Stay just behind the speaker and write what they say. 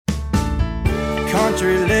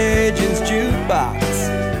Country Legends Jukebox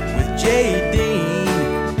with J. Dean,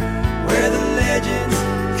 where the legends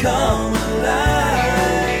come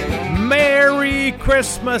alive. Merry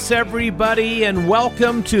Christmas, everybody, and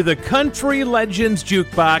welcome to the Country Legends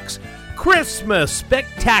Jukebox Christmas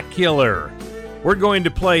Spectacular. We're going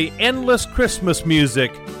to play endless Christmas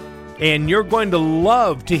music, and you're going to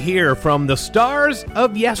love to hear from the stars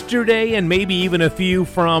of yesterday and maybe even a few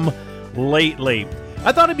from lately.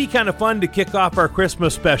 I thought it'd be kind of fun to kick off our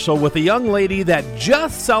Christmas special with a young lady that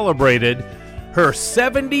just celebrated her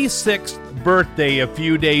 76th birthday a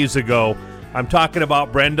few days ago. I'm talking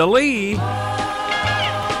about Brenda Lee.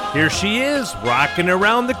 Here she is, rocking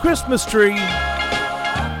around the Christmas tree.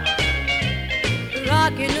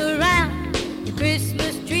 Rocking around the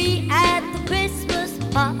Christmas tree at the Christmas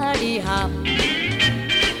party hop.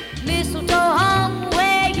 Mistletoe hung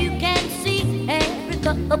where you can see every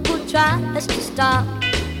couple tries to stop.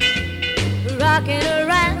 Rocking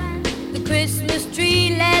around the Christmas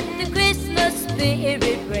tree, let the Christmas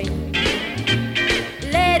spirit ring.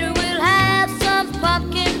 Later we'll have some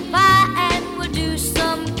pumpkin pie and we'll do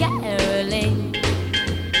some caroling.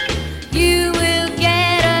 You will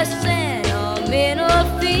get a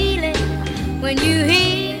sentimental feeling when you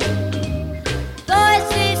hear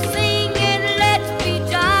voices singing, let's be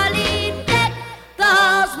jolly, deck the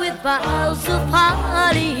halls with boughs of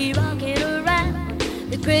holly. Rocking around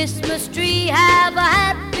the Christmas tree, have a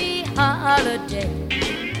happy holiday.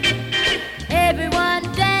 Everyone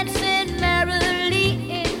dancing merrily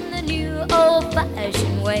in the new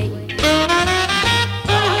old-fashioned way.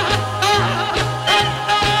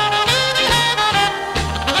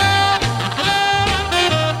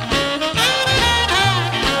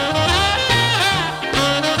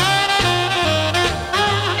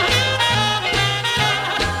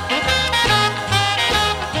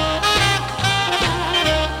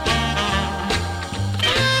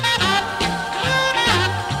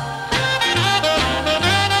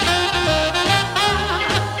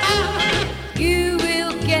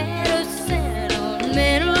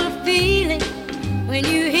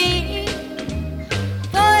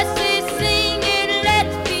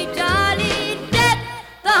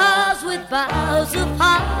 Boughs of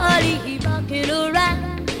holly, rocking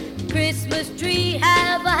around the Christmas tree,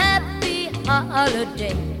 have a happy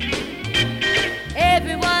holiday.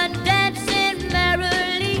 Everyone dancing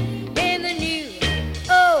merrily in the new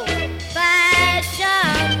old-fashioned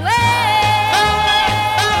way.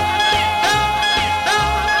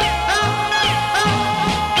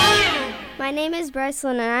 My name is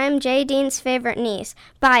Brycelyn, and I am Jay Dean's favorite niece,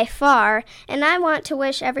 by far, and I want to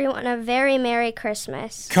wish everyone a very Merry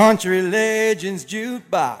Christmas. Country Legends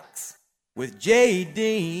Jukebox with J.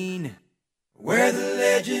 Dean, where the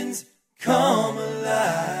legends come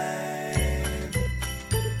alive.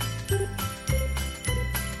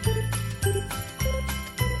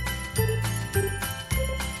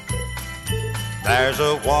 There's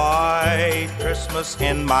a white Christmas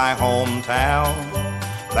in my hometown.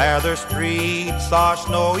 There the streets are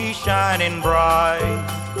snowy, shining bright,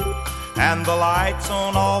 and the lights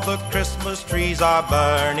on all the Christmas trees are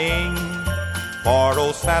burning, for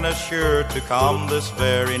old Santa's sure to come this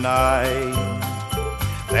very night.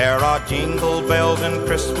 There are jingle bells and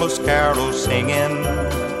Christmas carols singing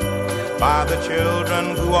by the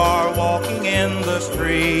children who are walking in the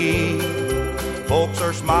street. Folks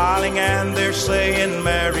are smiling and they're saying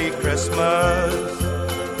Merry Christmas,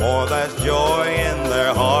 for there's joy in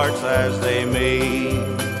their hearts as they meet.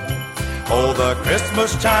 Oh, the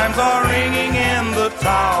Christmas chimes are ringing in the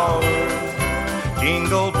tower.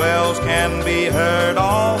 Jingle bells can be heard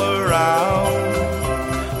all around.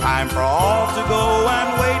 Time for all to go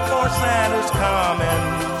and wait for Santa's coming.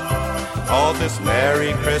 Oh, this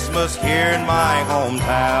Merry Christmas here in my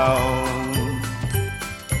hometown.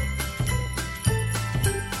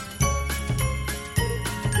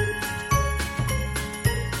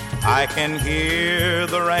 I can hear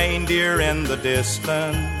the reindeer in the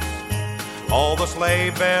distance. All the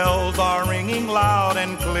sleigh bells are ringing loud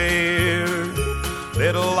and clear.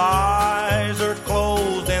 Little eyes are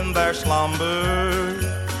closed in their slumber.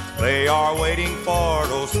 They are waiting for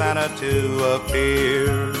old Santa to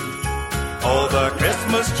appear. Oh, the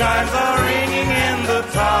Christmas chimes are ringing in the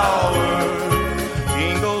tower.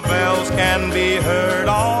 Jingle bells can be heard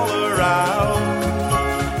all around.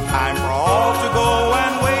 Time for all to go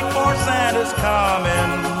and wait for Santa's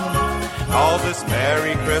coming. All this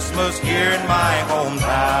Merry Christmas here in my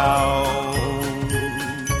hometown.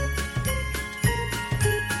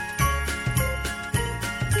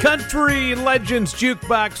 Country Legends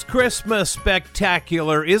Jukebox Christmas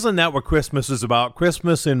Spectacular. Isn't that what Christmas is about?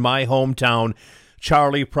 Christmas in my hometown.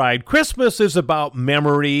 Charlie Pride. Christmas is about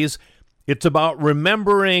memories. It's about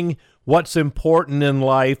remembering what's important in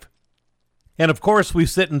life. And of course, we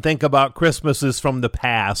sit and think about Christmases from the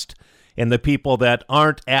past and the people that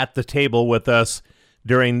aren't at the table with us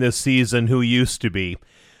during this season who used to be.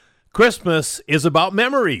 Christmas is about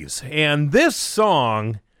memories, and this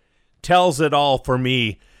song tells it all for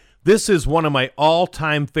me. This is one of my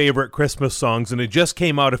all-time favorite Christmas songs, and it just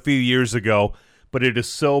came out a few years ago, but it is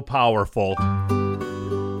so powerful.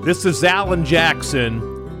 This is Alan Jackson,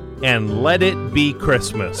 and Let It Be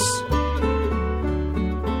Christmas.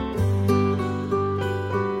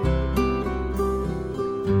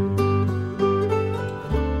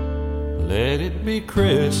 Let it be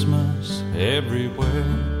Christmas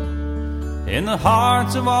everywhere, in the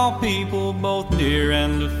hearts of all people, both near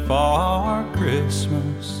and afar.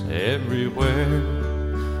 Christmas everywhere.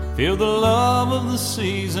 Feel the love of the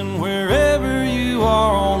season wherever you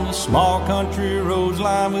are, on the small country roads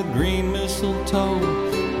lined with green mistletoe,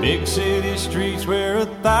 big city streets where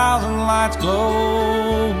 1,000 lights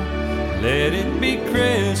glow. Let it be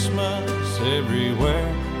Christmas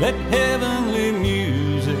everywhere. Let heavenly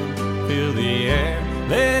music fill the air.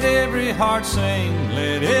 Let every heart sing,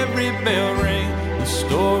 let every bell ring, the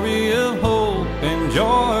story of hope and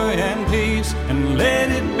joy and peace. And let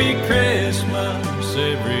it be Christmas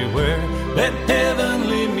everywhere. Let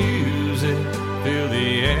heavenly music fill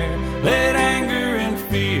the air. Let anger and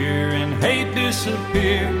fear and hate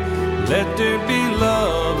disappear. Let there be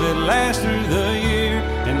love that lasts through the year.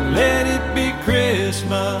 And let it be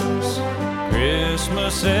Christmas,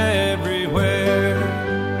 Christmas everywhere.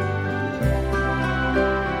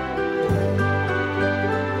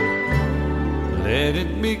 Let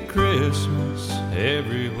it be Christmas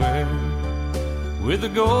everywhere, with the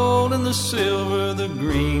gold and the silver, the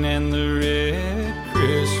green and the red.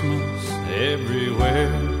 Christmas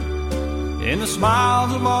everywhere, in the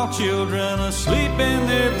smiles of all children asleep in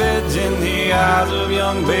their beds, in the eyes of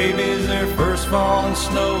young babies, their first falling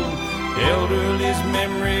snow, elderly's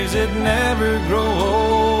memories that never grow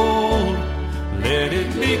old. Let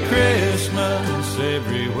it be Christmas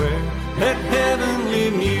everywhere. Let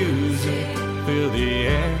heavenly music fill the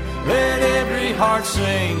air. Let every heart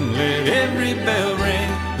sing, let every bell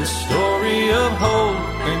ring, the story of hope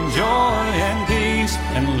and joy and peace.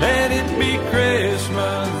 And let it be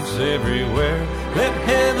Christmas everywhere. Let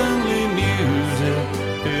heavenly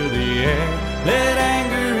music fill the air. Let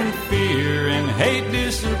anger and fear and hate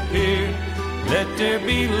disappear. Let there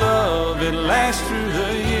be love that lasts through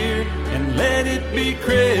the year. And let it be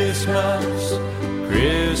Christmas,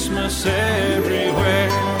 Christmas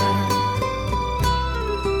everywhere.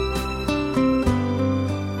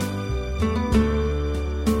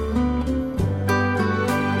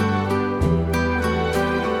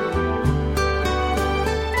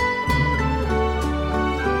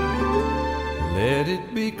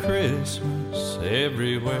 Christmas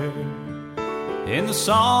everywhere, in the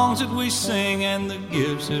songs that we sing and the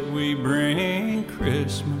gifts that we bring.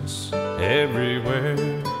 Christmas everywhere,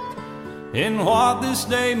 in what this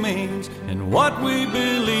day means and what we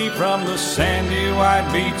believe, from the sandy white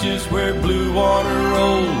beaches where blue water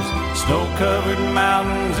rolls, snow-covered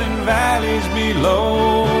mountains and valleys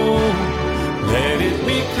below. Let it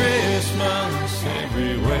be Christmas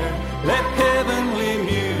everywhere. Let heavenly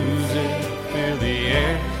music fill the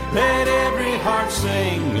air. Let every heart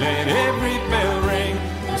sing, let every bell ring,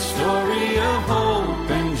 the story of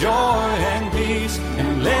hope and joy and peace.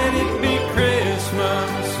 And let it be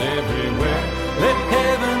Christmas everywhere. Let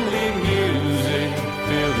heavenly music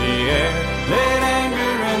fill the air. Let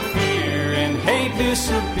anger and fear and hate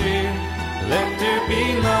disappear. Let there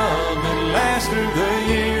be love that lasts through the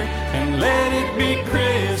year. And let it be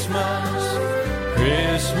Christmas,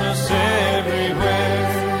 Christmas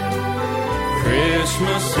everywhere.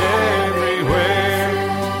 Christmas everywhere,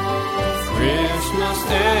 Christmas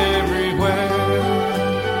everywhere.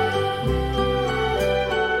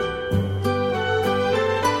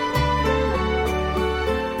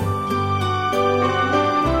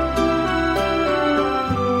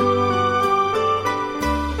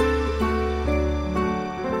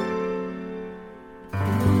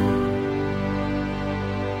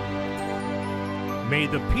 May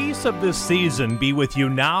the peace of this season be with you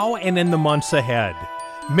now and in the months ahead.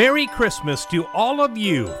 Merry Christmas to all of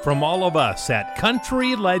you from all of us at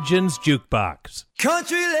Country Legends Jukebox.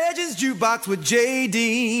 Country Legends Jukebox with J.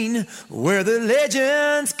 Dean, where the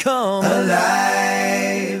legends come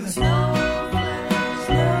alive.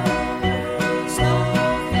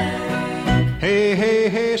 Hey, hey,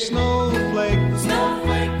 hey, snowflake,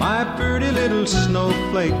 snowflake, my pretty little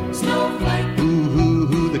snowflake, snowflake. Ooh,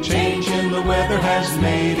 ooh, ooh, the change in the weather has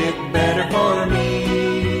made it better for me.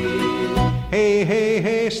 Hey, hey,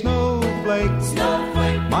 hey, snowflake,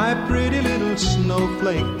 Snowflake, my pretty little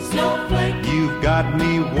snowflake. snowflake, You've got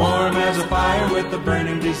me warm as a fire with a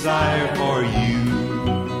burning desire for you.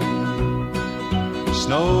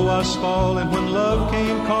 Snow was falling when love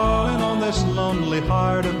came calling on this lonely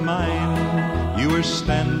heart of mine. You were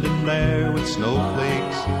standing there with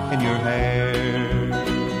snowflakes in your hair.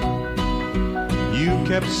 You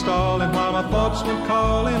kept stalling while my thoughts were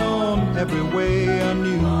calling on every way I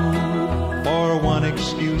knew for one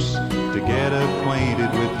excuse to get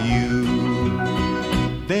acquainted with you.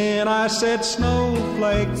 Then I said,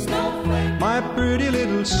 snowflake, snowflake, my pretty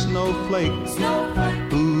little snowflake.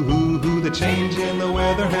 snowflake, Ooh, ooh, ooh, the change in the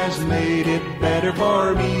weather has made it better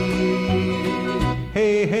for me.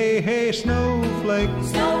 Hey, hey, hey, snowflake,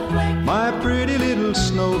 snowflake, my pretty little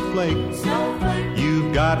snowflake. snowflake,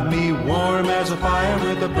 You've got me warm as a fire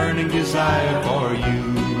with a burning desire for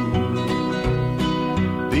you.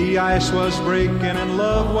 The ice was breaking and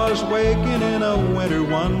love was waking in a winter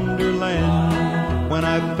wonderland when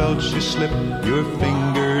I felt you slip your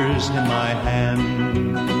fingers in my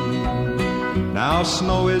hand. Now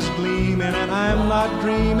snow is gleaming and I'm not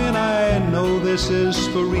dreaming. I know this is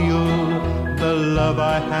for real. The love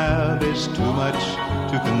I have is too much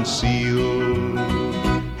to conceal.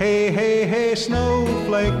 Hey, hey, hey,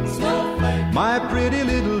 snowflake, snowflake, my pretty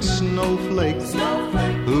little snowflake.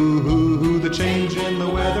 snowflake, Ooh, ooh, ooh, the change in the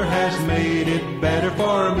weather has made it better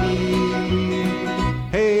for me.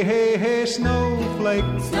 Hey, hey, hey, snowflake,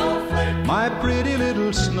 snowflake, my pretty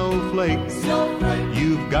little snowflake. snowflake,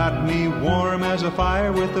 You've got me warm as a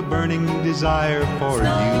fire with a burning desire for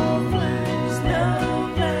you.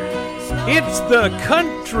 It's the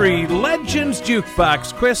Country Legends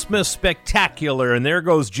Jukebox Christmas Spectacular, and there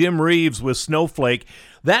goes Jim Reeves with Snowflake.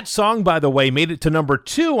 That song, by the way, made it to number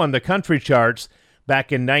 2 on the country charts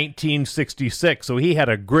back in 1966, so he had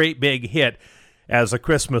a great big hit as a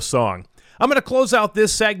Christmas song. I'm going to close out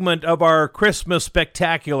this segment of our Christmas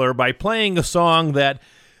Spectacular by playing a song that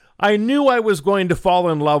I knew I was going to fall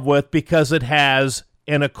in love with because it has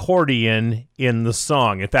an accordion in the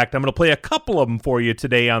song. In fact, I'm going to play a couple of them for you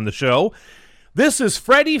today on the show. This is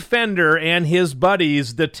Freddie Fender and his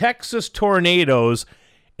buddies, the Texas Tornadoes,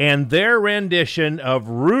 and their rendition of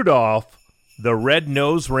Rudolph the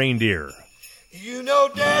Red-Nosed Reindeer. You know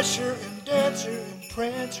Dasher and Dancer and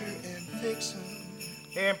Prancer and Vixen,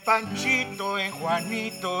 En Panchito, en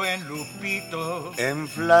Juanito, en Lupito, and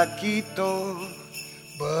Flaquito.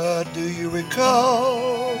 But do you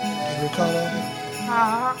recall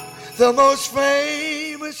the most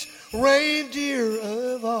famous reindeer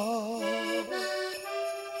of all?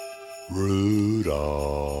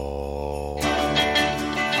 Rudolph.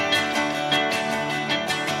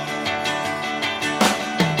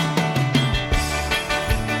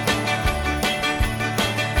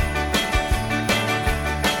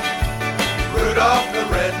 Rudolph the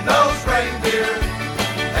red-nosed reindeer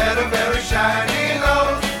had a very shiny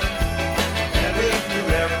nose, and if you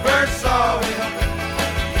ever saw him,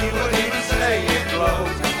 he would even say it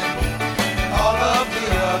glows. All of the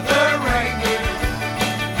other reindeer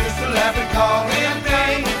used to laugh and call him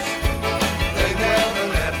names. They never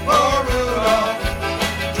let poor Rudolph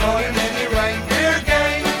join any reindeer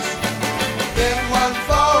games. Then one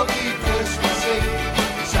foggy Christmas Eve,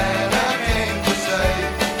 Santa came to say,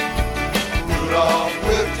 Rudolph,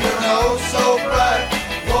 with your nose so bright,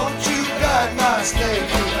 won't you guide my sleigh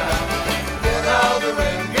tonight? Then all the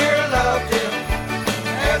reindeer loved him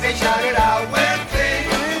as they shouted out with glee,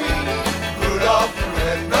 Rudolph the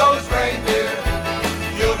red-nosed reindeer,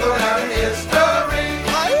 you'll go down in history.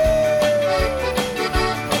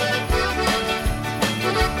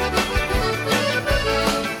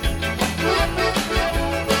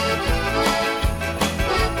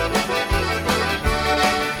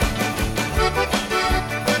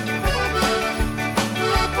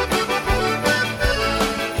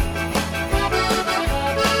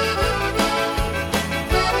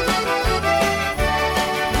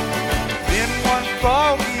 Then one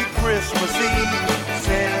foggy Christmas Eve,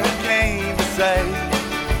 Santa came to say,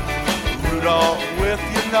 Rudolph, with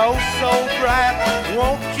your nose so bright,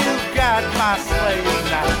 won't you guide my sleigh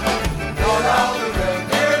tonight? Lord, all the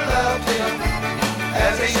reindeer loved him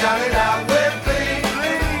as they shouted out with glee,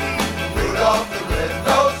 Rudolph the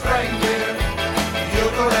red-nosed reindeer,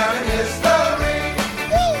 you'll go down in history.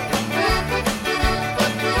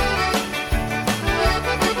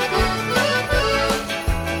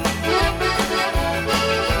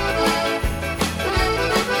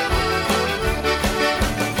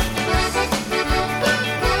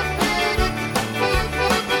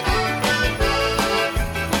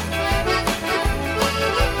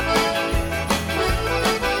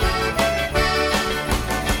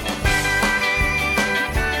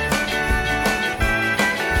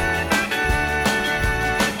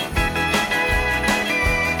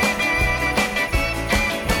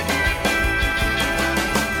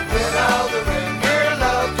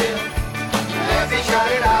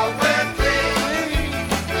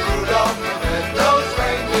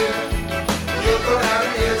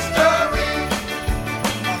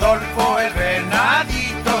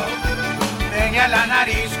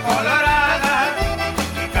 nariz colorada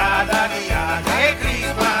y cada día de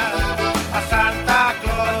Christmas a Santa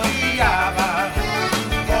Claus guiaba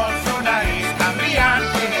con su nariz tan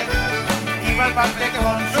brillante, iba al parque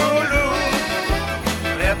con su luz,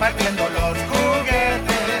 repartiendo los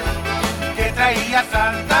juguetes que traía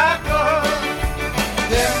Santa Claus.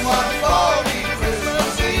 Then one foggy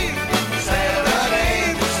Christmas Eve, Santa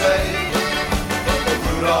came to say,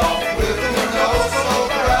 Rudolph, with your nose so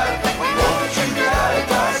bright, won't you guide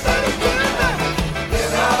my sleigh tonight?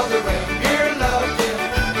 Then how the reindeer loved him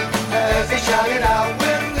as they shouted out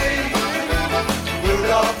with glee,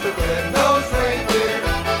 Rudolph the red-nosed reindeer,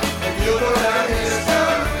 and you don't learn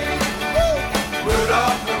history.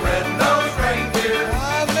 Rudolph the red-nosed reindeer,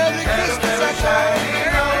 Merry Christmas, very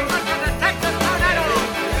shiny nose. Texas tornado.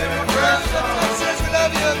 Texas, we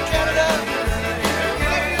love you, Canada.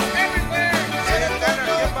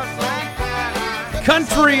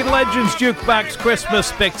 Country Legends Jukebox Christmas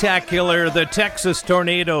Spectacular, the Texas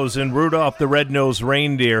Tornadoes and Rudolph the Red-Nosed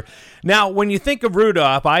Reindeer. Now, when you think of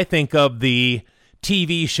Rudolph, I think of the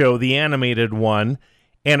TV show, the animated one,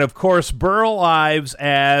 and of course, Burl Ives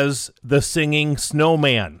as the singing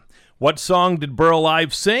snowman. What song did Burl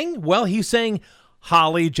Ives sing? Well, he sang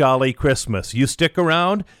Holly Jolly Christmas. You stick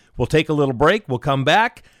around. We'll take a little break. We'll come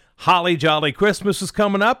back. Holly Jolly Christmas is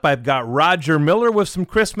coming up. I've got Roger Miller with some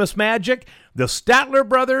Christmas magic, the Statler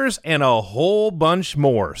Brothers, and a whole bunch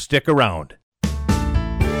more. Stick around.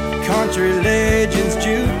 Country Legends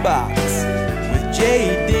Jukebox with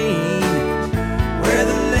J. Dean, where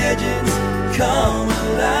the legends come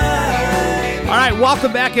alive. All right,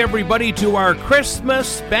 welcome back, everybody, to our Christmas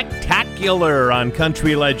Spectacular on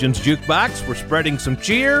Country Legends Jukebox. We're spreading some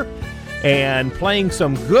cheer and playing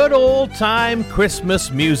some good old-time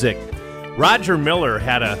Christmas music. Roger Miller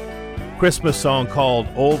had a Christmas song called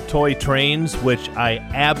Old Toy Trains, which I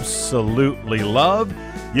absolutely love.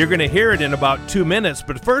 You're going to hear it in about 2 minutes,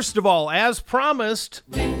 but first of all, as promised,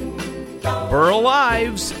 Burl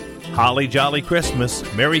Ives, Holly Jolly Christmas.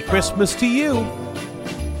 Merry Christmas to you.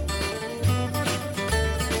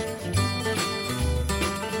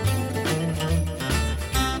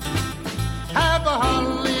 Have a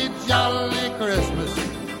holly jolly Christmas.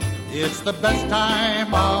 It's the best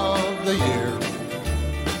time of the year.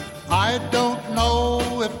 I don't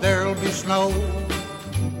know if there'll be snow,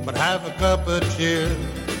 but have a cup of cheer.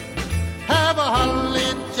 Have a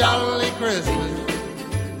holly jolly Christmas,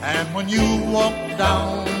 and when you walk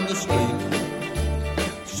down the street,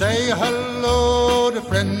 say hello to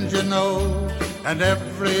friends you know and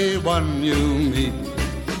everyone you meet.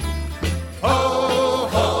 Ho,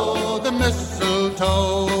 ho, the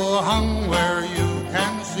mistletoe hung where you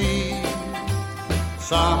can see.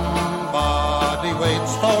 Somebody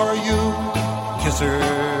waits for you, kiss her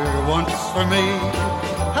once for me.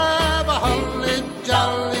 Have a holly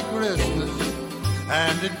jolly Christmas,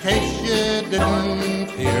 and in case you didn't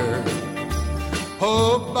hear,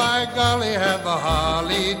 oh, by golly, have a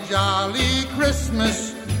holly jolly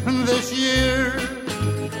Christmas this year.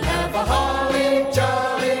 Have a holly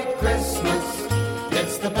jolly Christmas,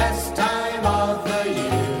 it's the best time of the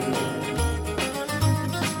year.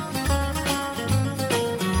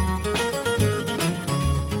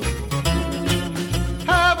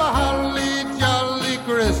 Have a holly jolly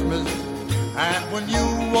Christmas, and when you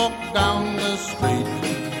walk down the street,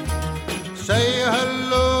 say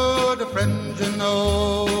hello to friends you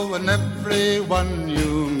know and everyone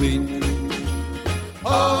you meet.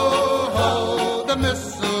 Ho, ho, the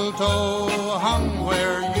mistletoe hung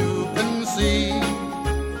where you can see.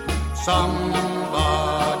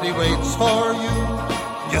 Somebody waits for you,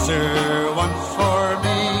 kiss her once for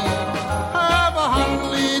me. Have a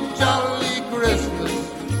holly jolly Christmas,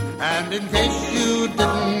 and in case you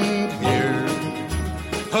didn't hear,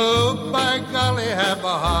 oh, by golly, have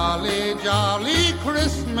a holly jolly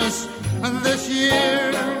Christmas this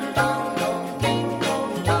year.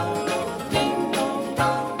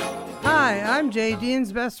 Hi, I'm Jay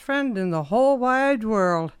Dean's best friend in the whole wide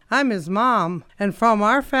world. I'm his mom, and from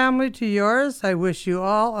our family to yours, I wish you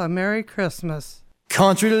all a Merry Christmas.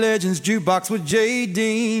 Country Legends Jukebox with J.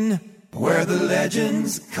 Dean, where the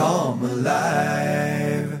legends come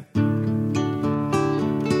alive.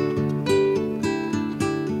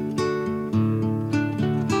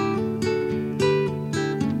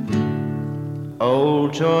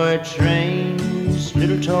 Old toy trains,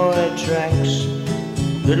 little toy tracks,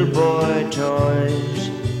 little boy toys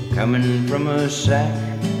coming from a sack,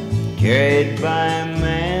 carried by a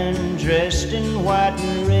man dressed in white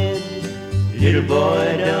and red. Little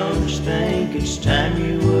boy, don't you think it's time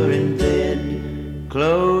you were in bed?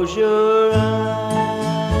 Close your eyes,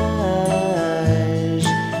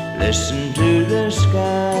 listen to the skies.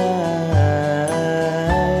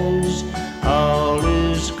 All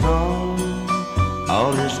is calm,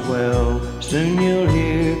 all is well. Soon you'll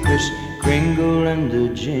hear Kris Kringle and the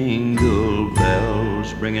jingle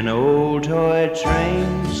bells, bringing old toy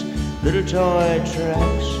trains, little toy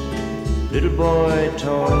tracks, little boy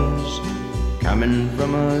toys, coming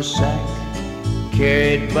from a sack,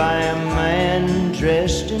 carried by a man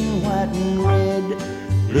dressed in white and red.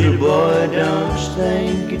 Little boy, don't you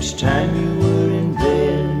think it's time you were in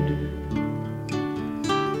bed?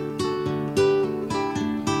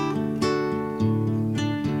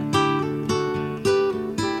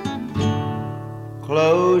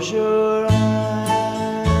 Close your eyes,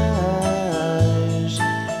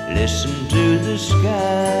 listen to the skies.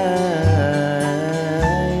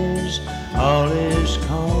 All is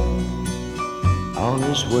calm, all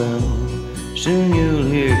is well. Soon you'll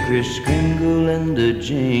hear Kris Kringle and the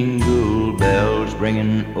jingle bells,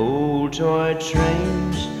 bringing old toy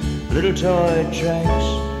trains, little toy tracks,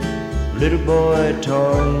 little boy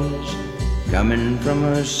toys, coming from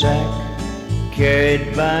a sack,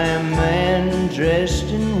 carried by a man dressed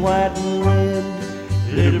in white and red.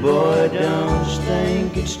 Little boy, don't you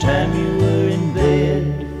think it's time you were in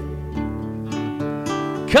bed?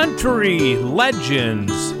 Country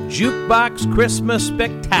Legends Jukebox Christmas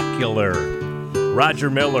Spectacular. Roger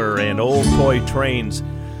Miller and Old Toy Trains.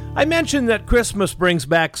 I mentioned that Christmas brings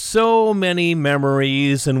back so many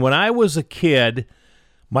memories, and when I was a kid,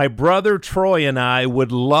 my brother Troy and I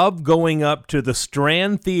would love going up to the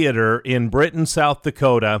Strand Theater in Britain, South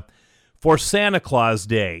Dakota for Santa Claus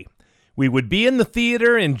Day. We would be in the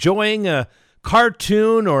theater enjoying a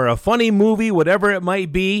cartoon or a funny movie, whatever it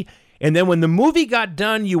might be, and then when the movie got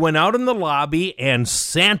done, you went out in the lobby and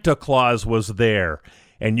Santa Claus was there.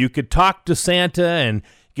 And you could talk to Santa and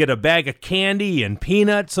get a bag of candy and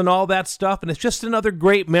peanuts and all that stuff. And it's just another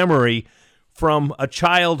great memory from a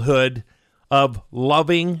childhood of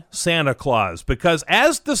loving Santa Claus. Because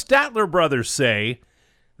as the Statler brothers say,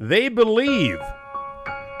 they believe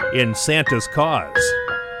in Santa's cause.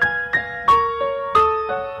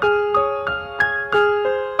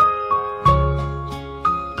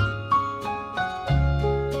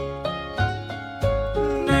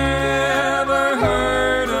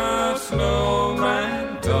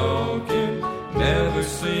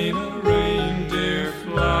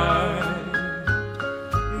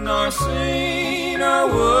 Seen a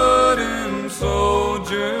wooden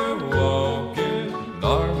soldier walking,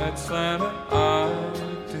 nor met Santa eye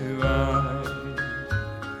to eye.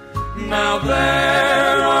 Now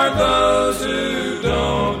there are those who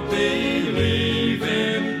don't believe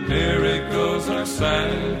in miracles or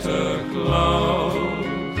Santa Claus,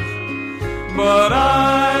 but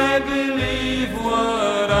I believe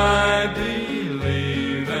what I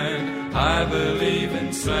believe, and I believe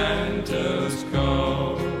in Santa's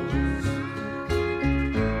cause.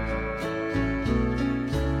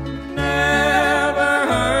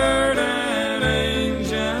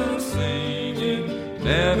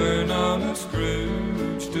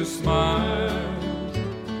 Smile,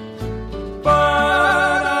 but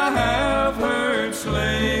I have heard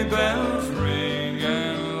sleigh bells ring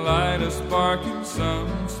and light a spark in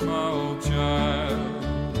some small child.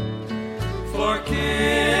 For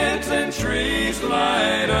kids and trees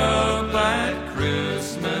light up at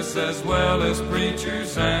Christmas, as well as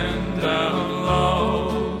preachers and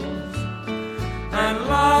outlaws, and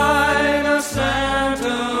light a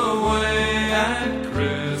Santa way at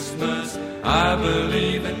Christmas. I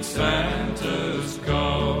believe in Santa's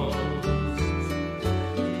cause.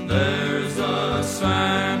 There's a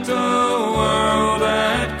Santa world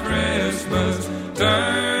at Christmas,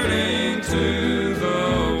 turning to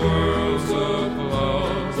the world's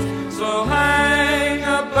applause. So hang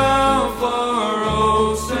a bell for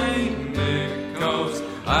old Saint Nick, 'cause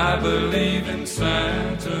I believe in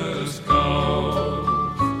Santa's cause.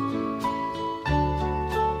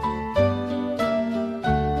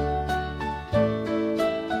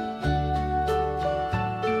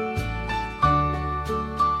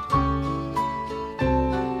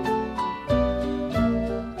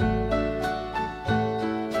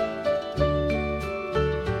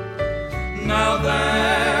 Now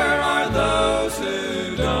there are those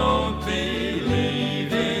who don't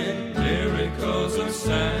believe in miracles or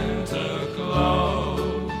Santa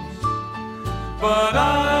Claus, but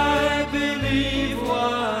I believe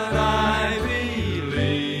what I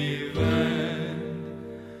believe in.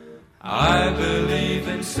 I believe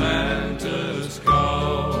in Santa's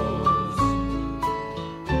cause.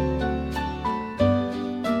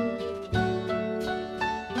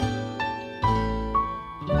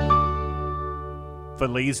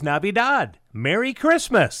 Feliz Navidad. Merry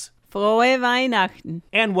Christmas. Frohe Weihnachten.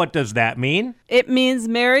 And what does that mean? It means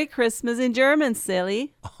Merry Christmas in German,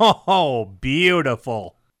 silly. Oh,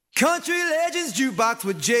 beautiful. Country Legends Jukebox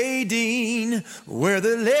with J. Dean, where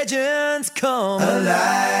the legends come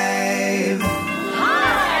alive.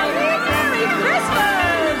 Hi, Merry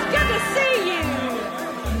Christmas! Good to see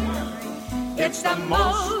you. It's the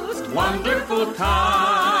most wonderful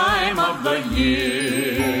time of the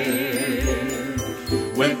year.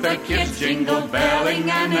 With the kids jingle belling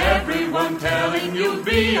and everyone telling you'll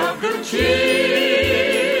be of good cheer.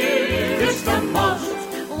 It's the most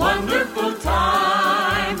wonderful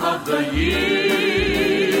time of the year.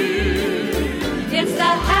 It's the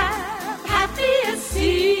happiest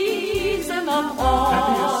season of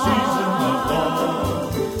all.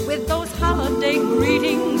 With those holiday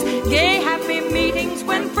greetings, gay happy meetings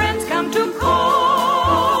when friends come to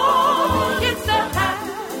call. It's the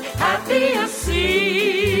happiest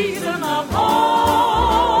season of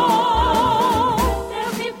all.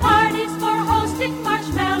 There'll be parties for hosting,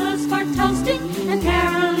 marshmallows for toasting, and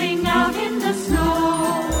caroling out in the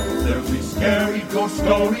snow. There'll be scary ghost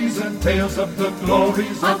stories and tales of the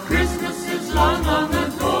glories of Christmases long, long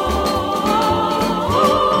ago.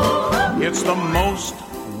 It's the most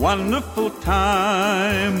wonderful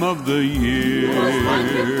time of the year.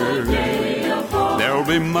 There'll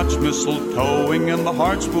be much mistletoeing and the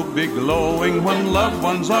hearts will be glowing when loved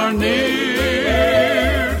ones are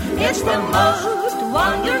near. It's the most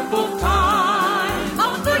wonderful time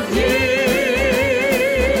of the year.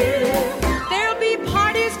 There'll be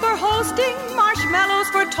parties for hosting, marshmallows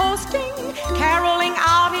for toasting, caroling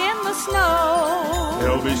out in the snow.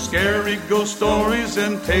 There'll be scary ghost stories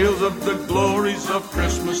and tales of the glories of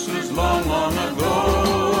Christmases long, long ago.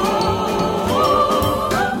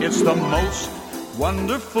 It's the most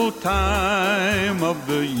wonderful time of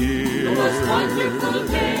the year. The most wonderful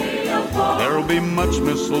day of all. There'll be much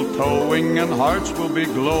mistletoeing and hearts will be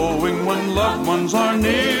glowing when loved ones are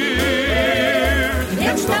near.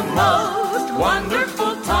 It's the most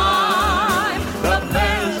wonderful time, the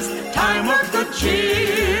best time of the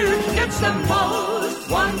cheer. It's the most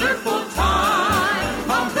wonderful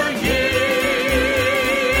time of the year.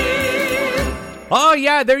 Oh,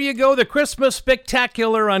 yeah, there you go. The Christmas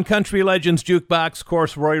Spectacular on Country Legends Jukebox. Of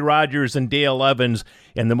course, Roy Rogers and Dale Evans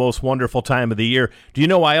in the most wonderful time of the year. Do you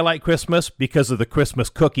know why I like Christmas? Because of the Christmas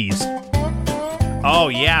cookies. Oh,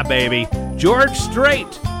 yeah, baby. George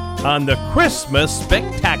Strait on the Christmas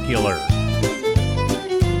Spectacular.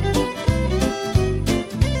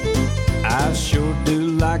 I sure do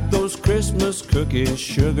like those Christmas cookies,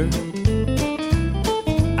 sugar.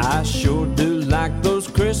 I sure do like those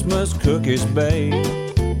Christmas cookies, babe.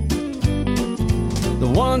 The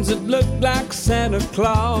ones that look like Santa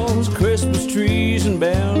Claus, Christmas trees and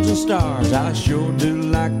bells and stars. I sure do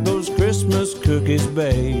like those Christmas cookies,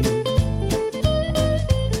 babe.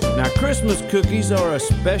 Now Christmas cookies are a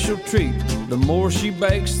special treat. The more she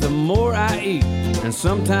bakes, the more I eat. And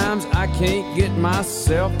sometimes I can't get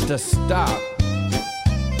myself to stop.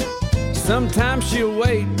 Sometimes she'll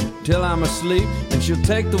wait till I'm asleep, and she'll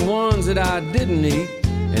take the ones that I didn't eat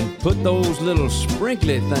and put those little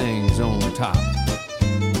sprinkly things on top.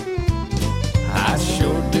 I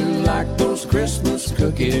sure do like those Christmas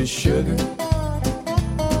cookies, sugar.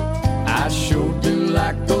 I sure do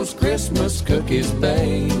like those Christmas cookies,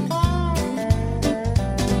 babe.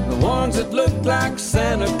 The ones that look like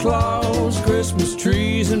Santa Claus, Christmas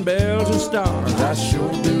trees and bells and stars. I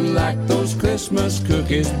sure do like those Christmas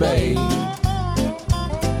cookies, babe.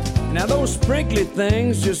 Now those sprinkly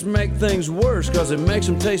things just make things worse, 'cause it makes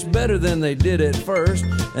them taste better than they did at first,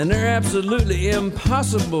 and they're absolutely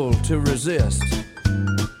impossible to resist.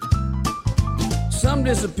 Some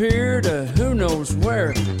disappear to who knows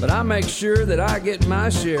where, but I make sure that I get my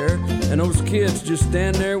share, and those kids just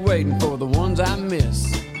stand there waiting for the ones I miss.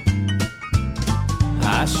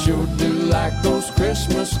 I sure do like those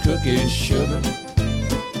Christmas cookies, sugar.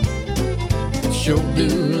 Sure do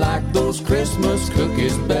like those Christmas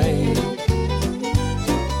cookies, babe.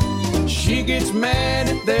 She gets mad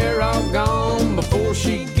if they're all gone before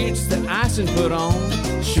she gets the icing put on.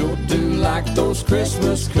 Sure do like those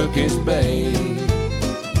Christmas cookies, babe.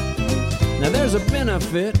 Now there's a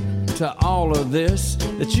benefit to all of this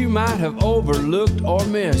that you might have overlooked or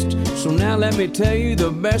missed. So now let me tell you the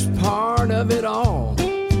best part of it all.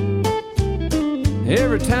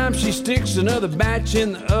 Every time she sticks another batch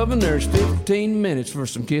in the oven, there's 15 minutes for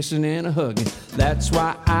some kissing and a hugging. That's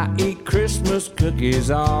why I eat Christmas cookies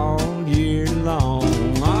all year long.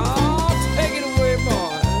 Oh, take it away,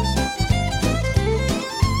 boys.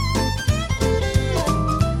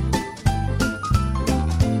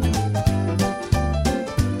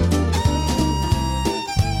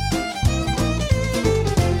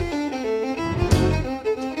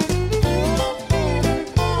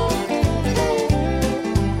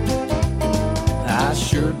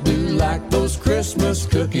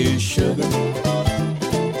 cookies, sugar.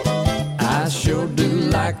 I sure do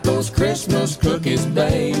like those Christmas cookies,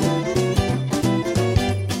 babe.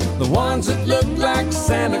 The ones that look like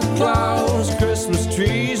Santa Claus, Christmas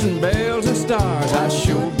trees and bells and stars. I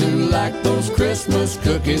sure do like those Christmas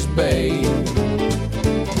cookies, babe.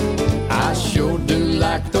 I sure do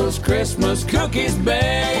like those Christmas cookies,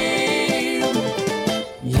 babe.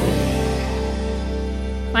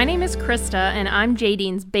 My name is Krista, and I'm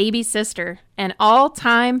Jadine's baby sister, an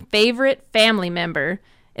all-time favorite family member.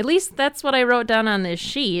 At least that's what I wrote down on this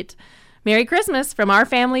sheet. Merry Christmas from our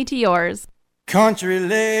family to yours. Country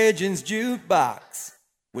Legends Jukebox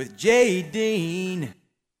with Jadine,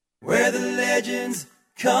 where the legends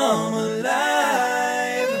come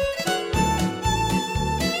alive.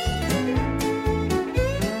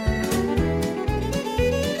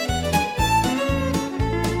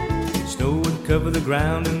 Snow would cover the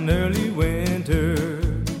ground in early winter.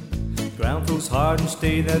 The ground froze hard and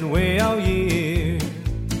stayed that way all year.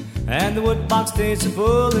 And the woodbox days are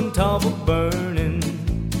full and topple burning.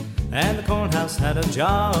 And the cornhouse had a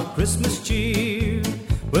jar of Christmas cheer.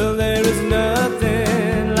 Well, there is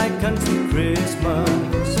nothing like country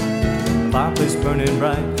Christmas. Fireplace burning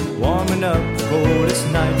bright, warming up the coldest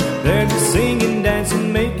night. There'd be singing,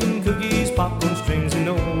 dancing, making cookies, popcorn strings, and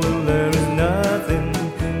oh, well, there is nothing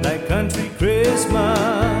like country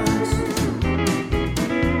Christmas.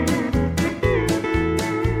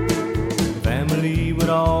 The family would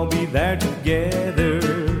all be there together,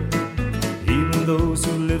 even those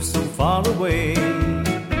who live so far away.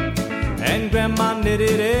 And Grandma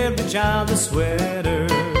knitted every child a sweater,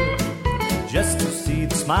 just to see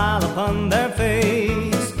the smile upon their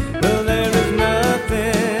face. Well, there is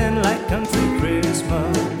nothing like country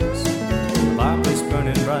Christmas. Fireplace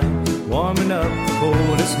burning bright, warming up the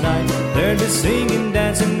coldest night. There'd be singing,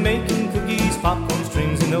 dancing, making cookies, popcorn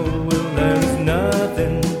strings, and oh, well, there is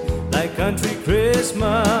nothing like country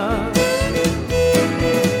Christmas.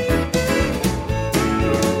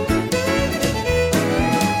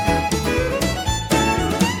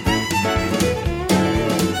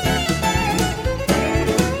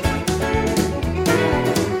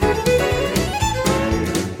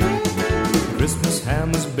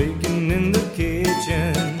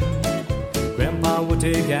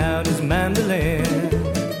 Take out his mandolin.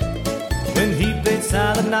 When he played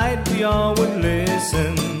Silent Night, we all would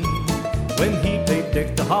listen. When he played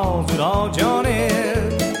Deck the Halls, we'd all join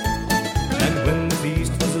in. And when the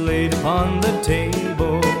feast was laid upon the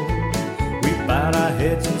table, we bowed our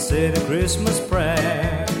heads and said a Christmas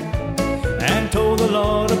prayer, and told the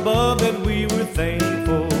Lord above that we were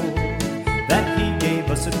thankful that he gave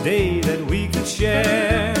us a day that we could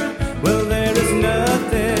share. Well, there is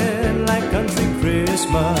nothing like country Christmas.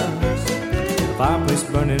 Fireplace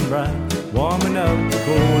burning bright, warming up the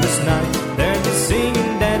coldest night. There'd be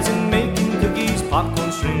singing, dancing, making cookies,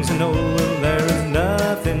 popcorn strings, and oh, well, there is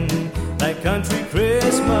nothing like country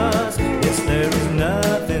Christmas. Yes, there is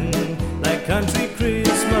nothing like country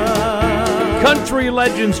Christmas. Country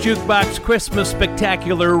Legends Jukebox Christmas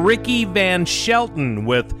Spectacular, Ricky Van Shelton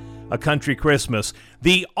with A Country Christmas.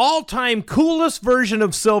 The all-time coolest version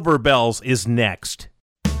of Silver Bells is next.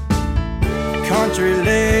 Country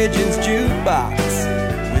Legends Jukebox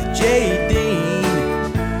with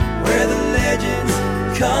Jadine, where the legends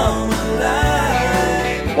come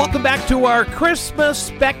alive. Welcome back to our Christmas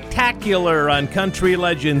Spectacular on Country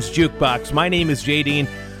Legends Jukebox. My name is Jadine.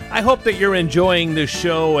 I hope that you're enjoying this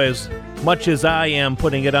show as much as I am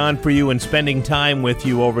putting it on for you and spending time with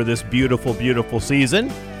you over this beautiful, beautiful season.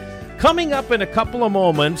 Coming up in a couple of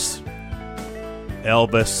moments,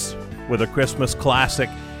 Elvis with a Christmas classic.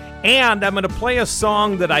 And I'm going to play a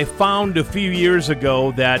song that I found a few years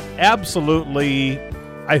ago that absolutely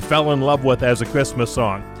I fell in love with as a Christmas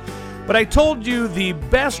song. But I told you the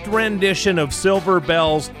best rendition of Silver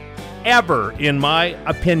Bells ever, in my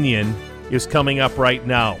opinion, is coming up right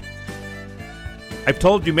now. I've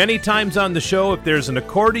told you many times on the show, if there's an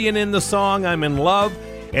accordion in the song, I'm in love.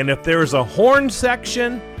 And if there's a horn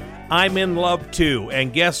section, I'm in love too.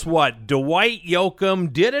 And guess what? Dwight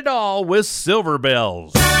Yoakam did it all with Silver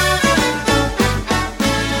Bells.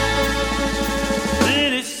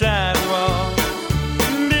 City sidewalk,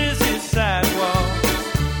 busy sidewalk,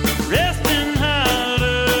 resting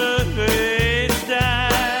holiday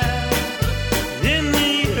style. In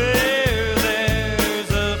the air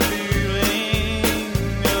there's a feeling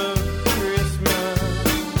of Christmas.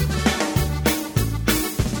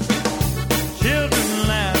 Children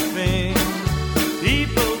laughing,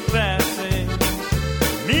 people passing,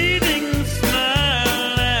 meeting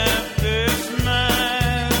smile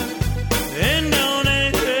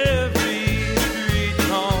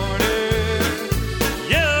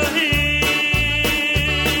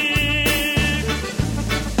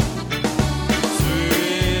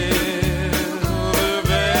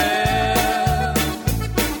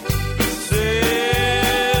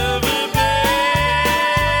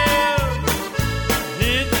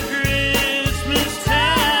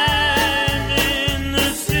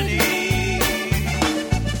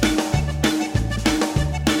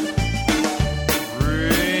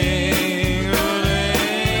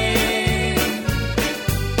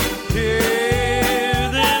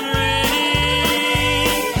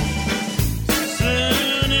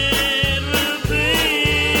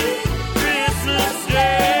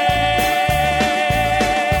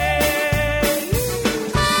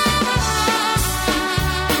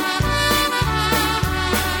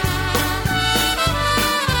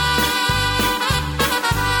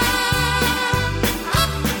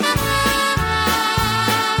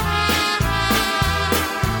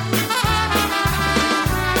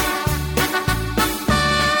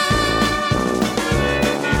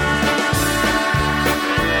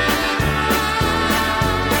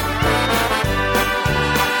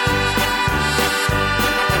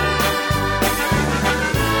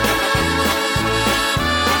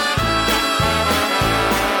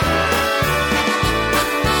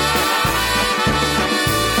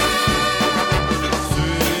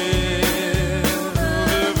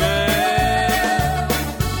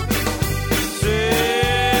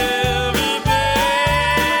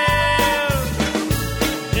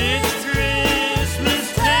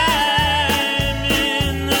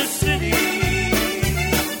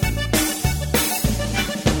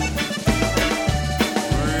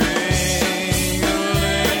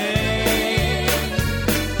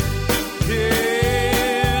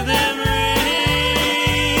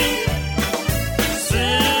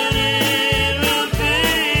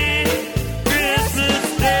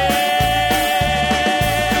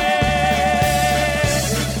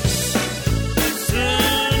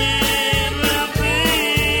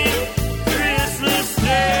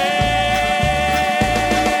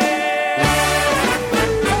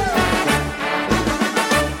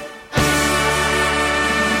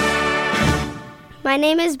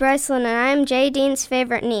Brycelyn, and I'm Jay Dean's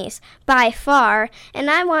favorite niece, by far, and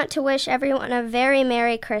I want to wish everyone a very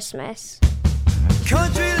Merry Christmas.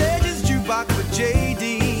 Country Legends Jukebox with Jay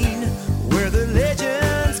Dean, where the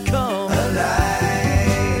legends come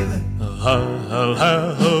alive. I'll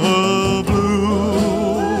have a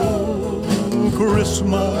blue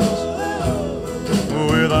Christmas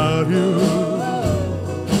without you.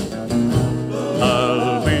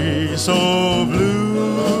 I'll be so blue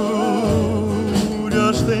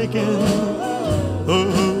just thinking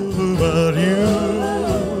about you.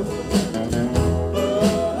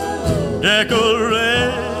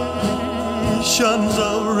 Decorations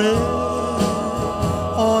of red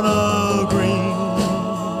on a green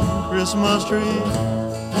Christmas tree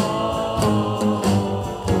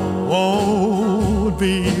won't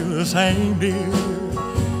be the same, dear,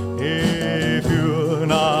 if you're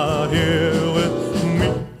not here with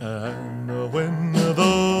me. And when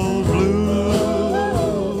those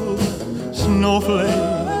blue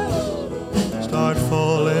snowflakes start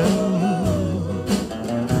falling,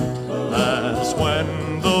 that's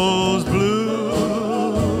when those blue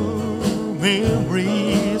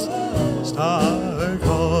memories start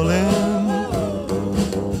calling.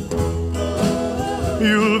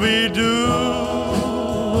 You'll be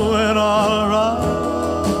doing all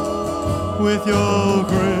right with your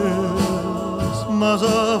Christmas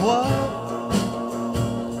of white,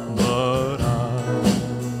 but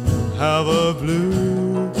I have a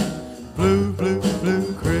blue, blue, blue,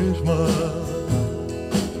 blue Christmas.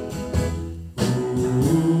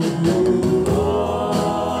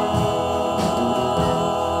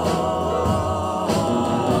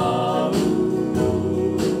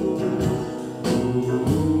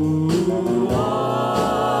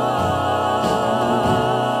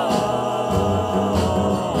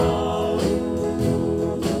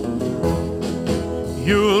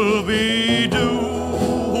 You'll be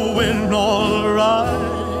doing all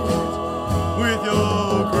right with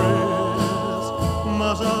your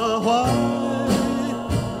Christmas of white,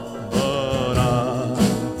 but I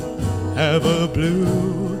have a blue,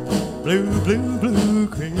 blue, blue, blue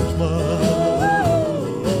Christmas.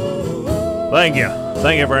 Thank you.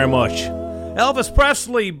 Thank you very much. Elvis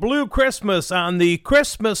Presley, Blue Christmas on the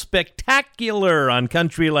Christmas Spectacular on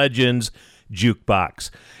Country Legends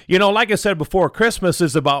Jukebox. You know, like I said before, Christmas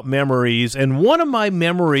is about memories, and one of my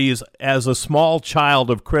memories as a small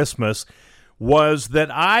child of Christmas was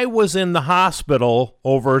that I was in the hospital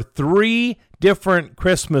over 3 different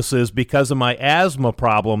Christmases because of my asthma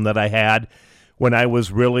problem that I had when I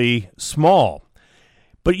was really small.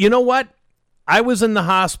 But you know what? I was in the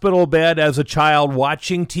hospital bed as a child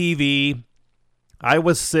watching TV. I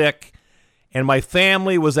was sick, and my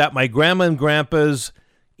family was at my grandma and grandpa's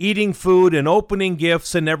eating food and opening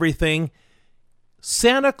gifts and everything.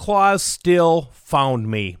 Santa Claus still found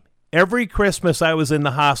me. Every Christmas I was in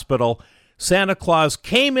the hospital, Santa Claus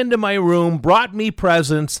came into my room, brought me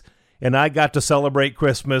presents, and I got to celebrate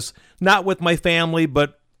Christmas, not with my family,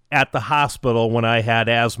 but at the hospital when I had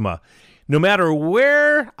asthma. No matter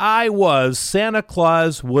where I was, Santa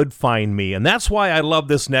Claus would find me. And that's why I love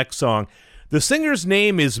this next song. The singer's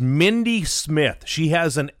name is Mindy Smith. She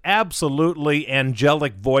has an absolutely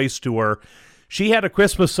angelic voice to her. She had a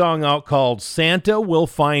Christmas song out called Santa Will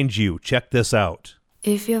Find You. Check this out.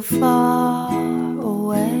 If you're far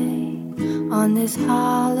away on this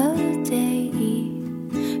holiday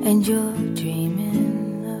and you're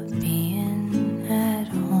dreaming of being at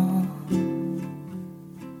home,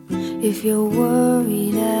 if you're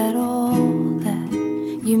worried at all that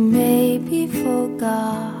you may be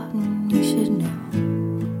forgotten, you should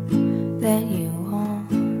know that you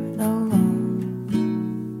aren't alone.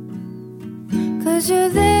 'Cause you're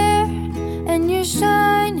there and you're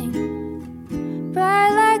shining bright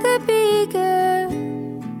like a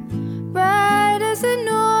beacon, bright as a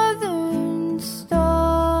northern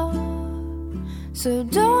star. So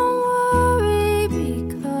don't worry,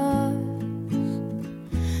 because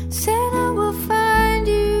Santa will find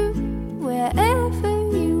you wherever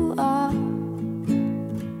you are.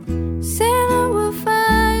 Santa will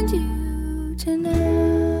find you tonight.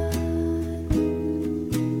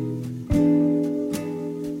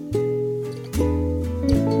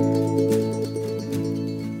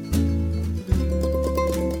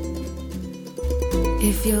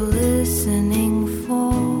 If you're listening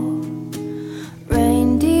for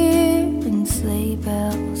reindeer and sleigh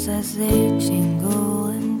bells as they jingle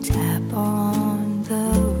and tap on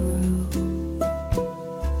the roof,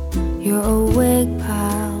 you're awake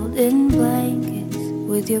piled in blankets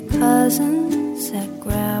with your cousins at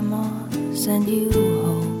grandma's, and you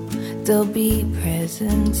hope there'll be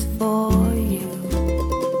presents for you.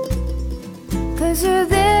 'Cause 'cause you're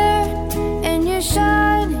there and you're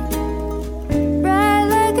shining bright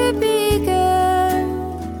like a beacon,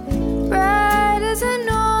 bright as a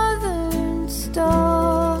northern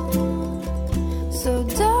star. So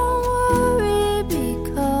don't worry,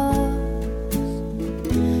 because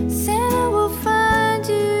Santa will find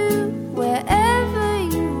you wherever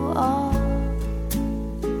you are.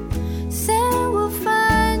 Santa will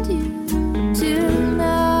find you tonight.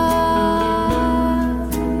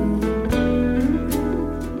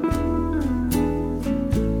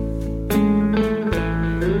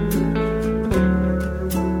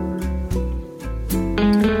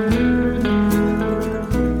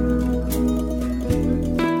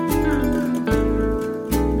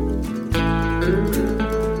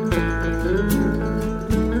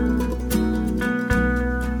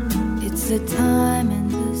 It's the time and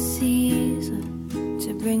the season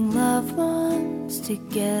to bring loved ones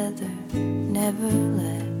together. Never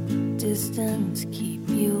let distance keep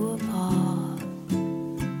you apart.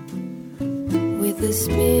 With the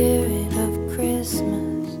spirit of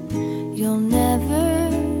Christmas, you'll never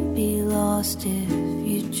be lost if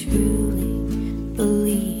you truly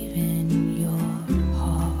believe in your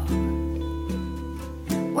heart.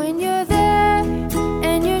 When you're there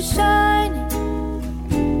and you're shining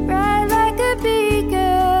bright like a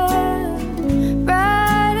beacon,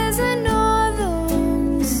 bright as a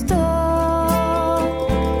northern star.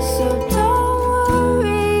 So don't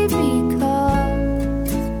worry, because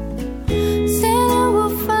Santa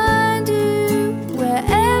will find you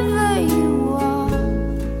wherever you are.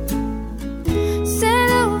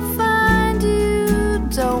 Santa will find you,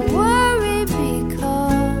 don't worry,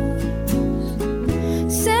 because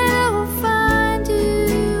Santa will find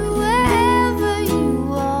you wherever you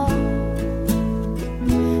are.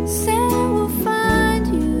 Santa will find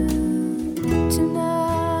you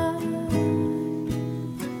tonight.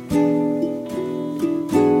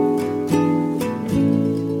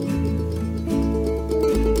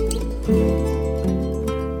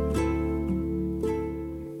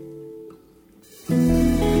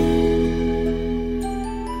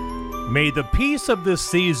 May the peace of this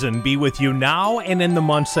season be with you now and in the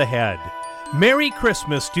months ahead. Merry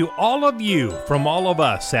Christmas to all of you from all of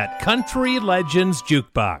us at Country Legends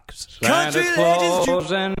Jukebox. Santa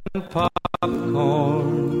Claus and popcorn,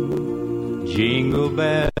 jingle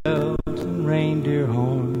bells and reindeer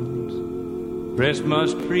horns,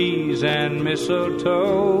 Christmas trees and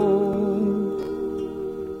mistletoe.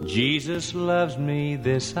 Jesus loves me,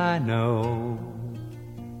 this I know.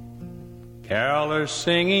 Carolers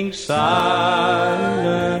singing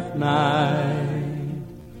Silent Night,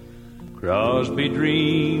 Crosby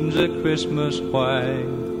dreams of Christmas white.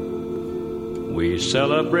 We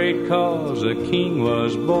celebrate 'cause a king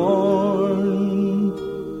was born,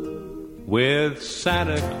 with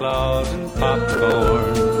Santa Claus and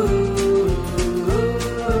popcorn.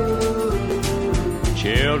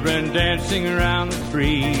 Children dancing around the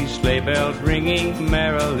tree, sleigh bells ringing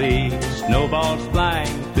merrily, snowballs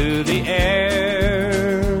flying through the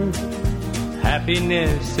air.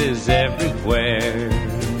 Happiness is everywhere.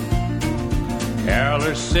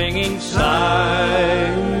 Carolers singing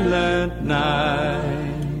Silent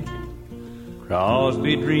Night,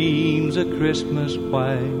 Crosby dreams of Christmas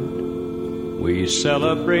white. We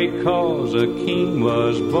celebrate 'cause a king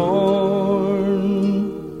was born,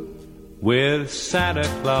 with Santa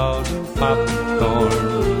Claus and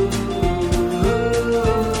popcorn.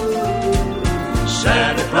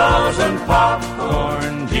 Santa Claus and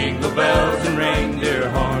popcorn, jingle bells and reindeer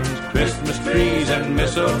horns, Christmas trees and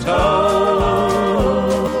mistletoe.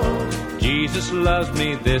 Jesus loves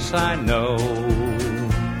me, this I know.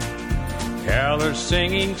 Carolers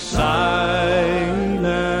singing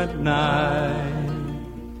Silent Night,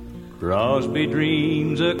 Crosby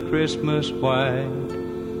dreams of Christmas white.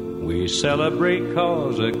 We celebrate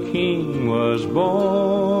 'cause a king was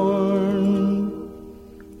born,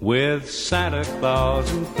 with Santa Claus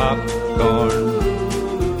and popcorn.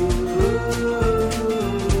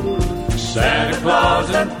 Santa Claus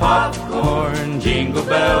and popcorn, jingle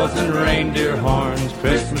bells and reindeer horns,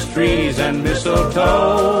 Christmas trees and mistletoe.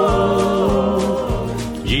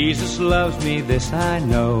 Jesus loves me, this I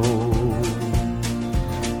know.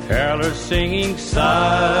 Carolers singing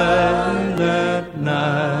Silent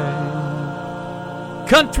Night.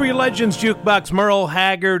 Country Legends Jukebox, Merle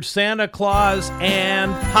Haggard, Santa Claus,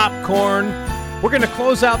 and popcorn. We're going to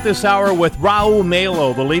close out this hour with Raul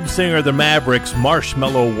Malo, the lead singer of the Mavericks,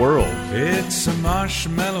 Marshmallow World. It's a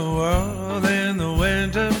marshmallow world in the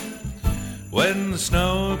winter, when the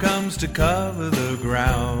snow comes to cover the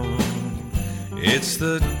ground. It's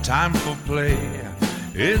the time for play,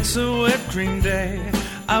 it's a wet dream day.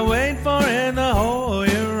 I wait for it the whole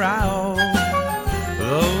year round.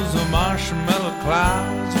 Those are marshmallow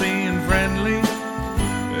clouds being friendly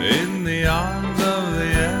in the arms of the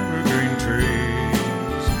evergreen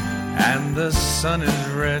trees. And the sun is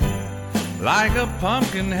red like a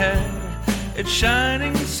pumpkin head. It's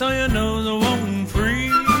shining so your nose won't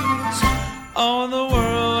freeze. Oh, the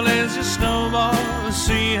world is a snowball.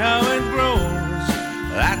 See how it grows.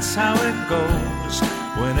 That's how it goes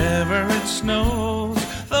whenever it snows.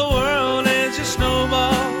 The world is a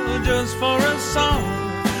snowball just for a song.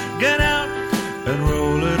 Get out and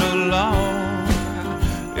roll it along.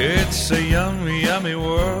 It's a yummy, yummy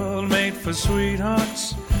world made for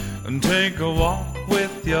sweethearts. And take a walk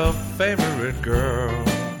with your favorite girl.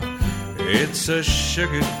 It's a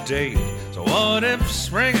sugar date, so what if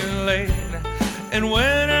spring is late? In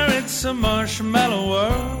winter it's a marshmallow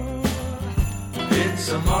world. It's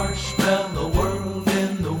a marshmallow world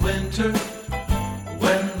in the winter,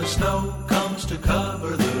 when the snow comes to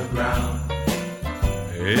cover the ground.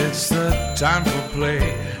 It's the time for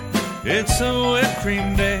play, it's a whipped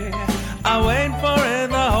cream day. I wait for it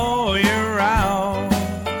the whole year round.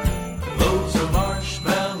 Those are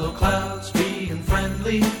marshmallow clouds being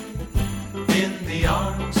friendly in the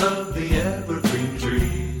arms of the evergreen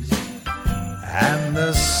trees. And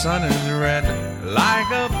the sun is red like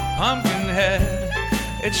a pumpkin head.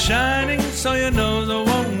 It's shining so your nose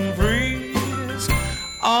won't freeze.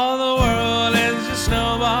 All the world is a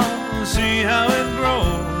snowball. See how it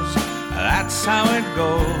grows. That's how it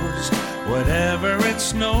goes whenever it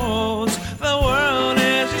snows. The world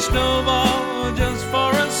is a snowball just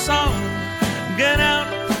for a song. Get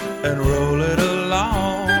out and roll it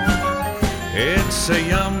along. It's a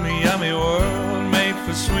yummy, yummy world made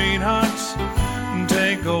for sweethearts.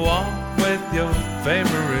 Take a walk with your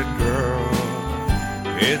favorite girl.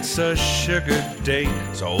 It's a sugar date,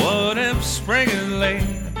 so what if spring is late?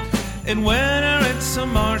 In winter it's a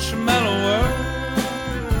marshmallow world.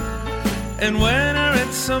 In winter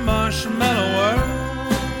it's a marshmallow world.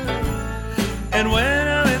 In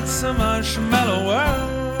winter it's a marshmallow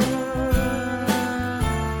world.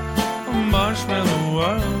 A marshmallow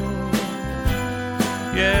world.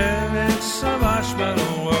 Yeah, it's a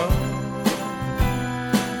marshmallow world.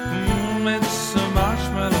 It's a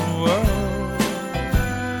marshmallow world.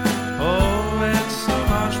 Oh, it's a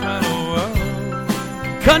marshmallow world.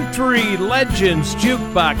 Country Legends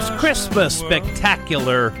Jukebox Christmas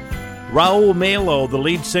Spectacular. Raul Malo, the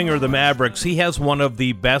lead singer of the Mavericks, he has one of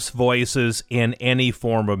the best voices in any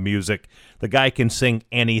form of music. The guy can sing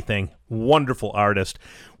anything. Wonderful artist.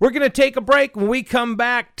 We're going to take a break. When we come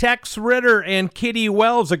back, Tex Ritter and Kitty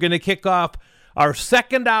Wells are going to kick off our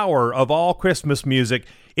second hour of all Christmas music.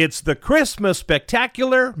 It's the Christmas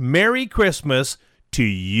Spectacular. Merry Christmas to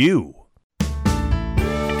you.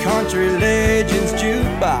 Country Legends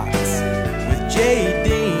Jukebox with J.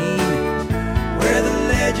 Dean, where the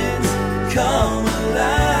legends come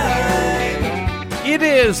alive. It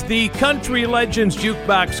is the Country Legends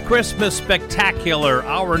Jukebox Christmas Spectacular,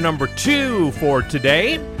 hour number 2 for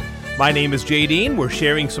today. My name is J. Dean. We're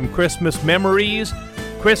sharing some Christmas memories,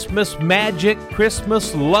 Christmas magic,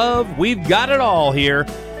 Christmas love. We've got it all here.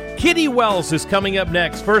 Kitty Wells is coming up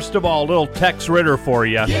next. First of all, little Tex Ritter for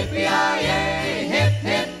you. Yippee-yi-yay, hip,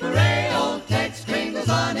 hip, hooray, old Tex Kringle's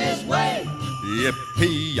on his way.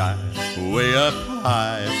 Yippee-yi, way up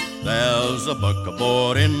high, there's a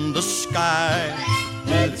buckaboard in the sky.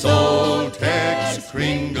 It's old Tex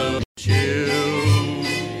Kringle chill.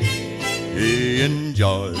 He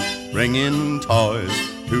enjoys bringing toys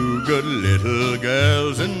to good little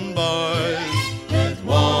girls and boys. It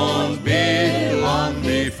won't be long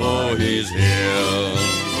before he's here.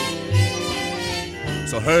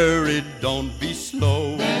 So hurry, don't be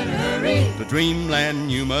slow. Then hurry. To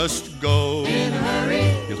dreamland you must go. In a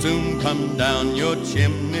hurry. He'll soon come down your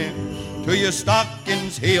chimney. To your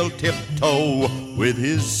stockings he'll tiptoe. With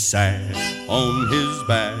his sack on his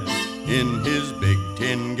back, in his big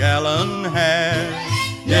 10-gallon hat.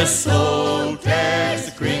 Yes, old Tex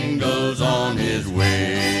Kringle's on his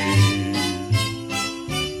way.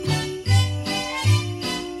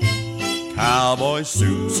 Cowboy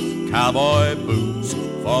suits, cowboy boots,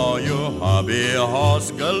 for your hobby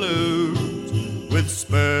horse galoot, with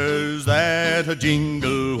spurs that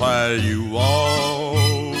jingle while you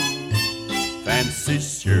walk. Fancy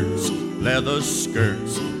shirts, leather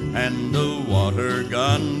skirts, and a water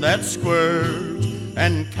gun that squirts,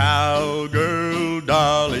 and cowgirl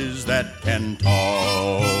dollies that can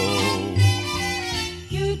talk.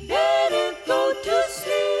 You'd better go to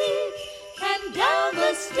sleep, and down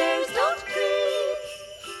the stairs don't creep.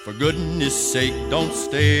 For goodness sake, don't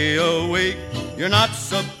stay awake. You're not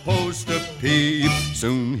supposed to peep.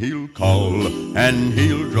 Soon he'll call and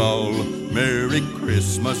he'll drawl Merry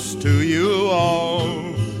Christmas to you all.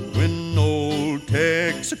 When old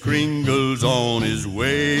Tex Kringle's on his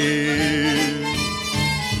way.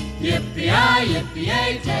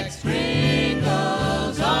 Yippee-yi, Tex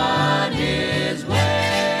Kringle's on his way.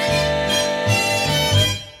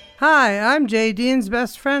 Hi, I'm Jay Dean's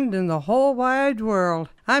best friend in the whole wide world.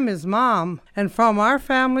 I'm his mom, and from our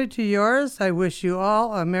family to yours, I wish you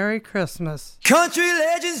all a Merry Christmas. Country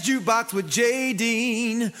Legends Jukebox with Jay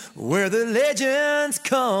Dean, where the legends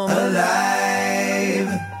come alive.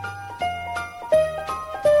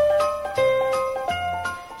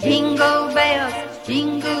 Jingle bells,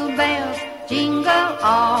 jingle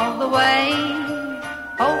all the way.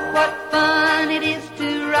 Oh, what fun it is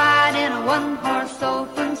to ride in a one-horse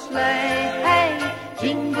open sleigh. Hey,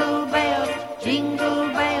 jingle bells,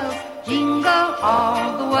 jingle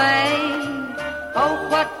all the way. Oh,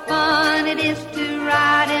 what fun it is to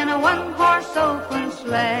ride in a one-horse open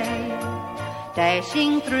sleigh.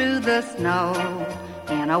 Dashing through the snow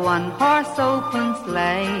in a one-horse open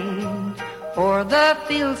sleigh. O'er the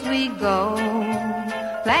fields we go,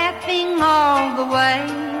 laughing all the way.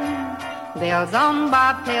 Bells on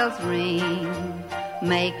bobtails ring,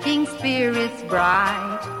 making spirits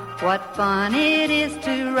bright. What fun it is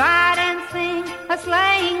to ride and sing a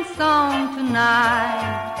sleighing song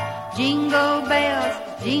tonight. Jingle bells,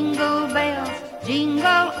 jingle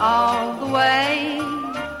all the way.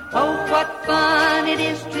 Oh, what fun it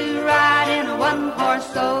is to ride in a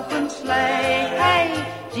one-horse open sleigh. Hey,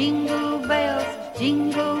 jingle bells,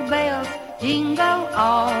 jingle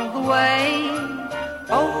all the way.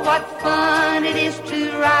 Oh, what fun it is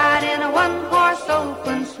to ride in a one-horse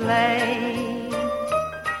open sleigh.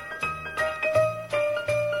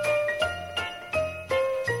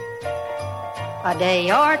 A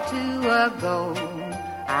day or two ago,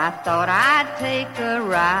 I thought I'd take a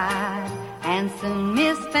ride, and soon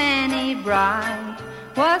Miss Fanny Bright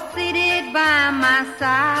was seated by my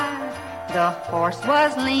side. The horse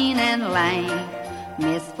was lean and lank,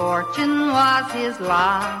 misfortune was his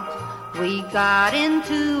lot. We got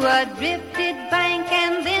into a drifted bank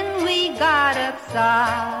and then we got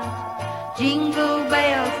upside. Jingle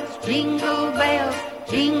bells,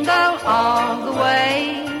 jingle all the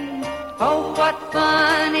way. Oh, what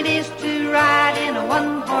fun it is to ride in a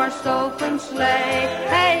one-horse open sleigh.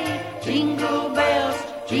 Hey, jingle bells,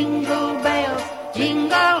 jingle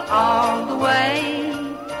all the way.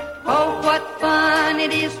 Oh, what fun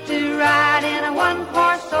it is to ride in a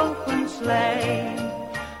one-horse open sleigh.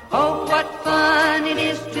 Oh, what fun it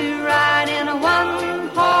is to ride in a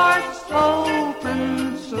one-horse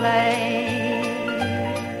open sleigh.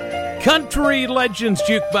 Country Legends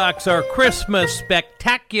Jukebox, our Christmas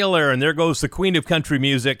spectacular. And there goes the queen of country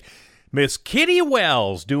music, Miss Kitty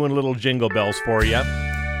Wells, doing little jingle bells for you.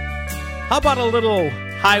 How about a little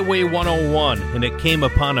Highway 101, and it came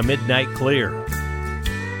upon a midnight clear.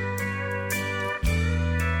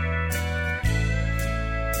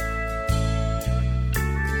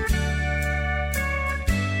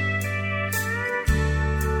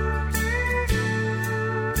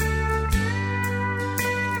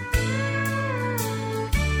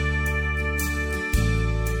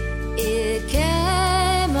 It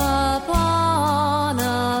came upon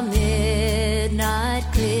a midnight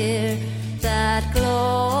clear, that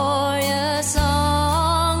glorious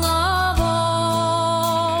song of old.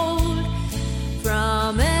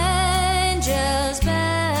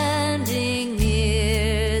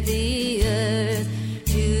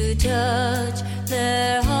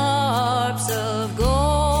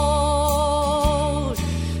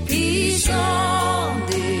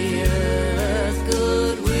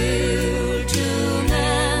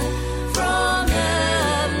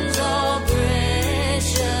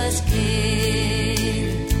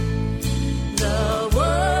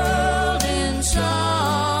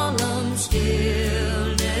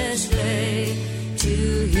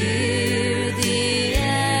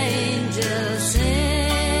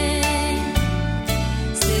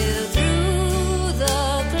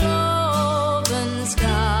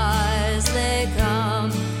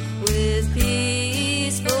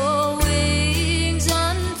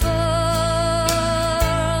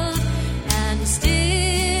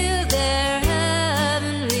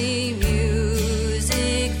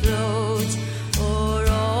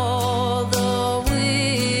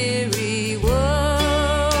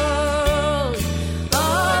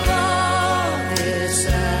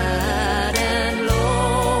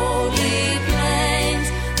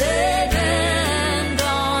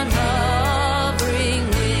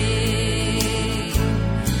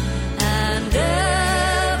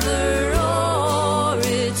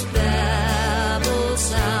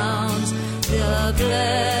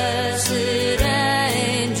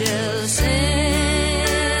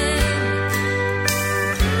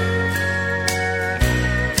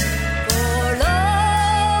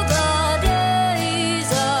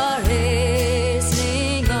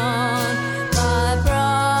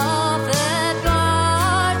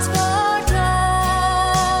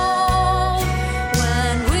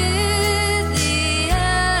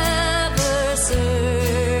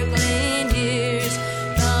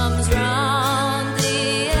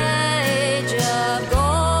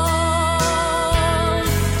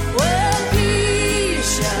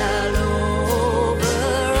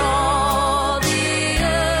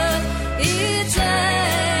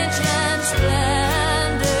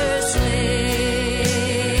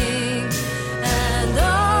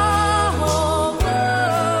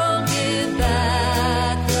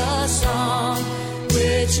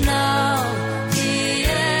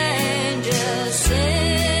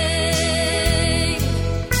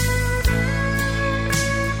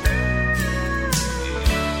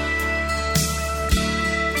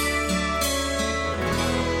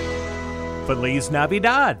 Feliz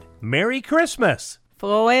Navidad. Merry Christmas.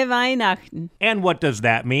 Frohe Weihnachten. And what does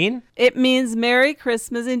that mean? It means Merry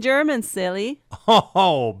Christmas in German, silly.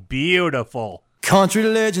 Oh, beautiful. Country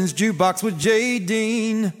Legends Jukebox with J.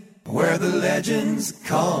 Dean, where the legends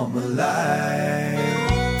come alive.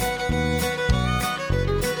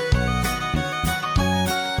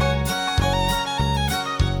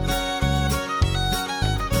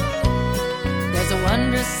 There's a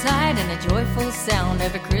wondrous sight and a joyful sound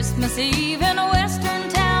every Christmas Eve in a western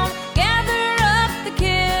town. Gather up the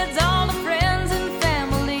kids, all the friends and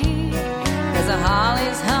family. There's a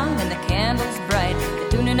holly's hung and the candles bright. They're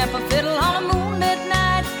tuning up a fiddle on a moonlit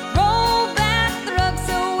night. Roll back the rug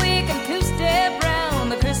so we can two-step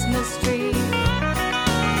round the Christmas tree.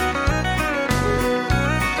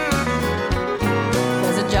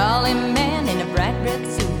 There's a jolly man in a bright red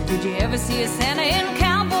suit. Did you ever see a Santa in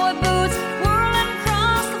cowboy boots?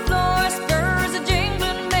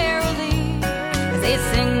 They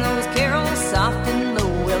sing those carols soft and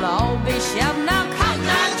low. We'll all be shouting out, Cotton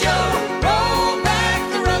Eye Joe. Roll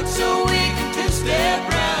back the rug so we can two-step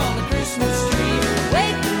round the Christmas tree.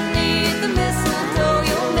 Wait beneath the mistletoe,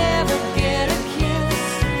 you'll never get a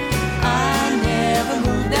kiss. I never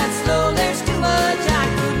move that slow, there's too much I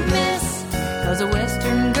could miss. 'Cause a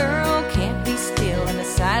western girl can't be still, and a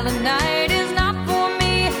silent night is not for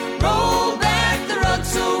me. Roll back the rug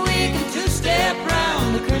so we can two-step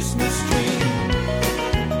round the Christmas tree.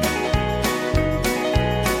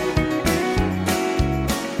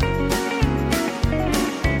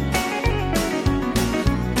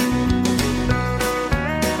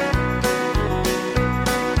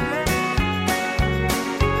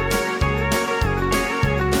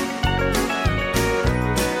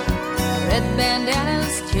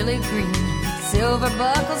 Bandanas, chili green, silver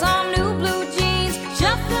buckles on new blue jeans,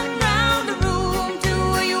 shuffling round the room to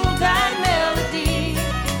a Yuletide melody.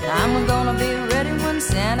 I'm gonna be ready when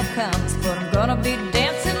Santa comes, but I'm gonna be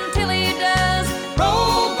dancing till he does.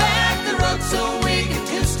 Roll back the rug so we can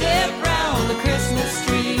two-step round the Christmas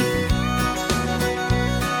tree.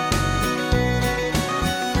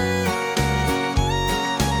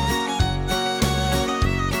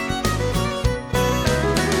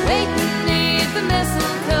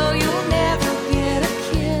 Mistletoe, you'll never get a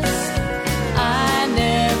kiss. I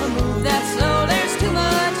never move that slow, there's too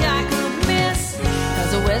much I could miss.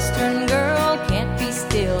 'Cause a western girl can't be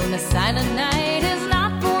still, and a silent night is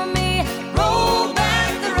not for me. Roll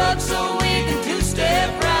back the rug so we can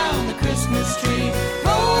two-step round the Christmas tree.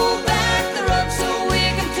 Roll back the rug so we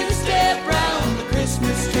can two-step round the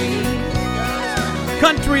Christmas tree.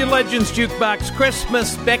 Country Legends Jukebox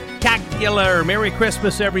Christmas Spectacular. Merry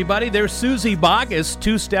Christmas, everybody. There's Susie Boggess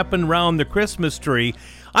two-stepping round the Christmas tree.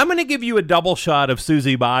 I'm going to give you a double shot of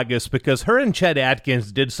Susie Boggess because her and Chet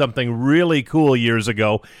Atkins did something really cool years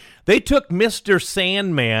ago. They took Mr.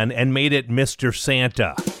 Sandman and made it Mr.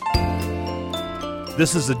 Santa.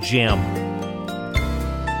 This is a gem.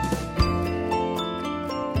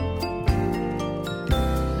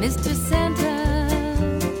 Mr. Santa,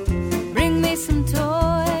 bring me some toys.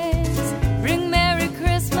 Bring Merry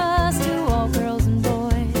Christmas to all girls and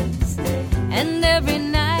boys. And every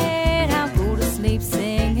night I'll go to sleep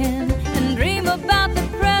singing and dream about the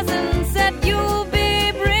presents that you'll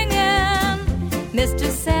be bringing. Mr.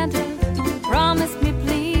 Santa, promise me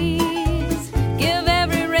please, give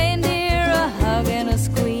every reindeer a hug and a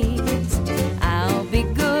squeeze. I'll be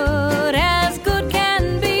good as good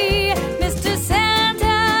can be. Mr.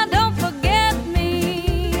 Santa, don't forget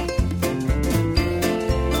me.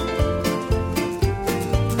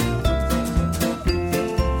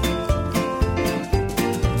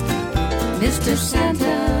 Mr.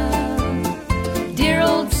 Santa, dear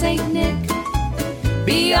old Saint Nick,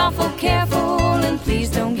 be awful careful and please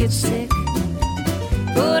don't get sick.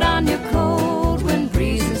 Put on your coat when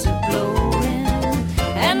breezes are blowing,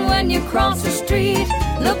 and when you cross the street,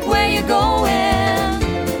 look where you're going.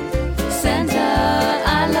 Santa,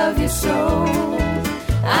 I love you so.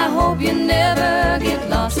 I hope you never get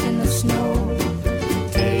lost in the snow.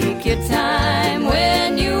 Take your time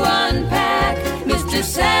when you unpack. Mr.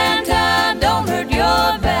 Santa, don't hurt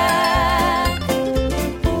your back.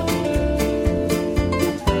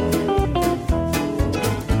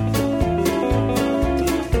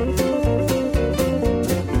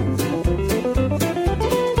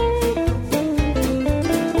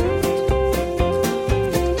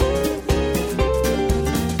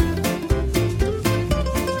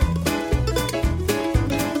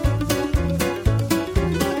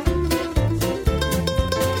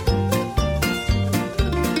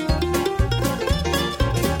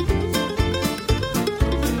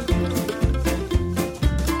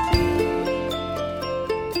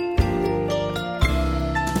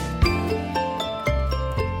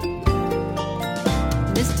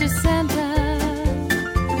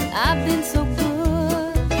 I've been so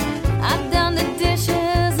good. I've done the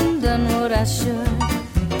dishes and done what I should.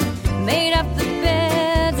 Made up the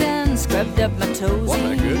beds and scrubbed up my toesies. What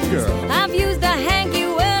a good girl. I've used a hanky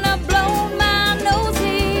when I've blown my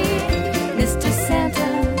nosy. Mr. Santa,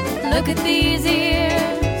 look at these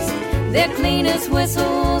ears. They're clean as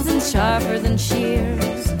whistles and sharper than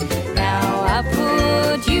shears. Now I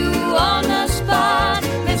put you on the spot.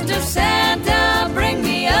 Mr. Santa, bring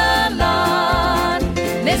me a lot.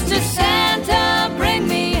 Mr. Santa, bring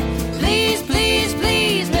me, please, please,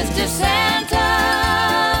 please, Mr.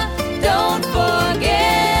 Santa, don't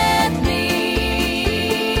forget me.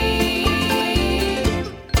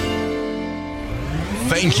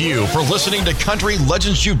 Thank you for listening to Country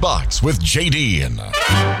Legends Jukebox with JD.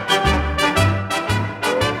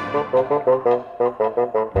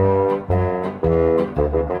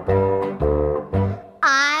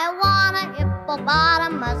 I want a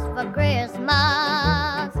hippopotamus for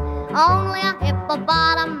Christmas. Only a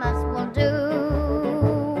hippopotamus will do.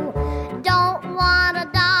 Don't want a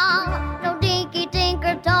doll, no dinky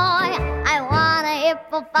tinker toy. I want a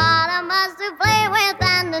hippopotamus to play with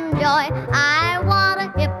and enjoy. I want a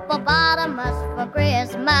hippopotamus for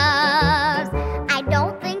Christmas. I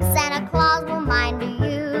don't think Santa Claus will mind, do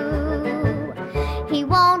you? He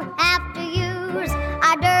won't have to use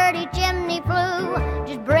a dirty chimney flue.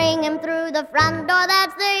 Just bring him through the front door,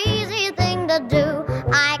 that's the easy thing to do.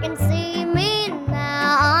 I can see me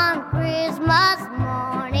now on Christmas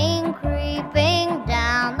morning creeping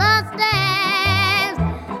down the stairs.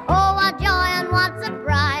 Oh, what joy and what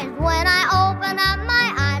surprise when I open up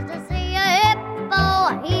my eyes to see a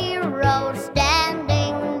hippo hero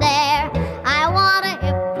standing there. I want a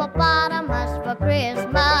hippopotamus for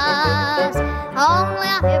Christmas. Only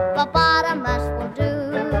a hippopotamus will do.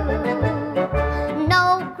 No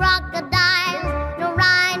crocodiles, no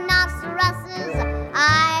rhinoceroses.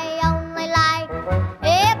 I only like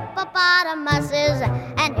hippopotamuses,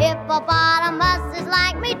 and hippopotamuses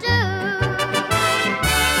like me too.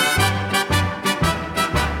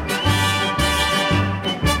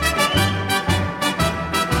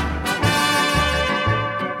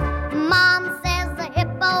 Mom says the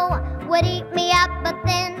hippo would eat me up, but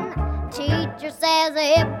then teacher says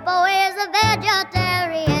a hippo is a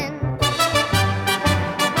vegetarian.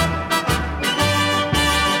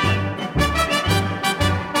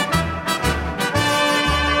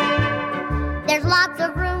 There's lots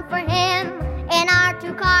of room for him in our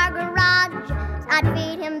two-car garage. I'd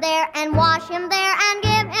feed him there and wash him there and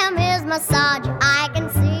give him his massage. I can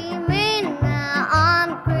see me now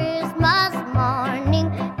on Christmas morning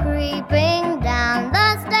creeping down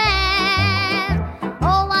the stairs.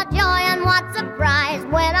 Oh, what joy and what surprise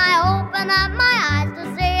when I open up my eyes to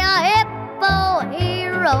see a hippo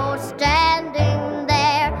hero standing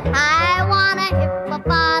there. I want a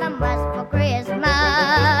hippopotamus for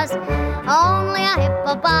Christmas. Only a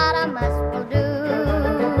hippopotamus will do.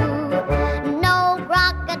 No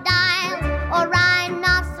crocodiles or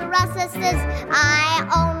rhinoceroses. I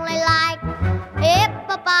only like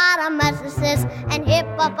hippopotamuses, and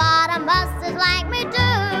hippopotamuses like me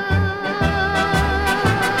too.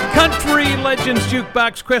 Country Legends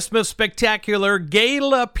Jukebox Christmas Spectacular,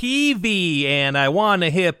 Gayla Peavy, and I Want a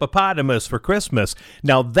Hippopotamus for Christmas.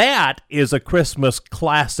 Now that is a Christmas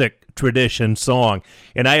classic tradition song,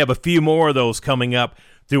 and I have a few more of those coming up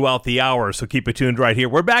throughout the hour, so keep it tuned right here.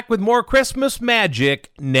 We're back with more Christmas magic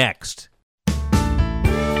next.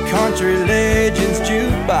 Country Legends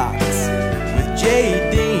Jukebox with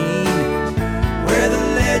J.D. where the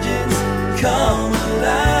legends come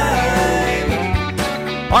alive.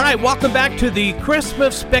 All right, welcome back to the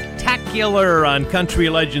Christmas Spectacular on Country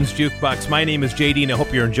Legends Jukebox. My name is J.D. and I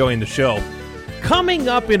hope you're enjoying the show. Coming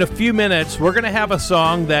up in a few minutes, we're going to have a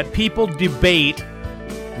song that people debate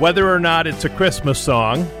whether or not it's a Christmas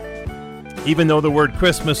song, even though the word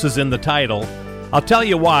Christmas is in the title. I'll tell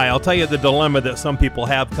you why. I'll tell you the dilemma that some people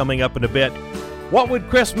have coming up in a bit. What would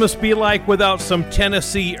Christmas be like without some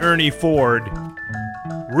Tennessee Ernie Ford?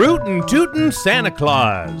 Rootin' tootin' Santa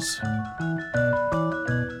Claus.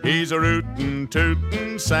 He's a rootin'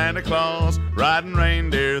 tootin' Santa Claus, riding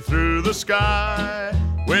reindeer through the sky,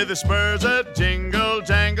 with his spurs a jingle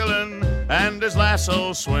jangling and his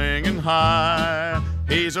lasso swinging high.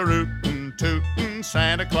 He's a rootin' tootin'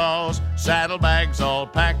 Santa Claus, saddlebags all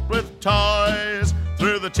packed with toys.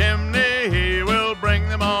 Through the chimney he will bring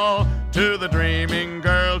them all to the dreaming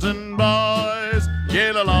girls and boys.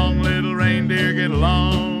 Get along, little reindeer, get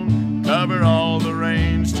along, cover all the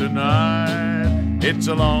range tonight. It's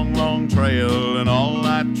a long, long trail, an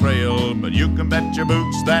all-night trail, but you can bet your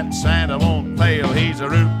boots that Santa won't fail. He's a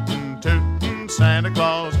rootin' tootin' Santa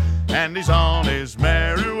Claus, and he's on his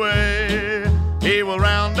merry way. He will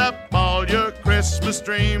round up all your Christmas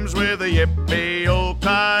dreams with a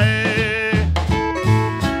yippee-o-ki-yay.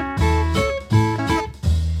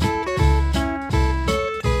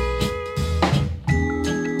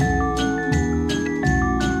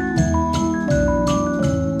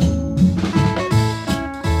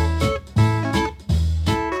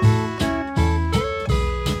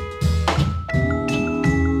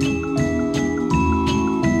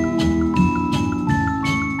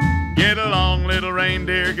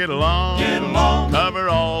 Reindeer, get along. Get along. Cover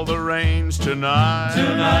all the range tonight.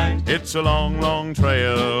 Tonight. It's a long, long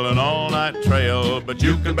trail, an all-night trail, but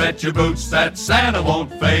you can bet your boots that Santa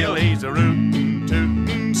won't fail. He's a rootin',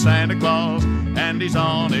 tootin' Santa Claus, and he's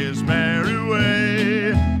on his merry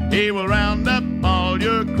way. He will round up all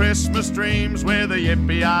your Christmas dreams with a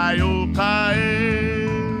yippee-i-o-ki-yay.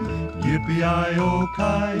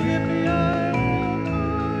 Yippee-i-o-ki, yippee-i-o-ki.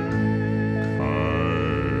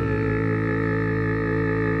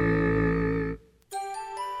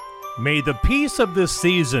 May the peace of this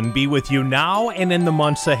season be with you now and in the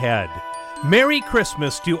months ahead. Merry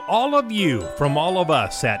Christmas to all of you from all of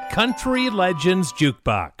us at Country Legends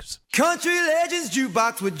Jukebox. Country Legends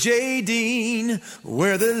Jukebox with J. Dean,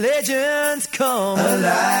 where the legends come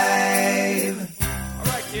alive. All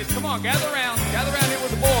right, kids, come on, gather around here with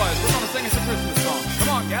the boys. We're going to sing us a Christmas song. Come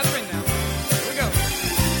on, gather in now. Here we go.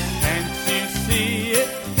 Can't you see it?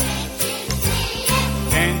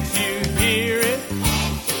 Can't you hear it?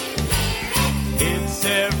 It's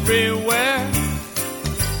everywhere.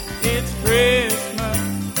 It's Christmas.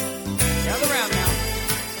 Gather around now.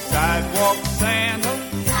 Sidewalk Santa.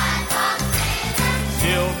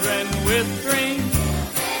 Children with dreams.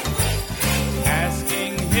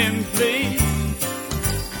 Asking him please.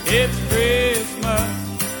 It's Christmas.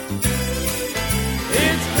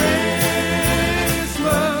 It's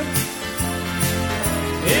Christmas.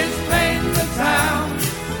 It's painting the town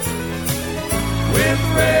with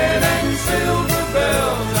red and silver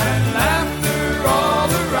bells and laughter all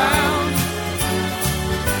around,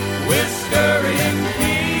 with scurrying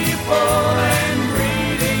people and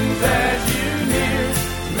greetings as you near.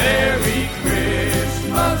 Merry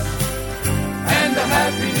Christmas and a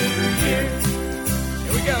Happy New Year.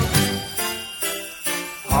 Here we go.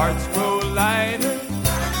 Hearts grow lighter,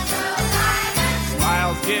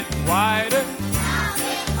 smiles get wider.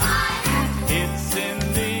 It's in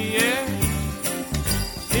the air.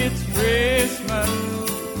 It's Christmas.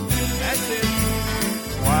 That's it.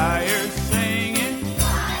 Choir singing.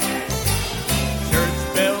 Church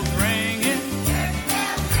bells ringing.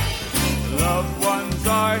 Loved ones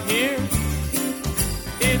are here.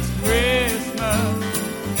 It's Christmas.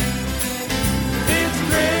 It's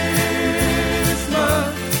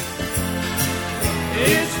Christmas.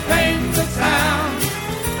 It's painting the town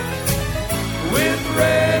with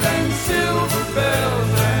red and silver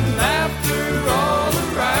bells and laughter all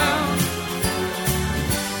around,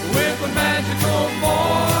 with a magical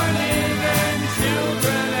morning and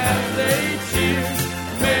children as they cheer.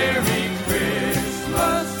 Merry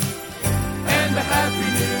Christmas and a Happy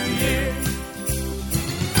New Year.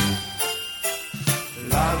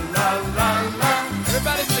 La la la la.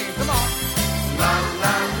 Everybody singing, come on. La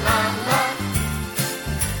la la la.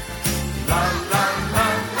 La la la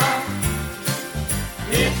la.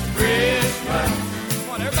 It's Christmas.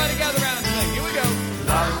 Come on, everybody gather around and sing. Here we go.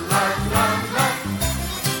 La la la la.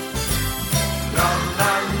 La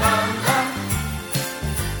la la la.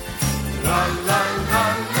 La la la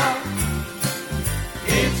la.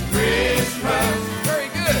 It's Christmas. Very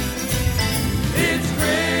good. It's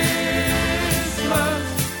Christmas.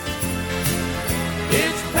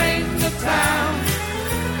 It's painting the town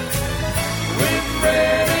with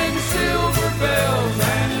red and silver bells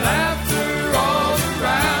and laughter all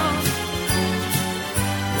around,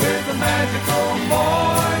 with a magical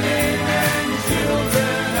morning and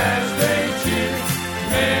children as they cheer.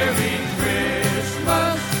 Merry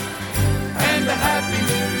Christmas and a Happy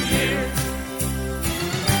New Year.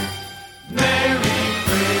 Merry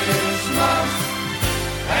Christmas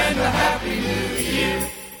and a Happy New Year.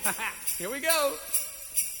 Here we go.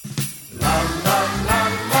 La la la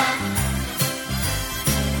la.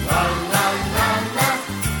 La la la la.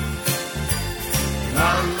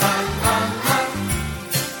 La la la la.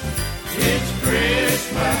 It's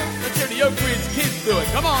Christmas. Let's hear the Oak Ridge kids do it.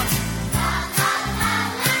 Come on.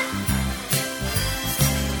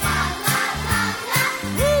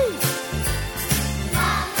 Woo!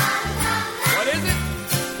 What is it?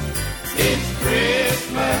 It's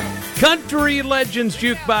Christmas. Country Legends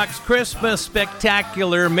Jukebox Christmas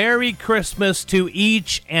Spectacular. Merry Christmas to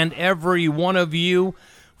each and every one of you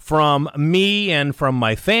from me and from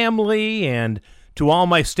my family and to all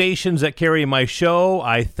my stations that carry my show,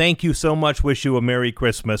 I thank you so much. Wish you a Merry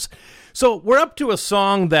Christmas. So we're up to a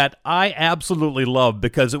song that I absolutely love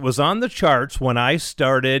because it was on the charts when I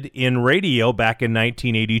started in radio back in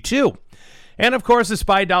 1982. And, of course, it's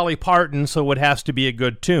by Dolly Parton, so it has to be a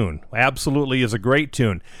good tune. Absolutely is a great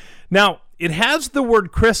tune. Now, it has the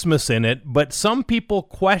word Christmas in it, but some people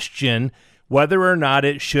question whether or not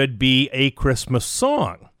it should be a Christmas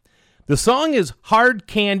song. The song is Hard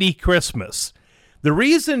Candy Christmas. The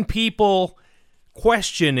reason people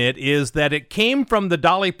question it is that it came from the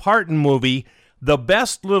Dolly Parton movie, The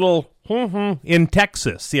Best Little in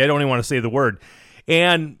Texas. See, I don't even want to say the word.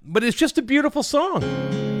 But it's just a beautiful song.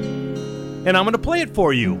 And I'm going to play it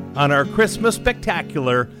for you on our Christmas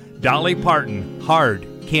Spectacular, Dolly Parton, Hard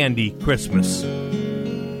Candy Christmas.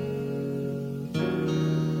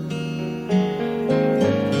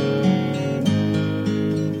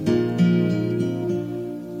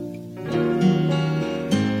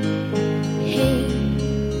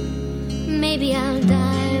 Maybe I'll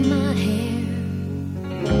dye my hair.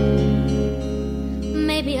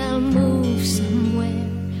 Maybe I'll move somewhere.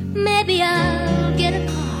 Maybe I'll get a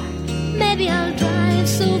car. Maybe I'll drive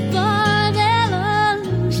so far they'll all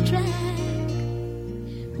lose track.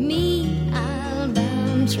 Me, I'll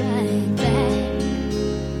bounce right back.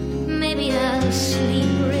 Maybe I'll sleep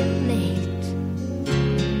real late.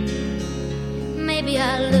 Maybe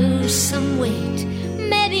I'll lose some weight.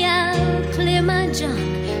 Maybe I'll clear my junk.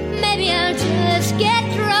 Maybe I'll just get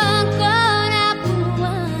drunk on apple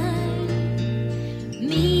wine.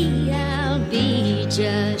 Me, I'll be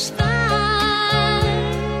just fine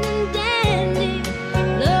and dandy.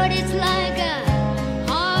 Lord, it's like a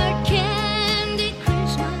hard candy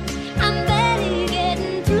Christmas. I'm barely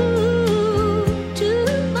getting through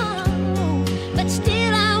tomorrow, but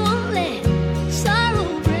still I won't let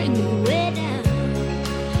sorrow bring me way down.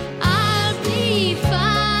 I'll be fine.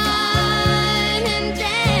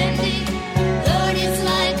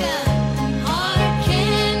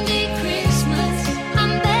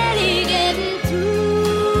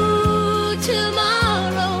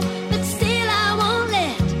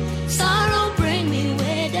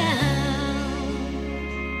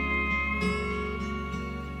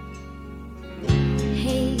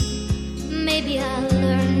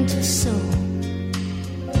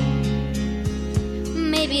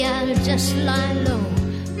 Maybe I'll just lie low.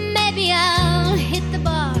 Maybe I'll hit the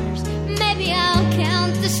bars. Maybe I'll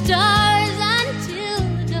count the stars until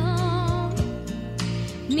the dawn.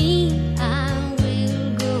 Me, I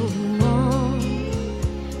will go on.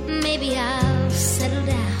 Maybe I'll settle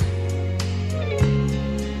down.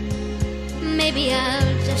 Maybe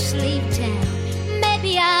I'll just leave town.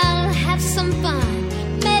 Maybe I'll have some fun.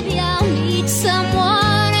 Maybe I'll meet someone.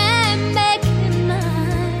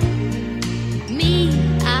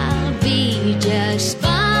 Just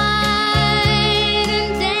fine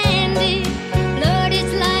and dandy. Lord,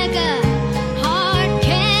 it's like a hard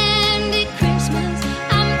candy Christmas.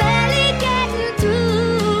 I'm barely getting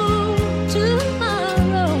through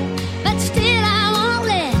tomorrow, but still I won't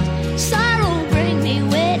let sorrow bring me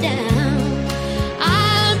way down.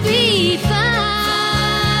 I'll be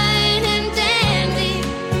fine and dandy.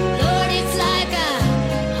 Lord, it's like a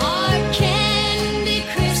hard candy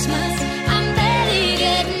Christmas. I'm barely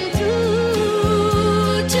getting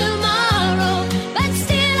through tomorrow, but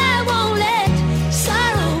still I won't let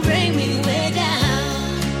sorrow bring me way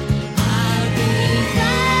down. I'll be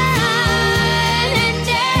fine and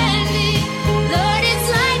dandy. Lord, it's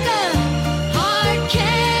like a hard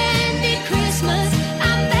candy Christmas.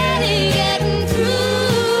 I'm barely getting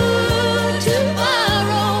through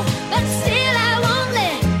tomorrow, but still I won't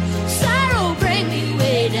let sorrow bring me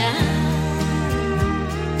way down.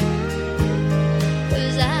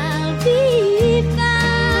 'Cause I'll be fine.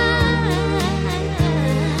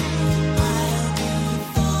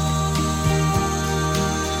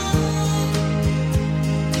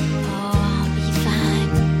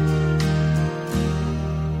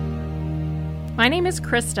 My name is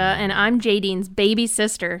Krista, and I'm Jadine's baby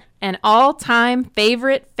sister, an all-time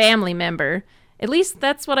favorite family member. At least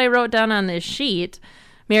that's what I wrote down on this sheet.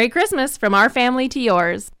 Merry Christmas from our family to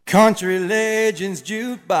yours. Country Legends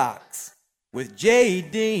Jukebox with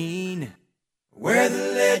Jadine, where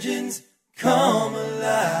the legends come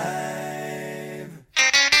alive.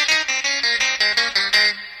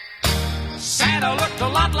 Santa looked a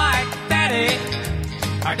lot like Daddy.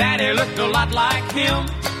 Our Daddy looked a lot like him.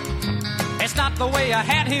 It's not the way I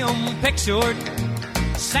had him pictured.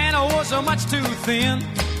 Santa was much too thin.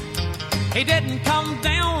 He didn't come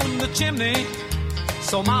down the chimney,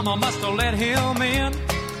 so Mama must have let him in.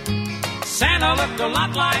 Santa looked a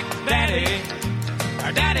lot like Daddy.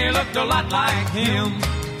 Our Daddy looked a lot like him.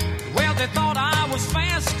 Well, they thought I was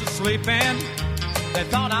fast asleep and they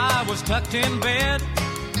thought I was tucked in bed.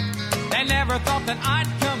 They never thought that I'd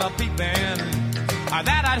come a-peeping or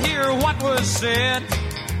that I'd hear what was said.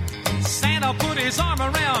 Santa put his arm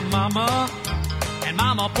around Mama and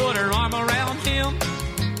Mama put her arm around him.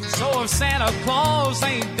 So if Santa Claus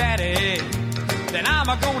ain't Daddy, then I'm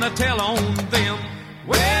gonna tell on them.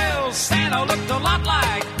 Well, Santa looked a lot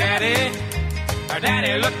like Daddy. Our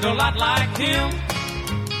Daddy looked a lot like him.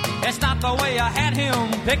 It's not the way I had him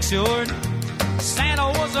pictured. Santa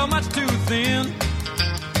was much too thin.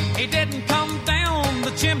 He didn't come down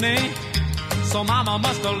the chimney, so Mama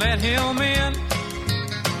must have let him in.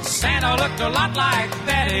 Santa looked a lot like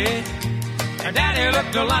Daddy. Our Daddy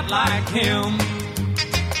looked a lot like him.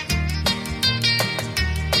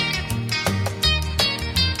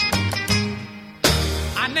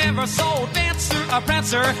 I never saw Dancer or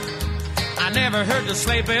Prancer. I never heard the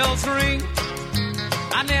sleigh bells ring.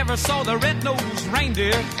 I never saw the red-nosed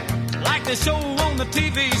reindeer like they show on the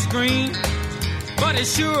TV screen. But it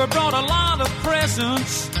sure brought a lot of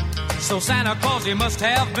presents, so Santa Claus he must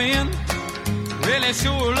have been. Really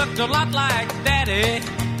sure looked a lot like Daddy,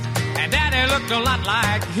 and Daddy looked a lot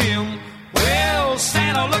like him. Well,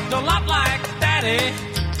 Santa looked a lot like Daddy.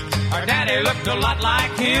 Our Daddy looked a lot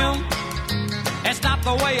like him. It's not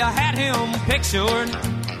the way I had him pictured.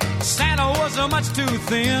 Santa was much too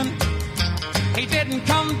thin. He didn't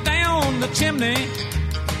come down the chimney,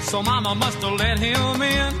 so Mama must have let him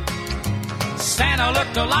in. Santa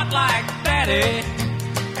looked a lot like Daddy,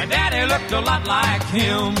 and Daddy looked a lot like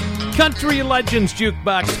him. Country Legends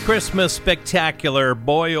Jukebox Christmas Spectacular.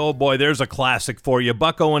 Boy, oh boy, there's a classic for you.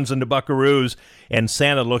 Buck Owens and the Buckaroos, and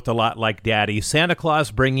Santa looked a lot like Daddy. Santa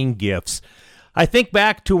Claus bringing gifts. I think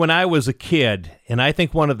back to when I was a kid, and I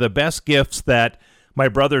think one of the best gifts that my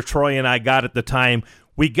brother Troy and I got at the time,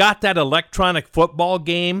 we got that electronic football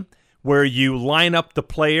game where you line up the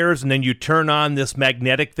players and then you turn on this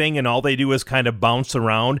magnetic thing and all they do is kind of bounce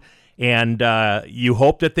around, and you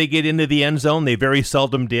hope that they get into the end zone. They very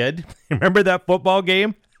seldom did. Remember that football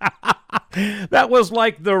game? That was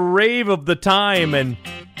like the rave of the time, and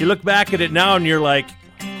you look back at it now and you're like,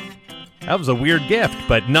 that was a weird gift,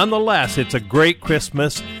 but nonetheless, it's a great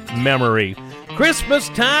Christmas memory. Christmas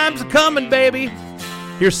time's coming, baby.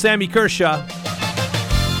 Here's Sammy Kershaw.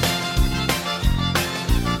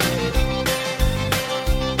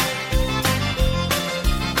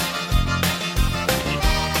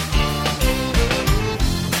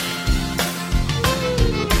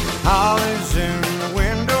 Holly's in the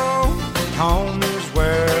window, home is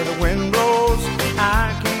where the wind blows.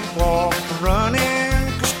 I keep walking,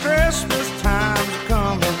 running, 'cause Christmas time's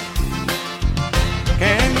coming.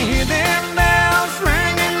 Can you hear them bells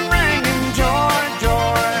ringing, ringing, joy,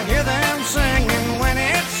 joy? Hear them singing. When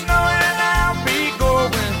it's snowing, I'll be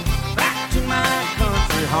going back to my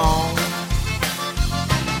country home.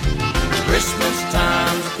 Christmas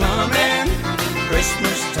time's coming,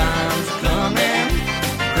 Christmas time's coming.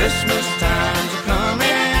 Christmas time's coming,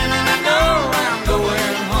 and I know I'm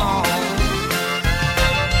going home.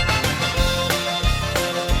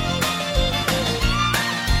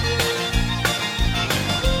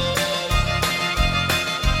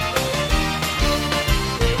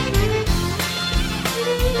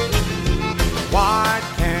 White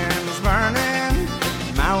candles burning,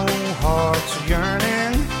 my own heart's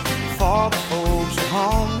yearning for the folks at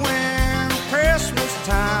home when Christmas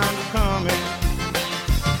time's coming.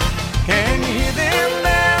 Can you hear them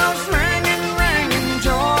bells ringing, ringing,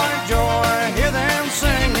 joy, joy? Hear them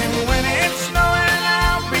singing. When it's snowing,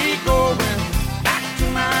 I'll be going back to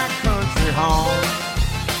my country home.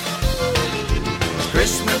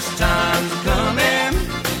 Christmas time's coming,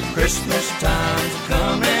 Christmas time's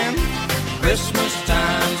coming, Christmas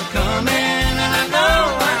time's coming, and I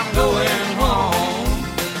know I'm going home.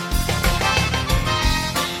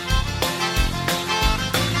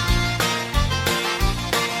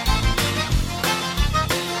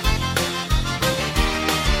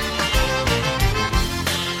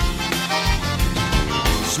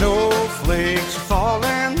 Snowflakes are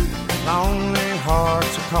falling, lonely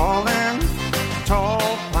hearts are calling,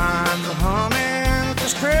 tall pines are humming,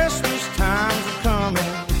 'cause Christmas time's are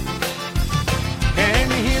coming. Can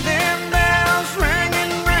you hear them bells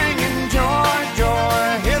ringing, ringing, joy,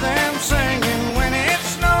 joy? Hear them singing. When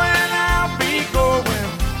it's snowing, I'll be going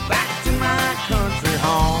back to my country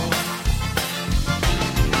home.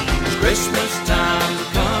 Christmas time's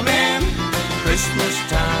are coming, Christmas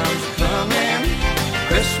time's are coming.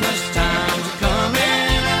 Christmas time's coming,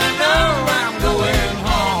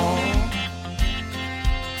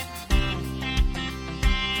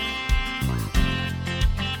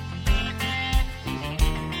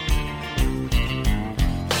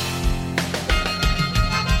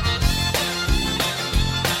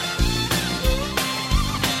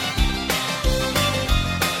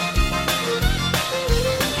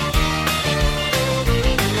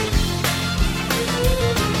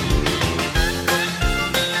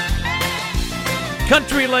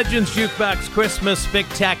 Country Legends Jukebox Christmas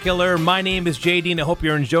Spectacular. My name is JD, and I hope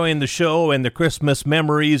you're enjoying the show and the Christmas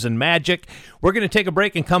memories and magic. We're going to take a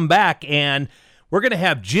break and come back, and we're going to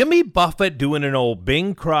have Jimmy Buffett doing an old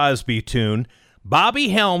Bing Crosby tune, Bobby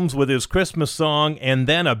Helms with his Christmas song, and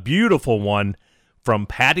then a beautiful one from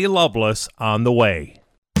Patty Loveless on the way.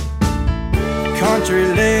 Country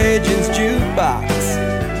Legends Jukebox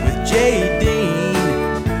with JD,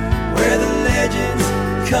 where the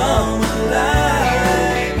legends come alive.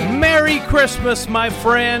 Merry Christmas, my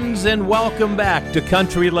friends, and welcome back to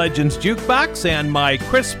Country Legends Jukebox and my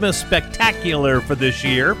Christmas Spectacular for this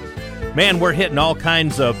year. Man, we're hitting all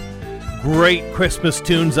kinds of great Christmas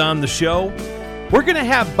tunes on the show. We're going to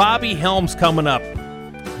have Bobby Helms coming up.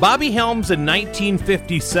 Bobby Helms in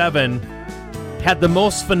 1957 had the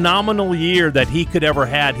most phenomenal year that he could ever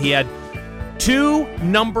had. He had 2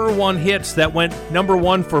 number 1 hits that went number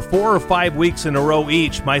 1 for 4 or 5 weeks in a row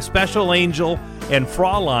each, My Special Angel and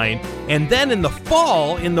Fraulein. And then in the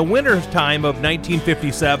fall, in the winter time of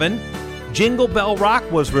 1957, Jingle Bell Rock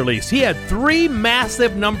was released. He had 3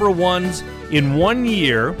 massive number 1s in 1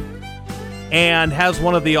 year and has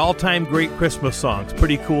one of the all-time great Christmas songs.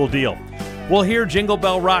 Pretty cool deal. We'll hear Jingle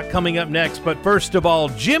Bell Rock coming up next, but first of all,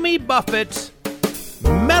 Jimmy Buffett's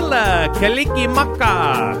Mele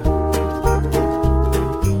Kalikimaka.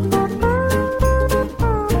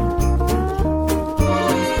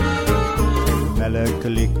 Mele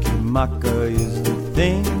Kalikimaka is the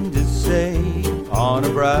thing to say on a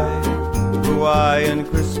bright Hawaiian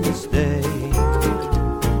Christmas day.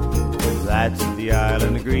 That's the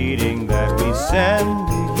island greeting that we send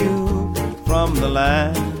to you from the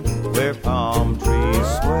land where palm trees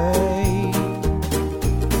sway.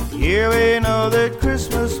 Here we know that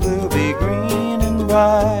Christmas will be green and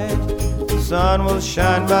bright. The sun will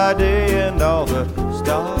shine by day and all the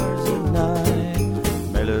stars at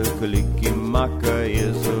night. Mele Kalikimaka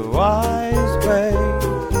is a wise way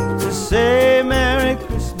to say Merry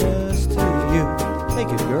Christmas to you.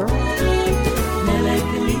 Take it, girl. Mele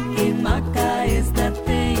Kalikimaka is the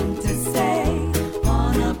thing to say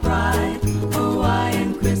on a bright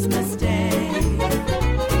Hawaiian Christmas day.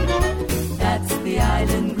 That's the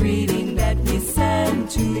island greeting that we send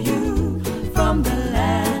to you from the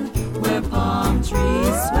land where palm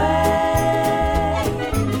trees sway.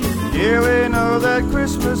 Here we know that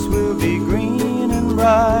Christmas will be green and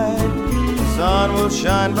bright. The sun will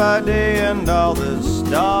shine by day and all the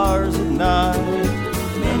stars at night.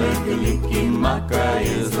 Mele Kalikimaka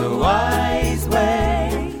is the wise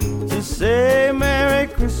way to say Merry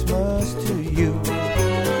Christmas to you.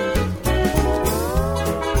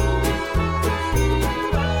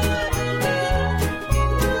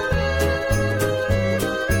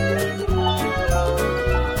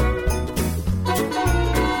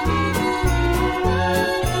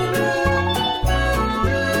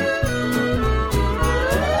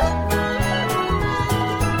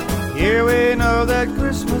 Here we know that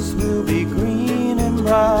Christmas will be green and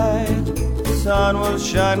bright. The sun will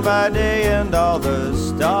shine by day and all the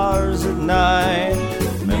stars at night.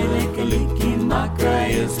 Mele Kalikimaka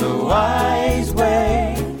is the wise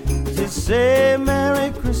way to say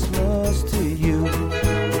Merry Christmas to you.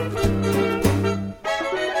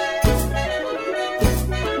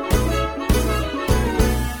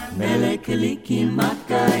 Mele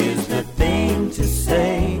Kalikimaka is the thing to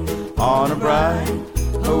say on a bright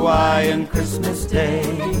Hawaiian Christmas day.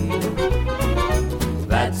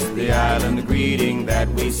 That's the island greeting that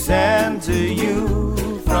we send to you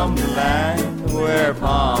from the land where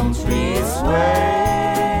palm trees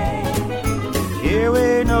sway. Here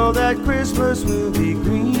we know that Christmas will be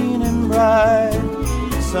green and bright.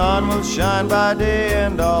 The sun will shine by day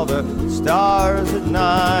and all the stars at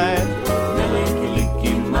night. Mele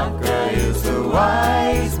Kalikimaka is the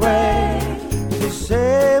wise way to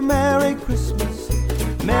say Merry Christmas.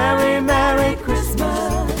 Merry, Merry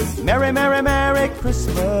Christmas. Merry, Merry, Merry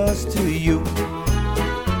Christmas to you.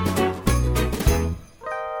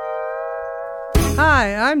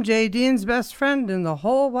 Hi, I'm Jay Dean's best friend in the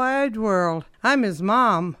whole wide world. I'm his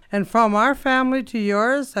mom, and from our family to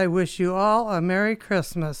yours, I wish you all a Merry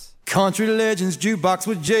Christmas. Country Legends Jukebox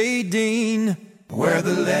with Jay Dean, where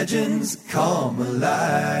the legends come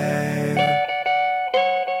alive.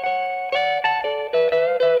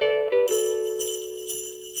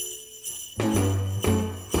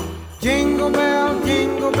 Jingle bell,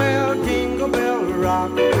 jingle bell, jingle bell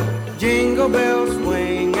rock. Jingle bells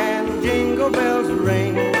swing and jingle bells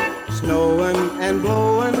ring. Snowing and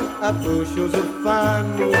blowing up bushels of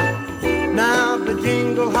fun. Now the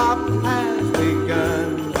jingle hop has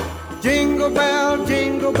begun. Jingle bell,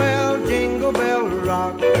 jingle bell, jingle bell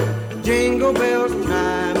rock. Jingle bells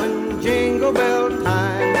chime and jingle bell time.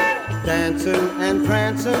 dancing and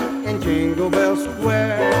prancing in Jingle Bell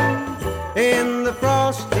Square. In the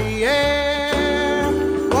frosty air,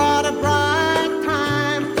 what a bright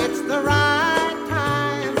time, it's the right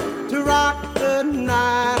time to rock the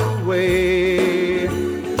night away.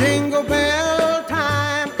 Jingle bell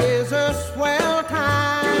time is a swell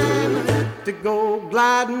time to go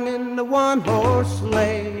gliding in the one-horse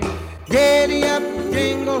sleigh. Giddy up,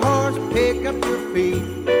 jingle horse, pick up your feet,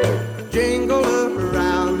 jingle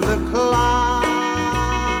around the clock.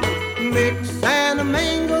 Mix and a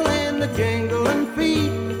mingle in the jingling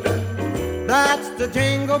feet, that's the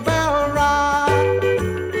Jingle Bell Rock.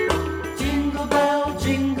 Jingle bell,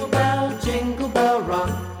 jingle bell, jingle bell rock.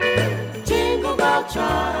 Jingle bell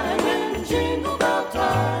chime in Jingle Bell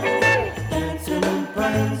time, dancing and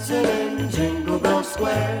prancing in Jingle Bell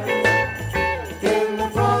Square. In the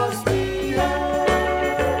frosty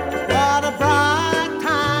air, what a bright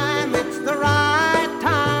time, it's the right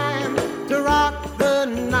time to rock the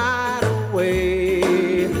night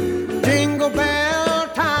away. Jingle bell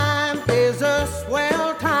time is a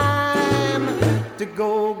swell time to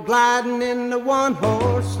go gliding in the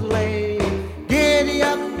one-horse sleigh. Giddy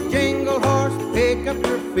up, jingle horse, pick up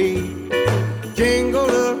your feet, jingle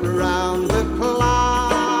around the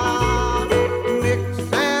clock. Mix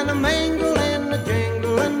and a mingle in the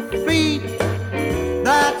jingling feet,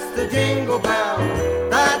 that's the Jingle Bell,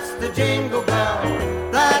 that's the Jingle Bell,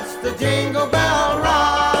 that's the Jingle Bell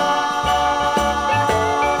Rock.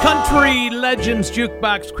 Country Legends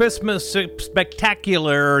Jukebox Christmas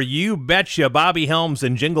Spectacular. You betcha. Bobby Helms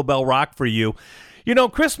and Jingle Bell Rock for you. You know,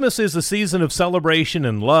 Christmas is a season of celebration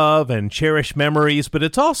and love and cherished memories, but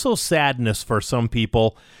it's also sadness for some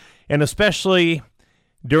people, and especially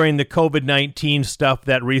during the COVID-19 stuff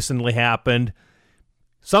that recently happened.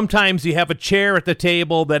 Sometimes you have a chair at the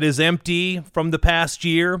table that is empty from the past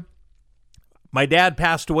year. My dad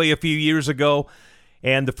passed away a few years ago,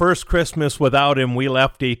 and the first Christmas without him, we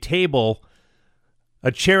left a chair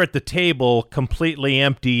at the table completely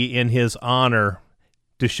empty in his honor,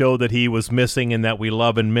 to show that he was missing and that we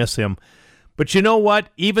love and miss him. But you know what?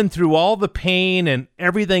 Even through all the pain and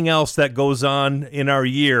everything else that goes on in our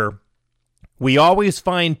year, we always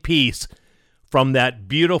find peace from that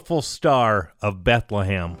beautiful star of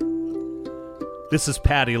Bethlehem. This is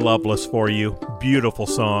Patty Loveless for you. Beautiful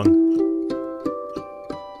song.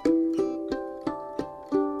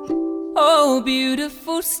 Oh,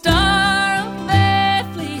 beautiful star of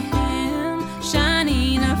Bethlehem,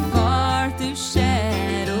 shining afar through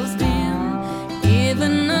shadows dim,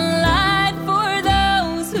 giving a light for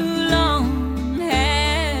those who long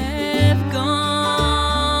have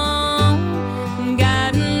gone,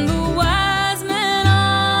 guiding the wise men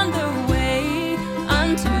on their way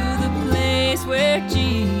unto the place where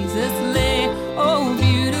Jesus lay. Oh,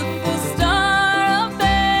 beautiful star of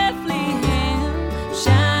Bethlehem,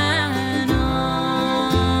 shine on.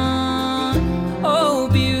 Oh,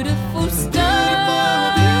 beautiful star.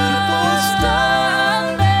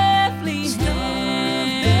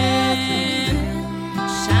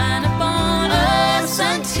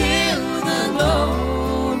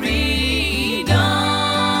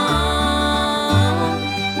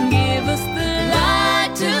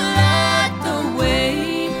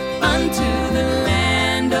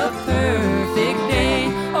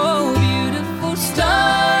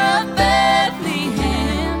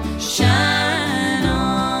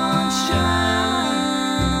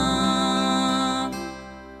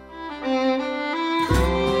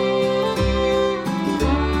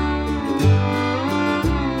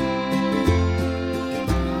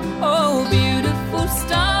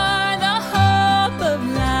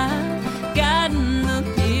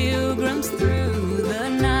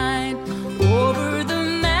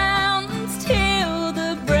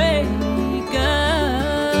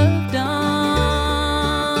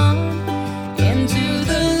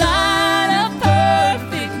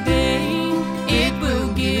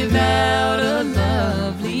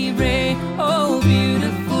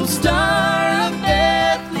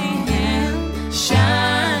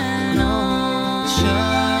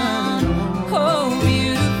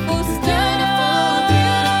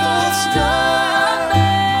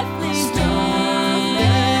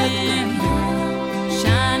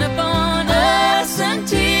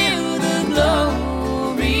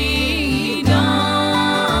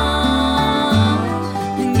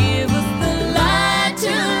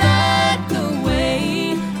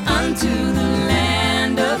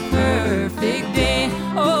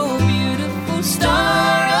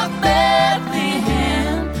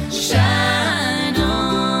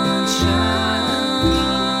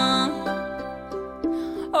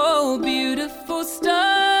 beautiful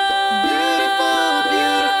star. Beautiful,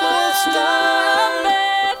 beautiful star.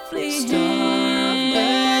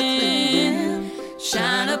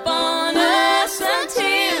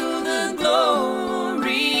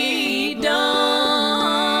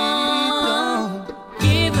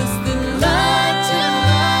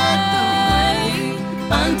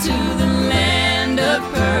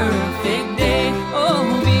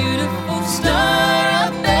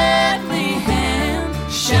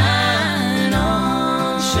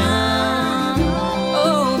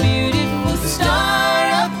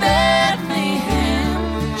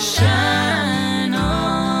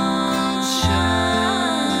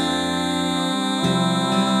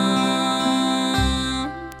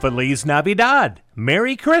 Feliz Navidad.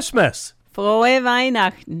 Merry Christmas. Frohe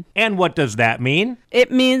Weihnachten. And what does that mean?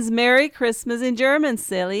 It means Merry Christmas in German,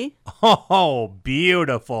 silly. Oh,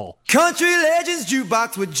 beautiful. Country Legends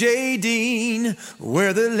Jukebox with J. Dean,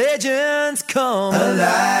 where the legends come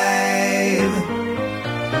alive.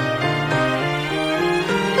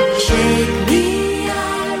 Shake me,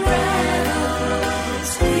 I rattle,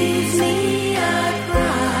 squeeze me, I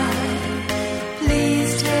cry.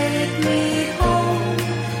 Please take me home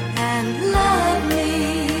and love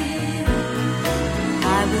me.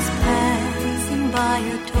 I was passing by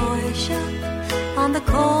a toy shop on the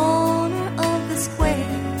corner of the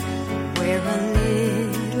square, where a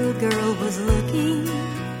little girl was looking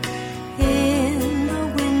in the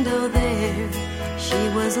window there. She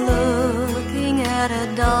was looking at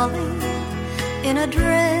a dolly in a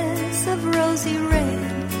dress of rosy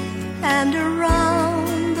red, and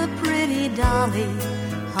around the pretty dolly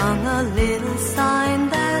hung a little sign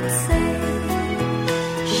that said,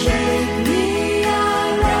 shake me,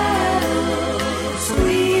 I rattle,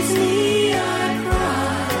 squeeze me, I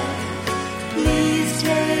cry. Please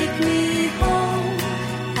take me home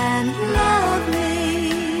and love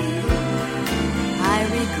me. I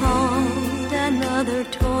recalled another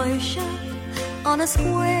toy shop on a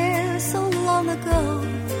square so long ago,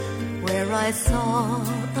 where I saw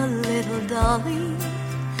a little dolly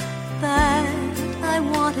that I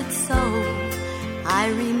wanted so. I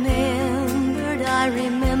remembered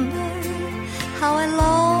how I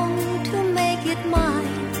longed to make it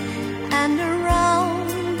mine, and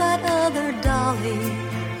around that other dolly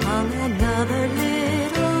hung another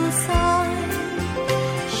little sign.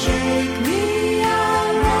 Shake me, I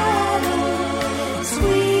rattle,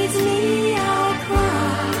 squeeze me, I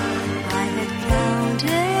cry. I had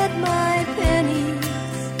counted my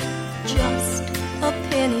pennies, just a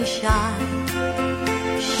penny shy.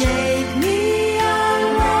 Shake me, I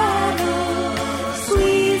rattle,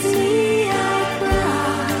 squeeze me, I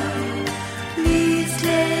cry. Please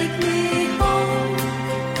take me home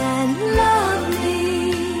and love me.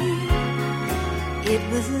 It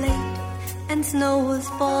was late and snow was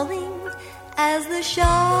falling as the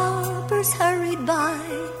shoppers hurried by,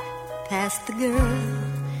 past the girl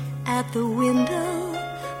at the window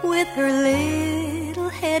with her little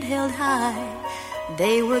head held high.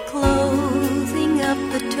 They were closing up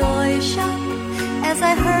the toy shop as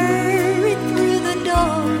I hurried through the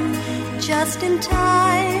door, just in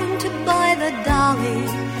time to buy the dolly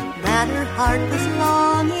that her heart was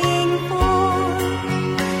longing for.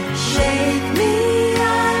 Shake me,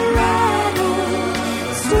 I rattle,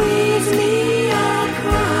 squeeze me, I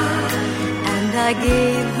cry. And I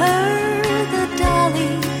gave her the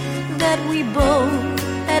dolly that we both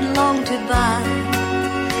had longed to buy.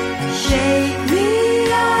 Shake me,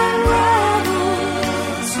 I rattle,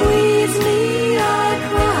 squeeze me, I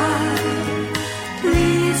cry.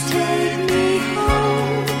 Please take me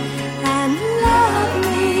home and love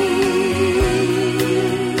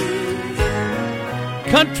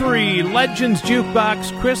me. Country Legends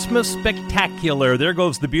Jukebox Christmas Spectacular. There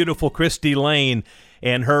goes the beautiful Christy Lane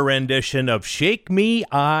and her rendition of Shake Me,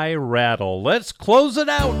 I Rattle. Let's close it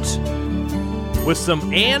out with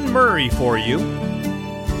some Anne Murray for you.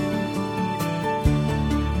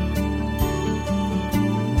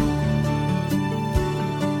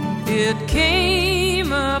 It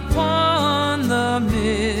came upon the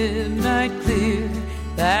midnight clear,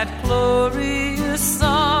 that glorious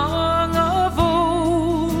song of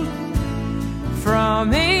old,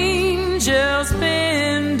 from angels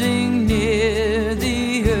bending near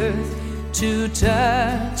the earth to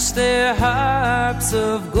touch their harps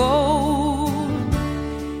of gold.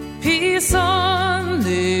 Peace on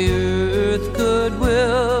the earth,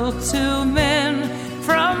 goodwill to men,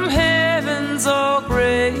 from heaven's all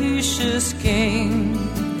gracious King.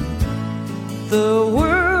 The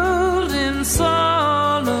world in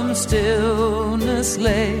solemn stillness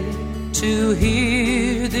lay to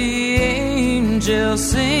hear the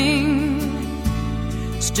angels sing.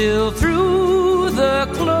 Still through the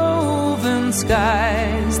cloven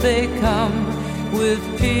skies they come, with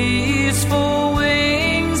peaceful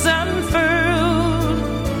wings unfurled,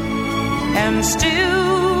 and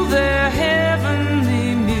still their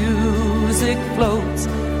heavenly music floats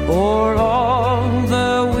o'er all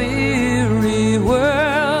the weary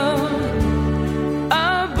world.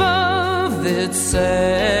 Above its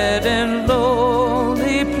sad and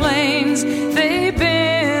lonely plains they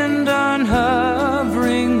bend on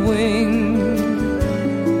hovering wing,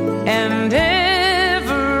 and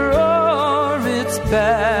ever o'er its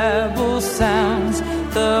babble sounds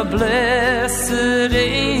the blessed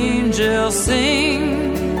angels sing.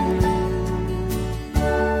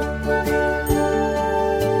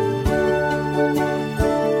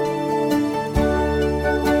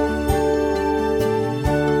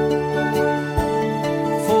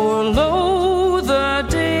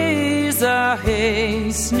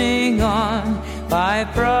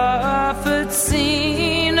 by prophets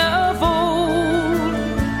seen of old,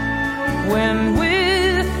 when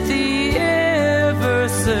with the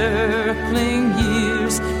ever-circling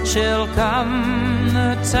years shall come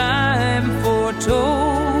the time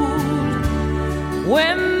foretold,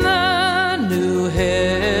 when the new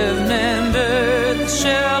heaven and earth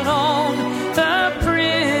shall own the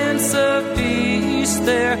Prince of Peace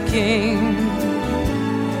their King,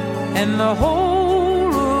 and the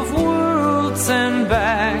whole of world send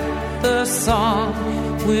back the song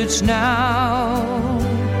which now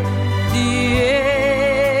the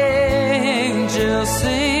angels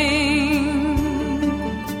sing.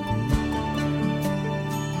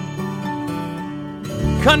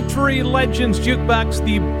 Country Legends Jukebox,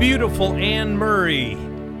 the beautiful Anne Murray.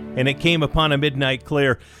 And it came upon a midnight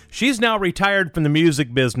clear. She's now retired from the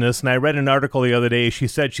music business, and I read an article the other day. She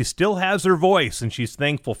said she still has her voice, and she's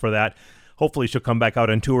thankful for that. Hopefully she'll come back out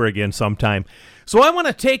on tour again sometime. So I want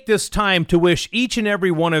to take this time to wish each and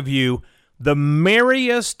every one of you the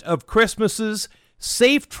merriest of Christmases,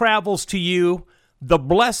 safe travels to you, the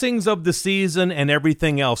blessings of the season, and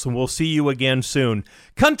everything else, and we'll see you again soon.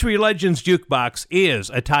 Country Legends Jukebox is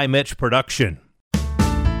a Ty Mitch production.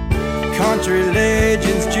 Country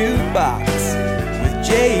Legends Jukebox with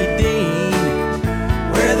J. Dean,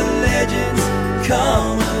 where the legends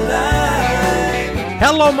come alive.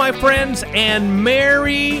 Hello, my friends, and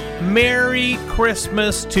Merry, Merry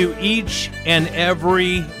Christmas to each and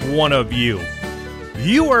every one of you.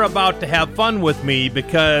 You are about to have fun with me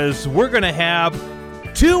because we're going to have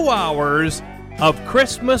 2 hours of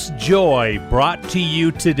Christmas joy brought to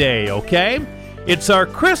you today, okay? It's our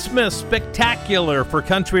Christmas spectacular for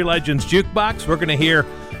Country Legends Jukebox. We're going to hear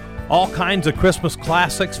all kinds of Christmas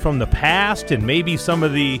classics from the past and maybe some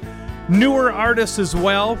of the newer artists as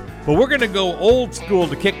well. But we're going to go old school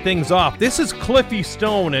to kick things off. This is Cliffy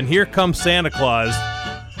Stone, and Here Comes Santa Claus.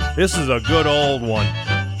 This is a good old one.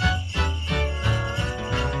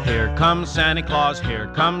 Here comes Santa Claus,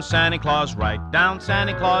 right down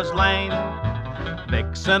Santa Claus Lane.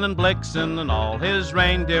 Vixen and Blixen and all his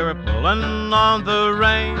reindeer are pulling on the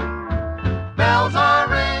rein. Bells are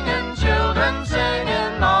ringing, children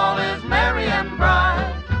singing, all is merry and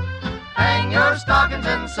bright. Hang your stockings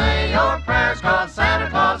and say your prayers, 'cause Santa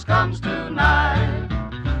Claus comes tonight.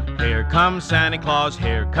 Here comes Santa Claus,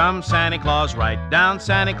 right down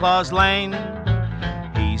Santa Claus Lane.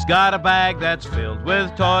 He's got a bag that's filled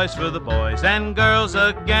with toys for the boys and girls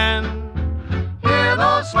again. Hear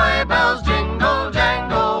those sleigh bells jingle,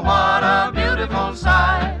 jangle, what a beautiful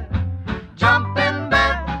sight. Jump in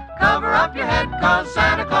bed, cover up your head, 'cause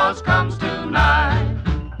Santa Claus comes tonight.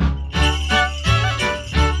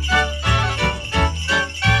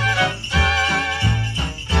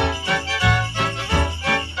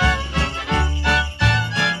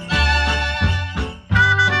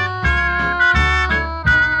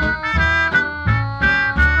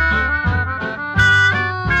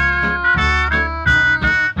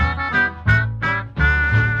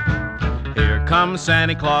 Here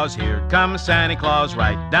comes Santa Claus,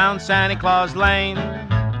 right down Santa Claus Lane.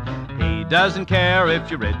 He doesn't care if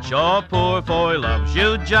you're rich or poor, for he loves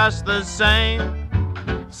you just the same.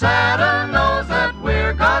 Santa knows that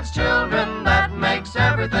we're God's children, that makes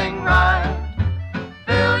everything right.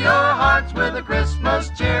 Fill your hearts with a Christmas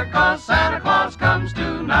cheer, 'cause Santa Claus comes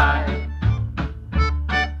tonight.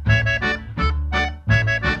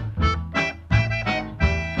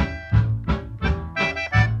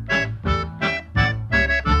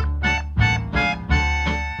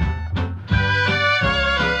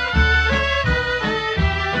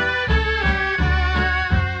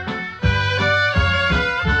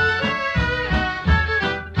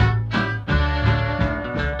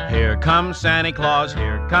 Here comes Santa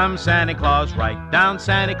Claus, right down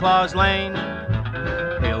Santa Claus Lane.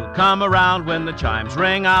 He'll come around when the chimes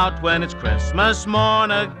ring out, when it's Christmas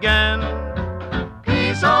morn again.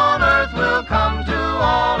 Peace on earth will come to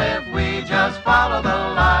all if we just follow the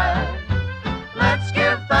light. Let's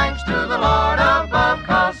give thanks to the Lord above,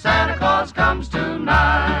 'cause Santa Claus comes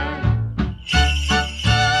tonight.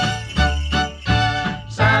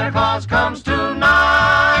 Santa Claus comes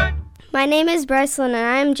tonight. My name is Brycelyn, and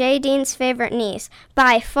I'm Jay Dean's favorite niece,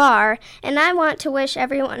 by far, and I want to wish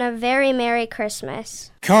everyone a very Merry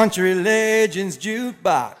Christmas. Country Legends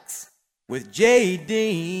Jukebox with J.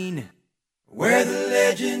 Dean, where the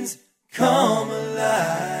legends come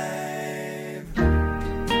alive.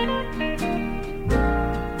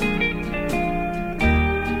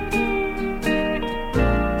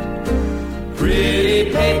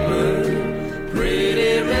 Pretty paper,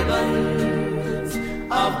 pretty ribbons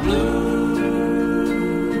of blue.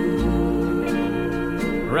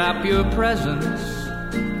 Wrap your presents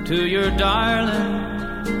to your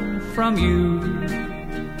darling from you.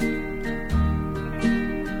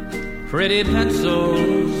 Pretty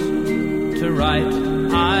pencils to write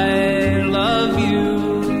I love you.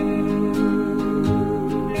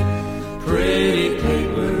 Pretty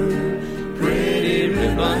paper, pretty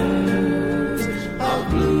ribbons of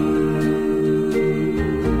blue.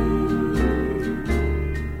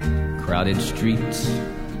 Crowded streets,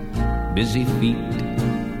 busy feet,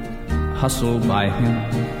 hustle by him.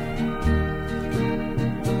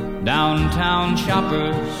 Downtown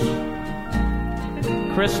shoppers,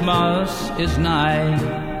 Christmas is nigh.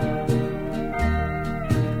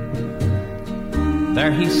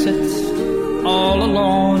 There he sits all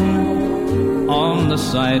alone on the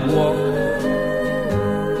sidewalk,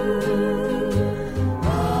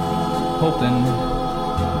 hoping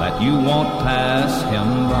that you won't pass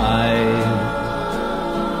him by.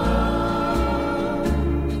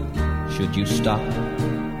 Should you stop?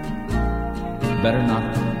 Better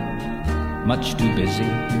not, much too busy.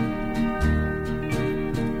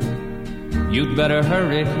 You'd better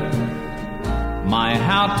hurry, my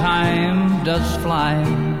how time does fly.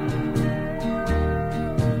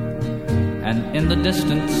 And in the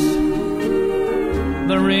distance,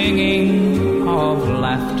 the ringing of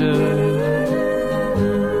laughter.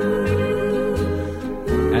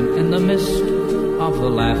 And in the mist of the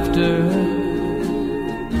laughter,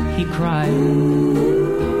 he cried.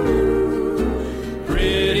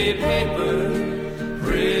 Pretty paper,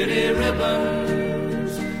 pretty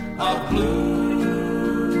ribbons of blue.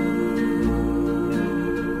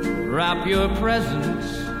 Wrap your presents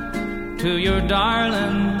to your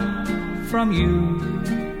darling from you.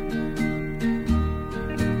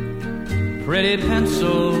 Pretty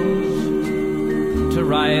pencils to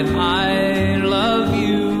write I love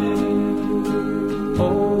you.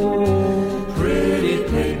 Oh, pretty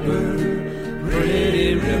paper,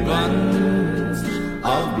 pretty ribbons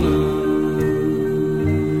of blue.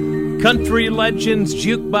 Country Legends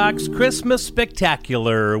Jukebox Christmas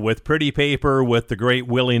Spectacular with Pretty Paper with the great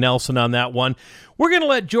Willie Nelson on that one. We're going to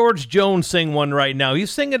let George Jones sing one right now. He's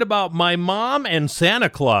singing about my mom and Santa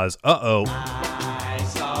Claus. Uh-oh. I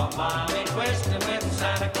saw Mommy twisting with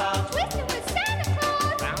Santa Claus. Twisting with Santa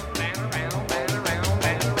Claus. Round and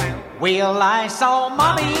around. Well, I saw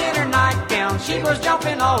Mommy in her nightgown. She was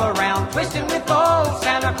jumping all around, twisting with old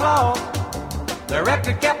Santa Claus. The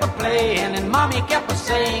record kept a-playing and Mommy kept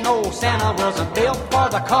a-saying, oh, Santa wasn't built for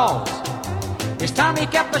the cause. His tummy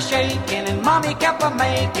kept a-shaking and Mommy kept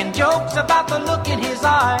a-making jokes about the look in his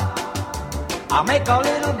eye. I'll make a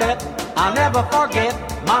little bet, I'll never forget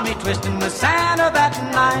Mommy twisting with Santa that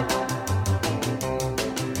night.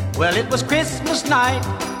 Well, it was Christmas night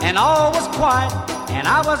and all was quiet, and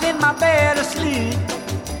I was in my bed asleep.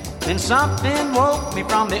 Then something woke me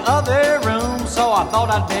from the other room, so I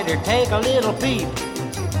thought I'd better take a little peep.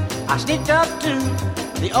 I sneaked up to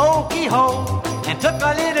the old keyhole and took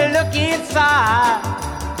a little look inside.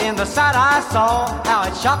 Then the sight I saw, how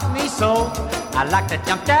it shocked me so, I like to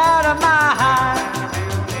jump out of my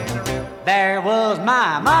hide. There was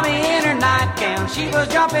my mommy in her nightgown. She was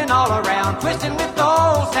jumping all around, twisting with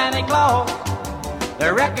old Santa Claus.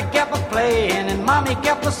 The record kept a-playing and Mommy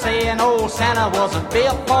kept a-saying, oh, Santa wasn't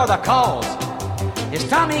built for the cause. His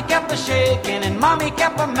tummy kept a-shaking and Mommy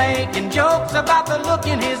kept a-making jokes about the look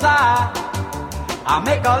in his eye. I'll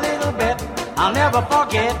make a little bet, I'll never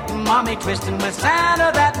forget Mommy twisting with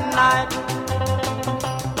Santa that night.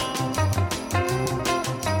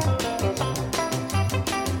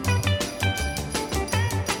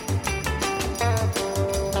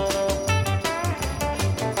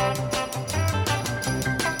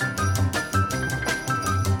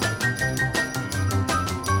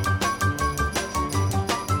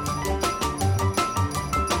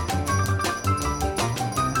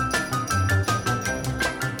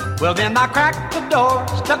 Well, then I cracked the door,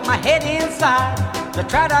 stuck my head inside to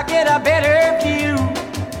try to get a better view.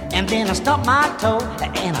 And then I stumped my toe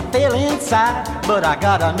and I fell inside, but I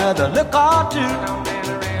got another look or two.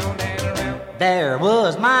 There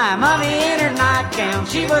was my mommy in her nightgown.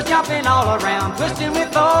 She was jumping all around, twisting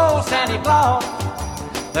with old Santa Claus.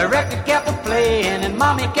 The record kept a-playing and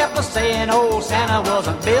Mommy kept a-saying, oh, Santa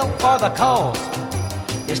wasn't built for the cause.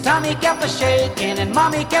 His tummy kept a-shaking and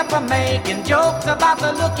Mommy kept a-making jokes about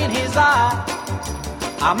the look in his eye.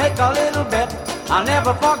 I'll make a little bet, I'll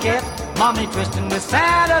never forget Mommy twisting with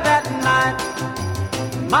Santa that night.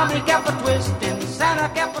 Mommy kept a-twisting, Santa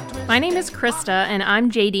kept a-twisting. My name is Krista, and I'm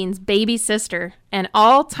Jadine's baby sister, an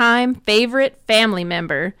all-time favorite family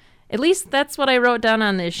member. At least that's what I wrote down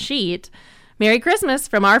on this sheet. Merry Christmas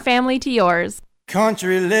from our family to yours.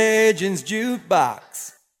 Country Legends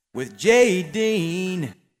Jukebox. with J.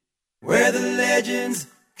 Dean, where the legends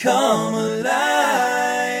come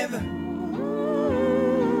alive.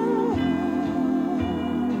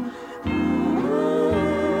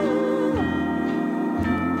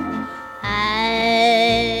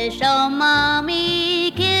 I saw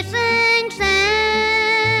Mommy kissing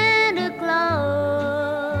Santa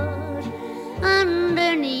Claus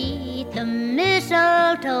underneath the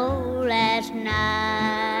mistletoe last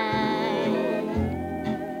night.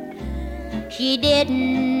 She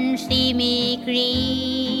didn't see me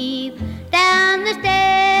creep down the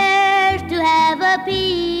stairs to have a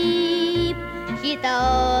peep. She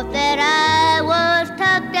thought that I was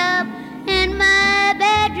tucked up in my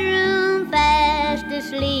bedroom fast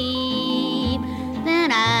asleep.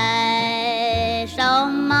 Then I saw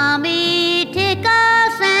Mommy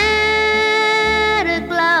tickle Santa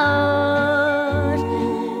Claus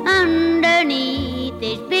underneath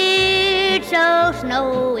his beard so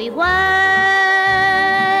snowy white.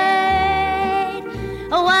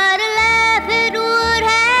 Oh, what a laugh it would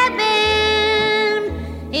have been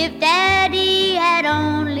if Daddy had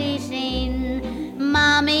only seen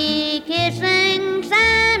Mommy kissing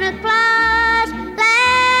Santa Claus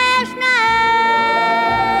last night.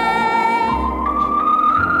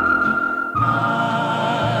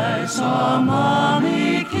 I saw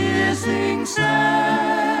Mommy kissing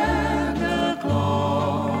Santa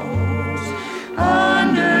Claus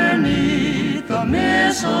underneath the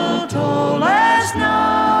mistletoe last night.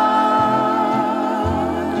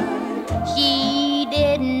 She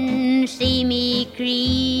didn't see me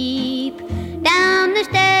creep down the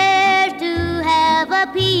stairs to have a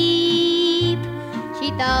peep. She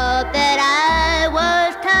thought that I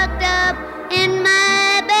was tucked up in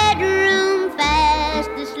my bedroom fast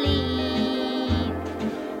asleep.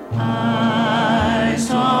 I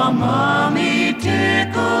saw Mommy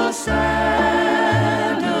tickle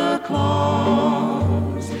Santa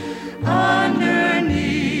Claus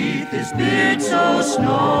underneath his beard so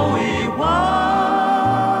snowy white.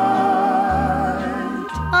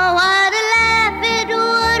 Oh, what a laugh it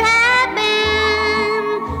would have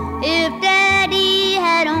been if Daddy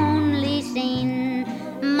had only seen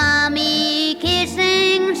Mommy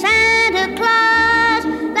kissing Santa Claus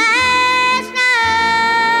last night.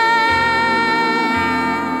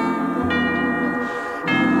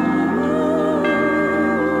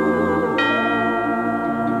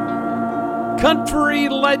 Country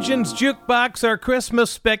Legends Jukebox, our Christmas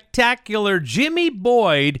spectacular. Jimmy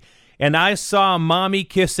Boyd and I Saw Mommy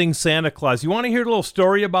Kissing Santa Claus. You want to hear a little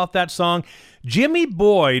story about that song? Jimmy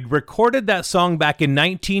Boyd recorded that song back in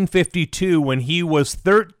 1952 when he was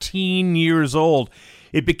 13 years old.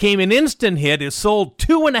 It became an instant hit. It sold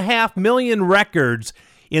 2.5 million records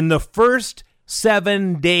in the first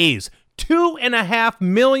 7 days. 2.5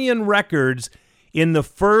 million records in the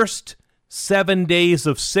first 7 days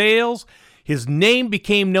of sales. His name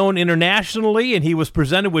became known internationally, and he was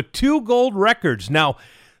presented with 2 gold records. Now,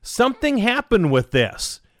 something happened with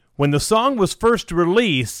this. When the song was first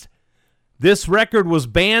released, this record was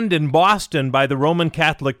banned in Boston by the Roman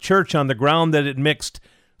Catholic Church on the ground that it mixed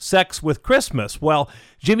sex with Christmas. Well,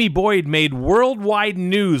 Jimmy Boyd made worldwide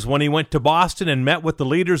news when he went to Boston and met with the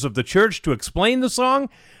leaders of the church to explain the song.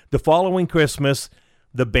 The following Christmas,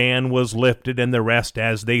 the ban was lifted, and the rest,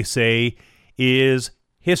 as they say, is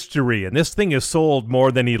history. And this thing has sold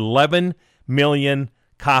more than 11 million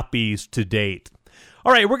copies to date.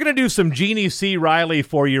 All right, we're going to do some Jeannie C. Riley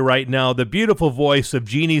for you right now, the beautiful voice of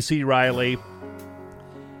Jeannie C. Riley.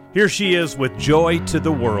 Here she is with Joy to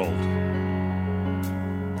the World.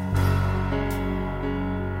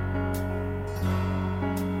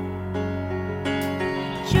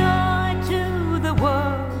 Joy to the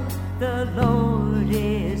world, the Lord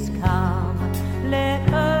is come. Let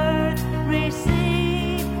earth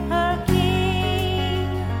receive her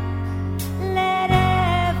King. Let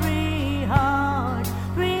every heart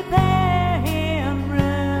prepare him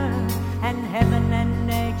room, and heaven and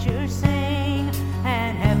nature sing,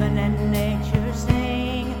 and heaven and nature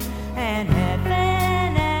sing, and heaven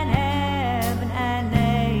and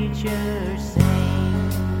nature sing.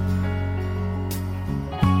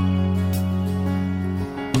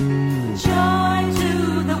 Joy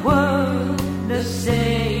to the world, the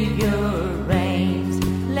Savior reigns.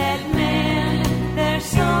 Let men their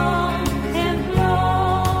song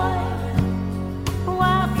employ,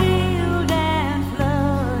 while field and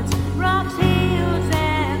floods, rocks, hills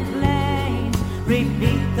and plains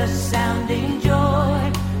repeat the sounding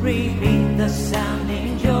joy, repeat the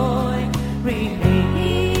sounding joy,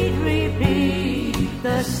 repeat, repeat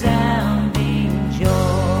the sounding joy.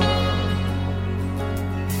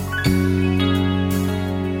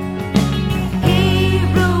 He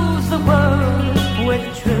rules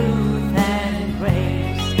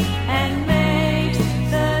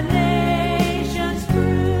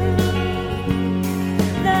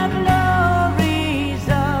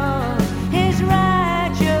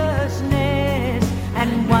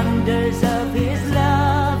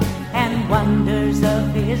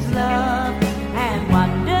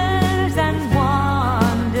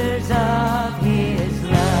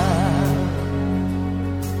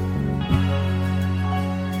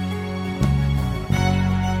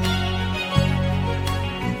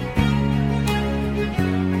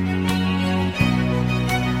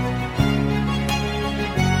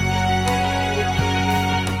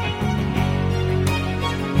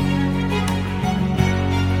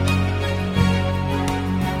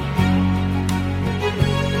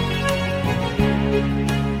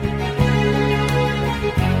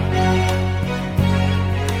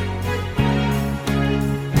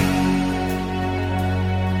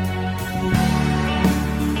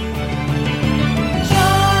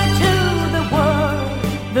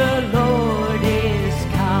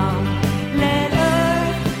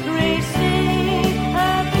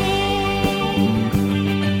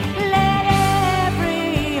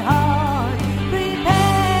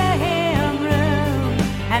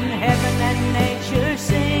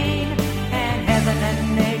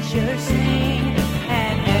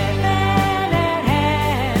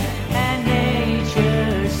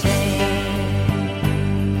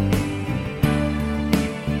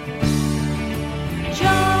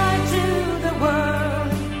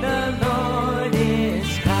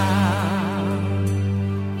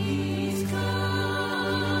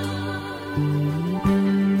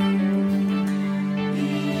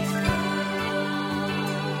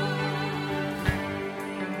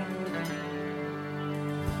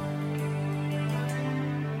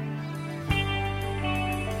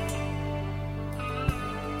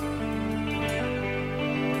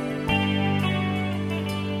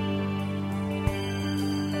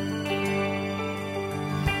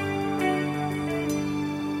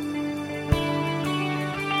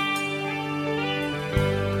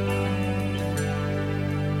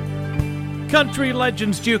Country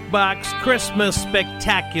Legends Jukebox Christmas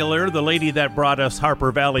Spectacular. The lady that brought us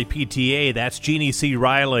Harper Valley PTA, that's Jeannie C.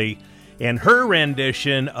 Riley, and her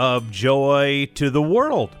rendition of Joy to the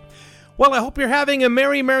World. Well, I hope you're having a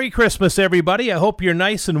Merry, Merry Christmas, everybody. I hope you're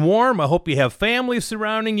nice and warm. I hope you have family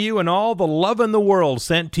surrounding you and all the love in the world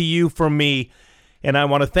sent to you from me. And I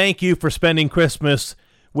want to thank you for spending Christmas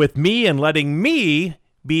with me and letting me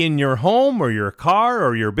be in your home or your car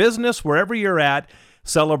or your business, wherever you're at,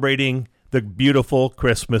 celebrating the beautiful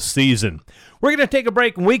Christmas season. We're going to take a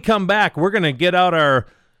break. When we come back, we're going to get out our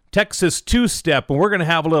Texas two-step, and we're going to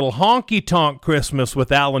have a little honky-tonk Christmas with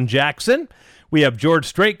Alan Jackson. We have George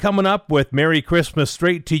Strait coming up with Merry Christmas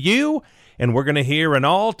Straight to You, and we're going to hear an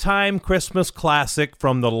all-time Christmas classic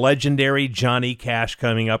from the legendary Johnny Cash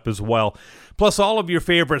coming up as well. Plus all of your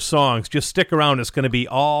favorite songs. Just stick around. It's going to be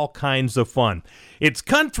all kinds of fun. It's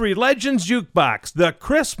Country Legends Jukebox, the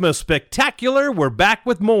Christmas Spectacular. We're back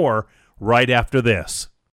with more right after this.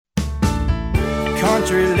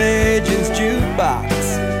 Country Legends Jukebox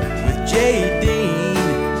with J. Dean,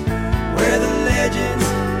 where the legends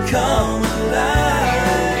come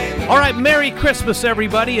alive. All right, Merry Christmas,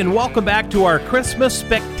 everybody, and welcome back to our Christmas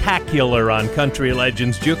Spectacular on Country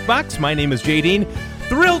Legends Jukebox. My name is J. Dean.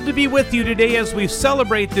 Thrilled to be with you today as we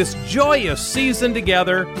celebrate this joyous season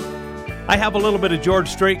together. I have a little bit of George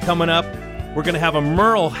Strait coming up. We're going to have a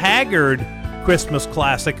Merle Haggard Christmas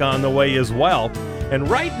classic on the way as well. And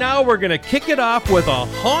right now we're going to kick it off with a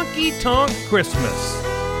honky-tonk Christmas.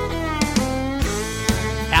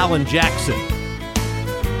 Alan Jackson.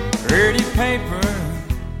 Pretty paper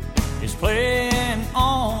is playing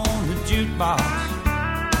on the jukebox,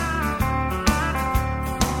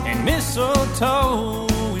 and mistletoe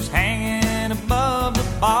is hanging above the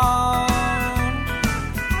bar.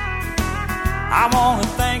 I want to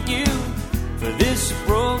thank you for this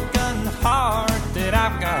broken heart that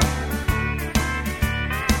I've got.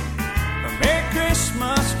 A Merry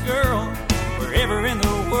Christmas, girl, wherever in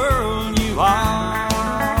the world you are.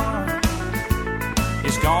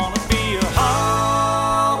 It's gonna be a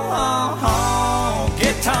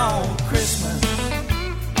honky-tonk Christmas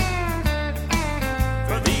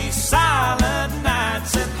for these silent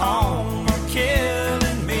nights at home are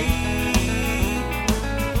killing me.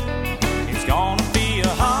 It's gonna be a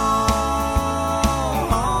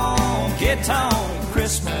honky-tonk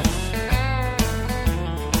Christmas,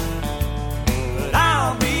 but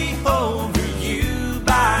I'll be over you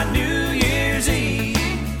by New Year's Eve.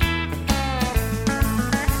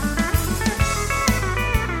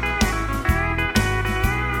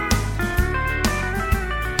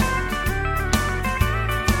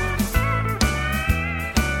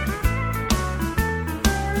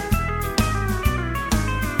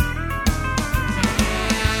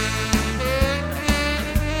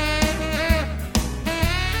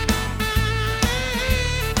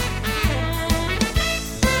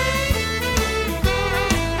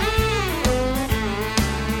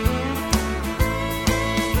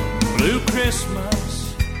 Blue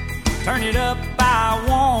Christmas, turn it up, I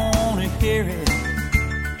wanna hear it,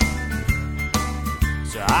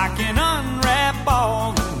 so I can unwrap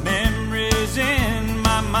all the memories in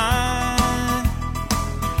my mind.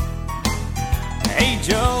 Hey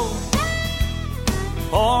Joe,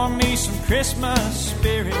 pour me some Christmas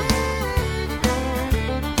spirit.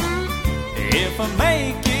 If I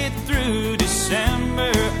make it through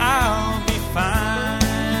December, I'll be fine.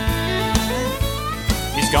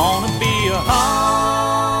 It's gonna be a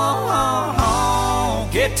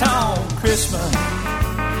honky-tonk Christmas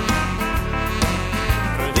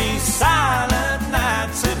for these silent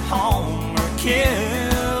nights at home are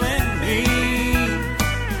killing me.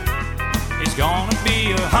 It's gonna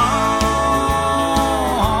be a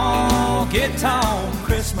honky-tonk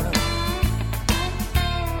Christmas,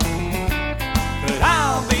 but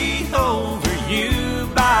I'll be over you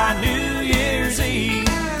by New Year's Eve.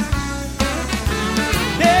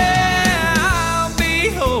 Yeah, I'll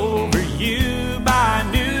be over you by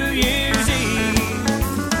New Year's Eve.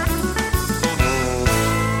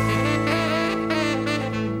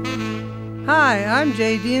 Hi, I'm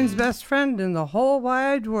J. Dean's best friend in the whole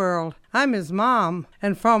wide world. I'm his mom,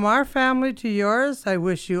 and from our family to yours, I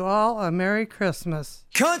wish you all a Merry Christmas.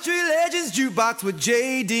 Country Legends Jukebox with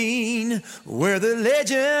J. Dean, where the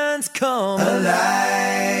legends come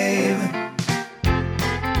alive.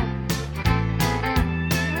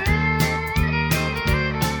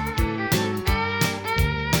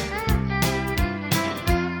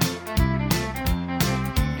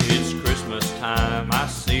 It's Christmas time, I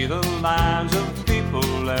see the lines of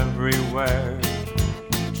people everywhere,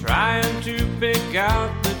 trying to pick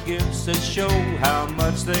out the gifts that show how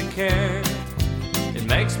much they care. It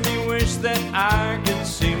makes me wish that I could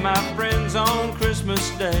see my friends on Christmas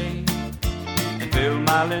Day and fill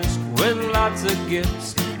my list with lots of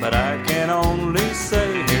gifts. But I can only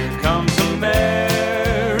say, here comes a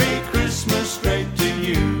Merry Christmas straight to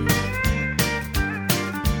you.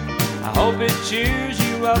 I hope it cheers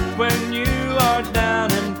you up when you are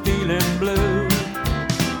down and feeling blue.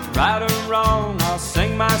 Right or wrong, I'll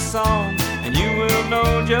sing my song, and you will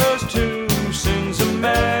know just who sings a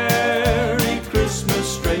Merry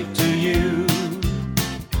Christmas straight to you.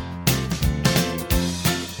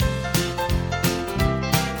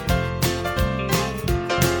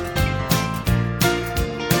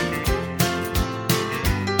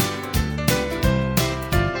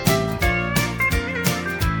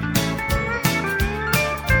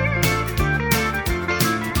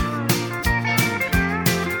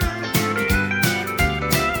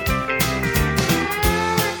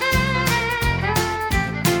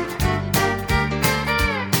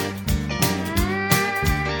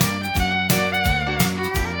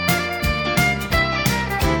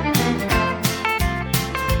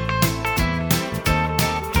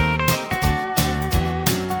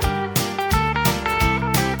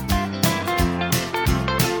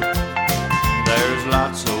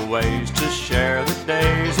 Ways to share the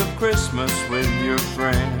days of Christmas with your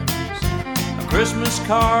friends. A Christmas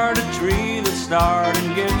card, a tree that starred,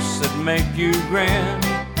 and gifts that make you grin.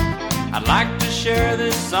 I'd like to share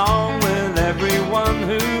this song with everyone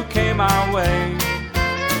who came our way.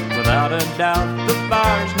 Without a doubt, the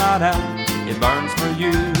fire's not out, it burns for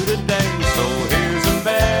you today. So here's a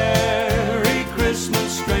Merry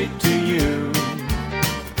Christmas straight to you.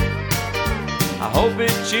 I hope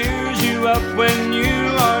it cheers you up when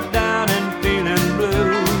you are down and feeling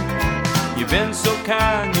blue. You've been so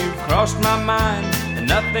kind, you've crossed my mind, and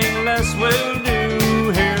nothing less will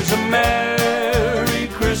do. Here's a Merry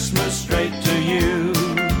Christmas straight to you.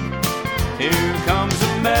 Here comes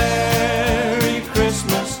a Merry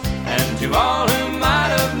Christmas, and to all who might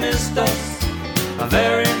have missed us, a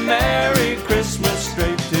very Merry Christmas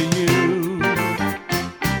straight to you.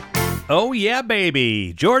 Oh, yeah,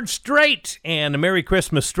 baby. George Strait and a Merry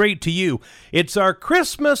Christmas straight to you. It's our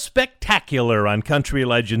Christmas Spectacular on Country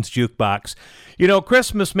Legends Jukebox. You know,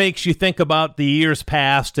 Christmas makes you think about the years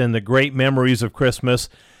past and the great memories of Christmas.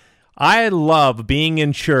 I love being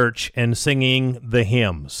in church and singing the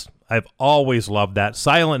hymns. I've always loved that.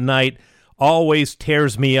 Silent Night always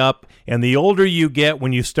tears me up, and the older you get,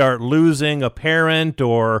 when you start losing a parent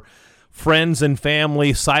or friends and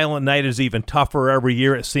family, Silent Night is even tougher every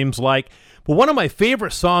year, it seems like. But one of my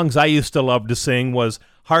favorite songs I used to love to sing was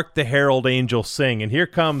Hark the Herald Angels Sing. And here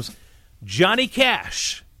comes Johnny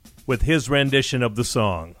Cash with his rendition of the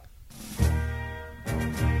song.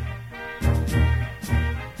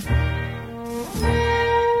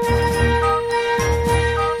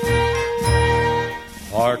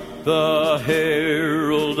 Hark the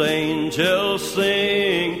herald angels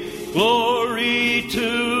sing, glory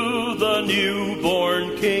to the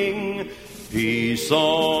newborn King. Peace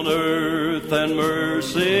on earth and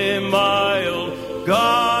mercy mild,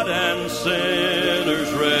 God and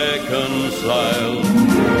sinners reconciled.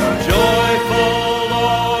 Joyful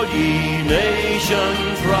all ye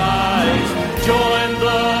nations rise, join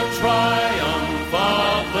the triumph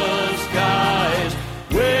of the skies.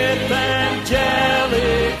 With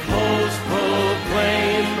angelic hosts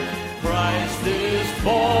proclaim, Christ is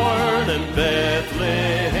born in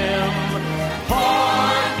Bethlehem.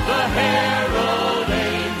 Hark the herald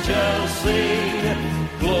angels sing,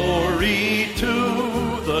 glory to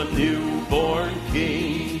the newborn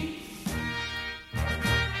King.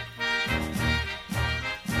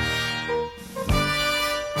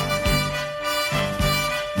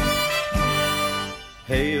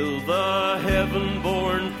 Hail the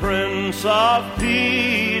heaven-born Prince of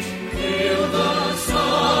Peace. Hail the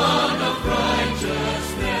Son of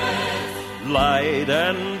Righteousness. Light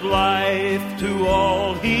and life to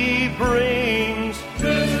all he brings.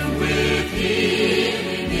 To with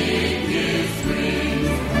him in his wings.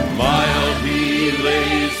 Mild he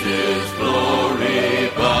lays his glory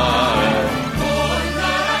by. Born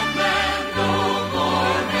that man no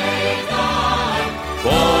more may die.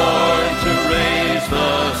 Born to raise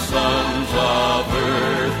the sons of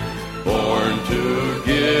earth. Born to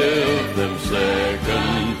give them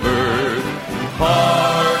second birth.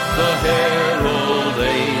 Hark the herald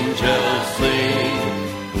angels sing,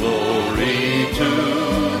 glory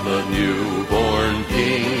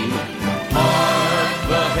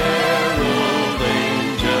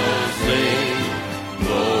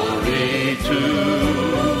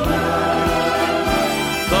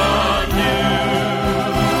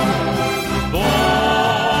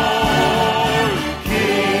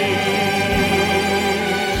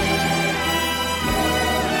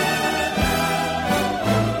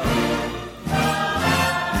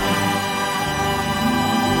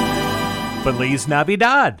Feliz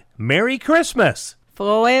Navidad. Merry Christmas.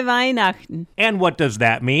 Frohe Weihnachten. And what does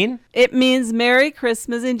that mean? It means Merry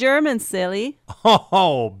Christmas in German, silly.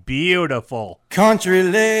 Oh, beautiful. Country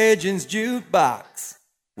Legends Jukebox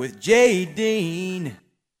with J. Dean,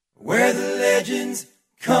 where the legends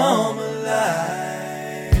come alive.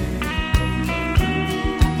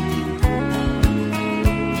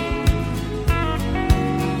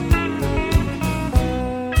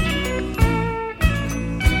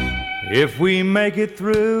 If we make it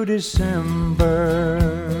through December,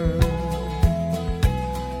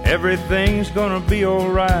 everything's gonna be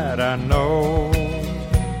alright, I know.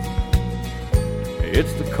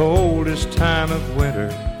 It's the coldest time of winter,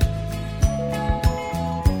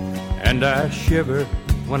 and I shiver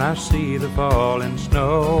when I see the falling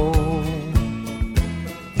snow.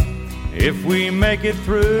 If we make it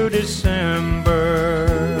through December,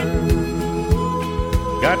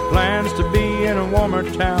 got plans to be in a warmer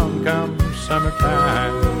town come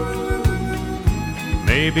summertime,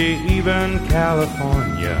 maybe even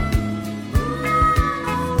California.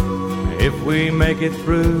 If we make it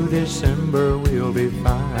through December, we'll be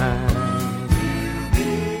fine.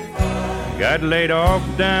 Got laid off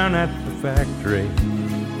down at the factory,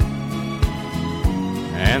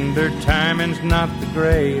 and their timing's not the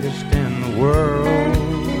greatest in the world.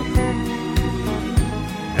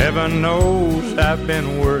 Heaven knows I've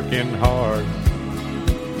been working hard.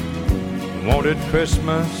 Wanted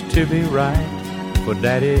Christmas to be right for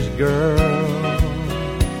Daddy's girl.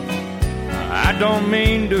 I don't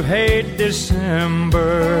mean to hate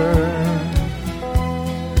December.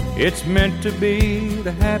 It's meant to be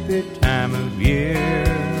the happy time of year.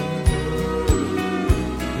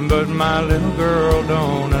 But my little girl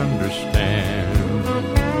don't understand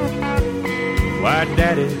why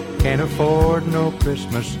Daddy can't afford no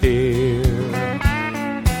Christmas here.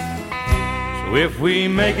 So if we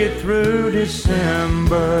make it through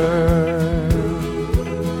December,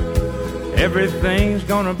 everything's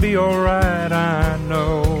gonna be alright, I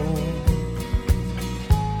know.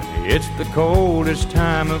 It's the coldest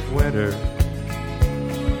time of winter,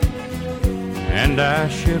 and I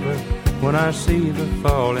shiver when I see the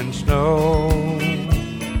falling snow.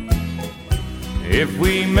 If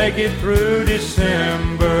we make it through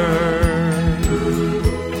December,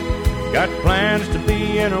 got plans to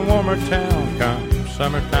be in a warmer town come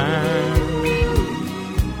summertime.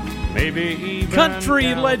 Maybe even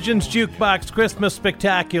Country Legends Jukebox Christmas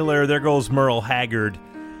Spectacular. There goes Merle Haggard.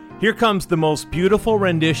 Here comes the most beautiful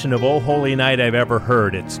rendition of Oh Holy Night I've ever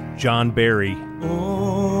heard. It's John Barry.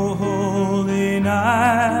 Oh holy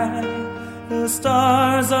night, the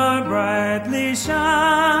stars are brightly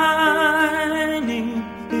shining.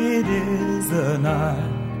 It is the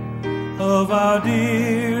night of our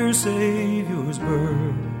dear Savior's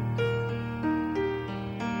birth.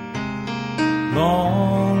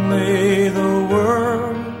 Long lay the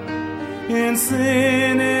world in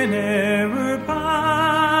sin and error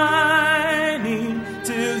pining,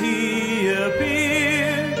 till He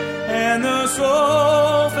appeared and the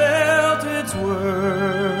soul felt its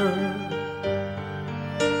worth.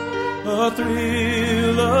 A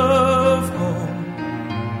thrill of hope,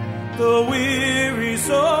 the weary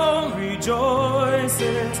soul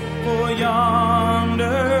rejoices, for yonder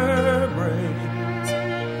breaks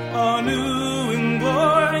a new and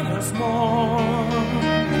glorious morn.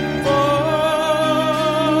 Fall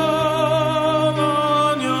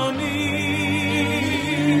on your knees,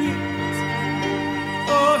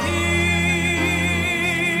 oh hear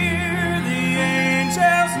the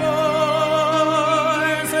angels'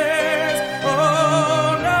 voices,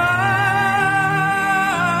 oh night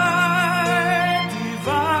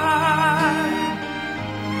divine,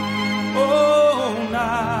 oh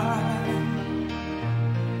night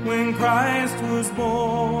when Christ was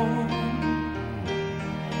born.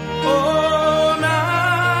 Oh night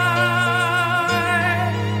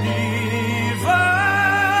divine,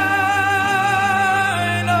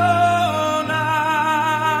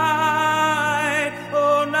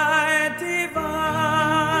 oh night divine.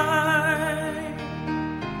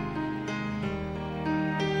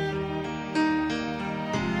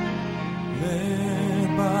 Led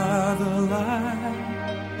by the light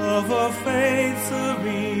of a faith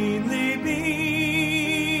serenely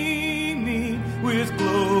beaming, with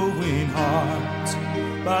glowing hearts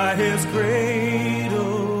by His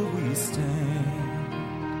cradle we stand.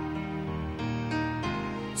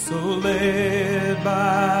 So led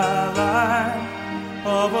by light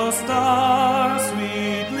of a star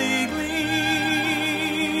sweetly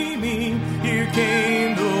gleaming, here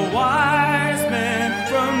came the wise men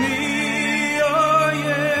from the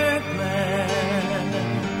Orient land.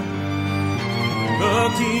 The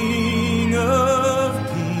King of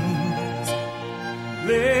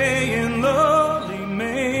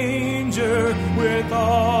with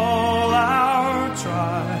all our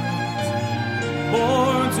trials,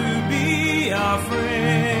 born to be our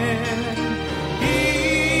friend. He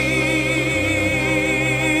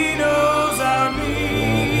knows our need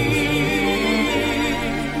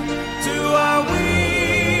to our weakness,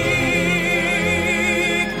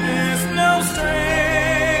 no stranger.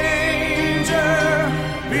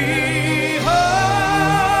 Behold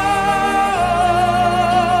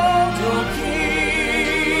your King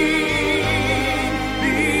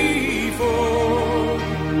before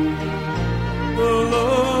the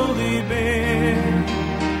lowly band.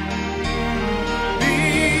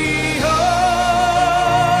 Behold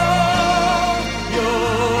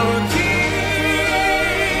your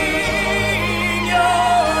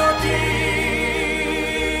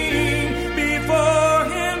King before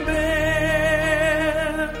him bend.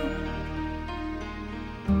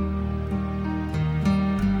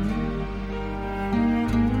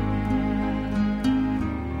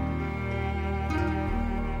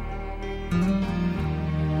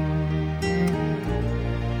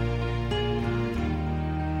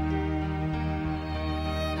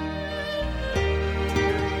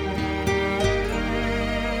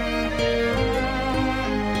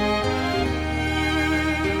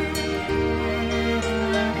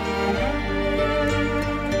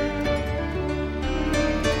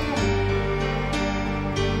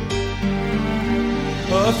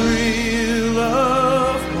 A thrill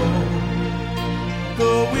of hope,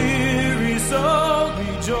 the weary soul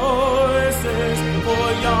rejoices,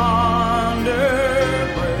 for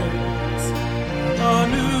yonder breaks a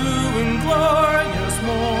new and glorious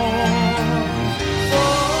morn.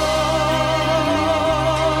 Fall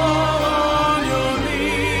on your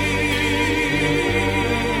knees,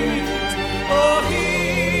 oh,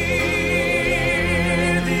 hear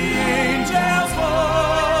the angels'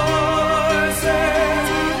 voices.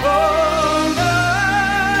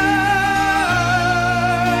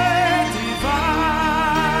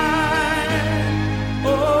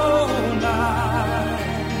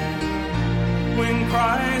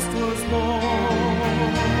 Christ was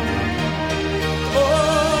born.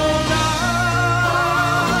 Oh, night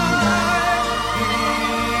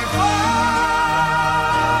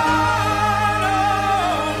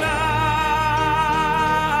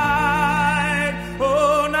divine,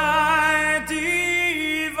 oh, night divine.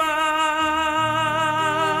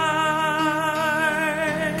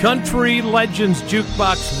 Country Legends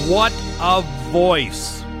Jukebox, what a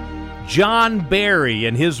voice. John Barry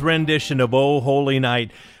and his rendition of Oh Holy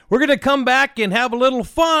Night. We're going to come back and have a little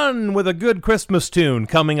fun with a good Christmas tune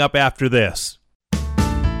coming up after this.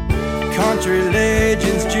 Country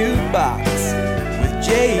Legends Jukebox with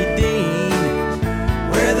J. Dean,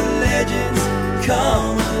 where the legends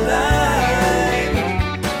come alive.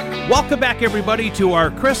 Welcome back, everybody, to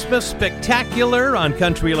our Christmas Spectacular on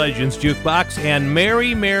Country Legends Jukebox, and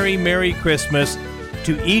Merry, Merry, Merry Christmas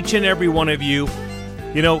to each and every one of you.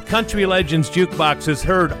 You know, Country Legends Jukebox is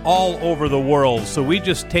heard all over the world, so we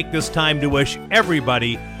just take this time to wish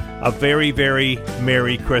everybody a very, very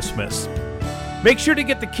Merry Christmas. Make sure to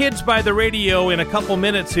get the kids by the radio in a couple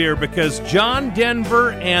minutes here, because John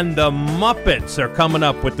Denver and the Muppets are coming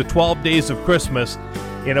up with the 12 Days of Christmas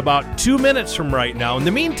in about 2 minutes from right now. In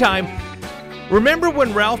the meantime, remember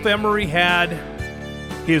when Ralph Emery had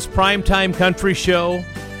his primetime country show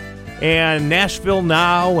and Nashville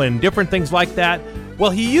Now and different things like that? Well,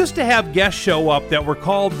 he used to have guests show up that were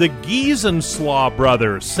called the Giesenslaw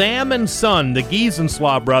Brothers, Sam and Son, the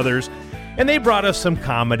Giesenslaw Brothers, and they brought us some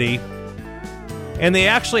comedy. And they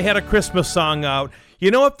actually had a Christmas song out. You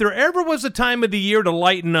know, if there ever was a time of the year to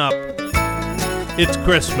lighten up, it's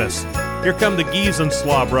Christmas. Here come the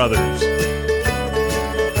Giesenslaw Brothers.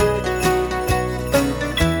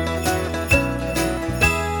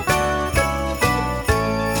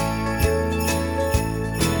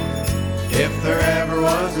 If there ever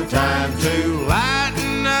was a time to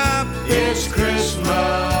lighten up, it's Christmas.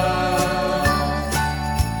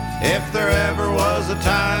 If there ever was a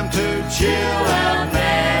time to chill out,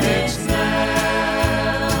 man, it's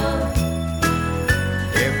now.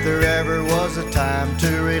 If there ever was a time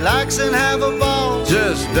to relax and have a ball,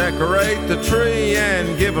 just decorate the tree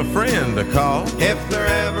and give a friend a call. If there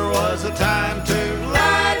ever was a time to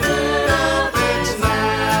lighten up, it's now.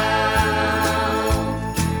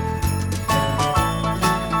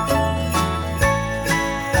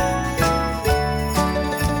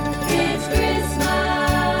 It's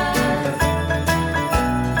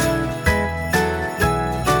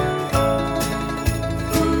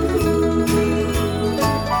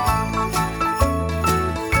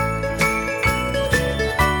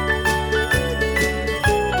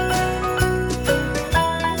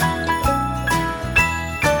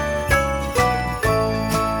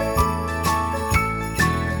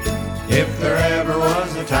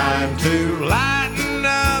to lighten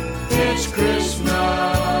up. It's Christmas.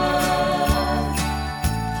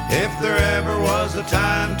 If there ever was a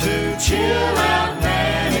time to chill out,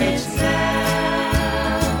 man, it's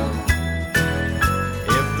now.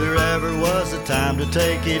 If there ever was a time to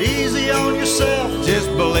take it easy on yourself, just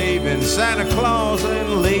believe in Santa Claus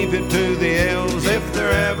and leave it to the elves. If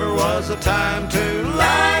there ever was a time to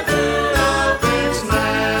lighten up, it's now.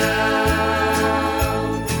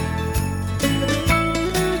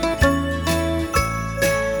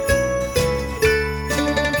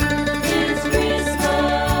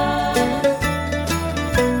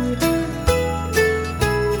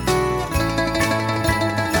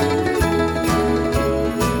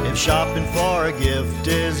 Shopping for a gift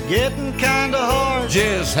is getting kinda hard.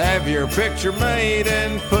 Just have your picture made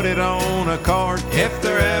and put it on a card. If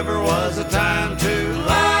there ever was a time to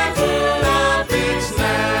lighten up, it's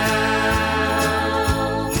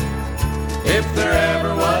now. If there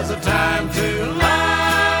ever was a time to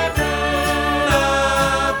lighten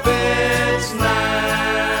up, it's now.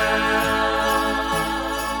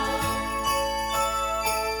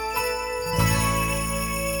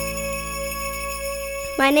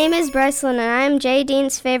 My name is Brycelyn, and I am Jay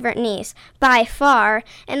Dean's favorite niece, by far,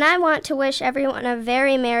 and I want to wish everyone a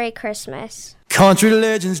very Merry Christmas. Country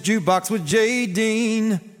Legends Jukebox with Jay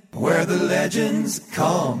Dean, where the legends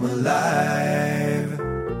come alive.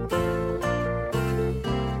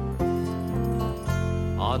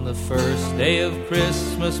 On the first day of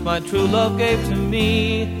Christmas, my true love gave to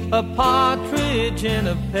me a partridge in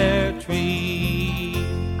a pear tree.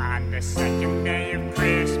 On the second day of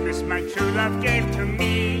Christmas, my true love gave to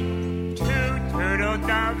me 2 turtle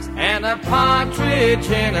doves and a partridge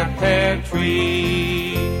in a pear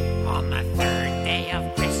tree. On the third day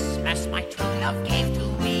of Christmas, my true love gave to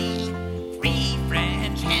me 3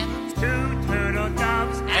 French hens, 2 turtle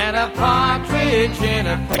doves and a partridge in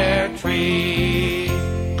a pear tree.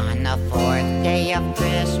 On the fourth day of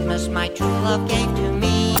Christmas, my true love gave to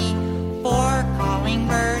me 4 calling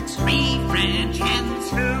birds, 3 French hens,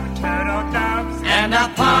 2 turtle doves and a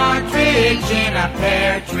partridge in a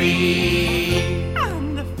pear tree.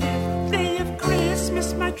 On the fifth day of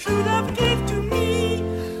Christmas, my true love gave to me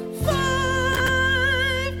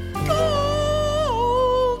 5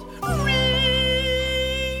 gold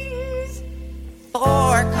rings,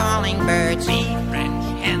 4 calling birds, 3 French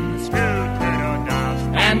hens, 2 turtle doves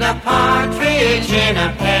and a partridge in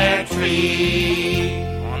a pear tree.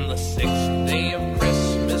 On the 6th day of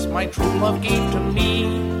Christmas, my true love gave to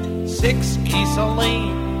me 6 geese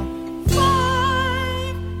a-laying,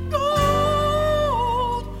 5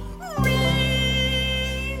 gold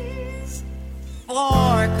rings,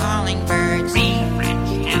 4 calling birds, 3 French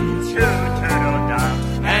hens, 2 turtle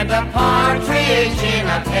doves and a partridge in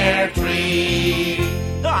a pear tree.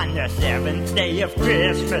 On the 7th day of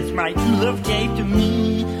Christmas, my true love gave to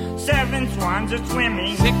me 7 swans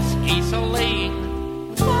a-swimming, 6 geese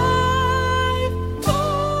a-laying, 5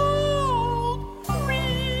 gold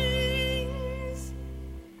rings,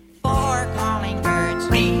 4 calling birds,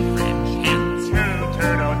 3 French hens, 2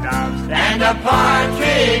 turtle doves and a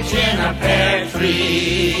partridge in a pear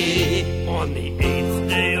tree. On the 8th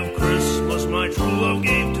day of Christmas, my true love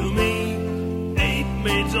gave to me 8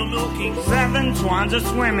 maids a-milking, 7 swans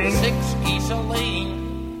a-swimming, 6 geese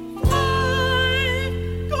a-laying,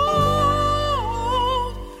 5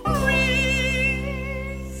 gold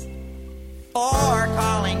rings, 4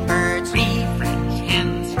 calling birds, 3 French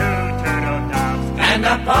hens, 2 turtle doves and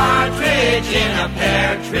a partridge in a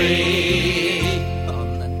pear tree.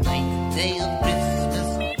 On the 9th day of Christmas,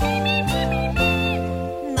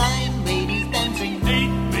 9 ladies dancing, 8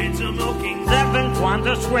 maids a-milking, 7 swans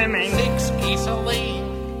a-swimming, 6 geese a-laying,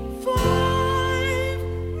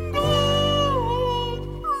 5 gold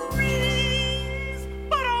rings,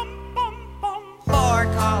 ba-dum-bum-bum, 4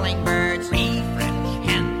 calling birds, 3 French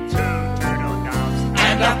hens, 2 turtle doves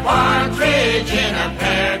and a partridge in a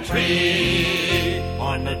pear tree.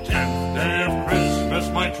 On the 10th day of Christmas,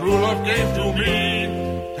 my true love gave to me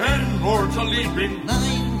 10 lords a-leaping,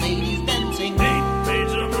 9 ladies dancing, 8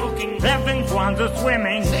 maids a-milking, 7 swans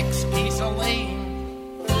a-swimming, 6 geese a-laying,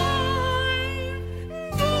 5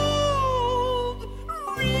 gold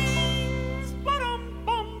rings,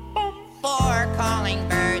 ba-dum-bum-bum, 4 calling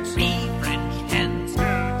birds, 3 French hens, 2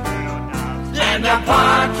 turtle doves and a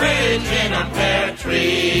partridge in a pear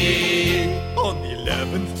tree. On the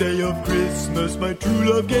 11th day of Christmas, my true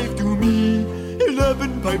love gave to me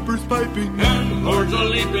 11 pipers piping, 10 lords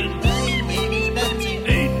a-leaping, 9 ladies dancing,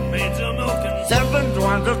 8 maids a-milking, 7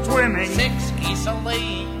 swans a-swimming, 6 geese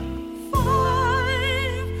a-laying, 5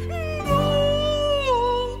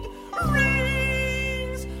 gold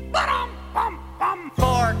rings, ba-dum-bum-bum,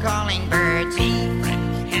 4 calling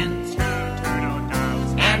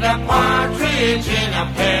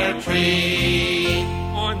tree.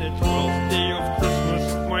 On the 12th day of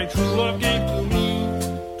Christmas, my true love gave to me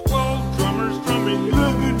 12 drummers drumming,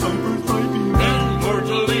 11 bumpers piping, 10 lords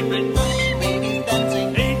a leaping, 3 ladies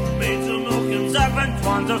dancing, 8 maids a milking, 7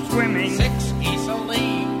 swans a swimming, 6 geese a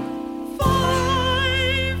laying,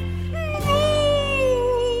 5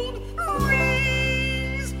 gold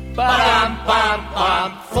rings. Ba-dum-bum-bum,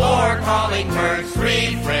 4 calling birds,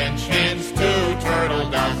 3 French hens, 2 turtle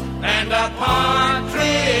doves, and a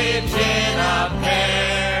partridge in a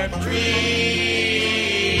pear tree.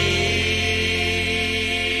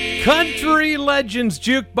 Country Legends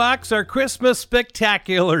Jukebox, our Christmas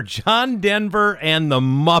spectacular, John Denver and the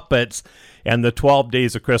Muppets, and the 12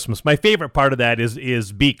 Days of Christmas. My favorite part of that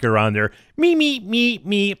is Beaker on there. Me, me, me,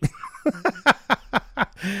 me.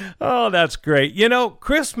 Oh, that's great. You know,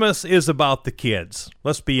 Christmas is about the kids.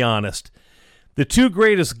 Let's be honest. The 2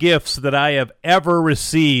 greatest gifts that I have ever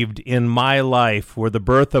received in my life were the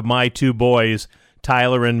birth of my 2 boys,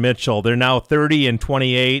 Tyler and Mitchell. They're now 30 and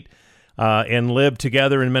 28 and live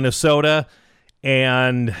together in Minnesota.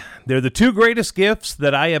 And they're the 2 greatest gifts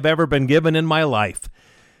that I have ever been given in my life.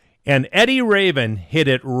 And Eddie Raven hit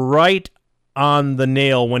it right on the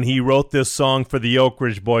nail when he wrote this song for the Oak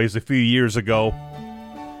Ridge Boys a few years ago.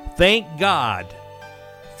 Thank God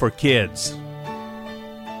for kids.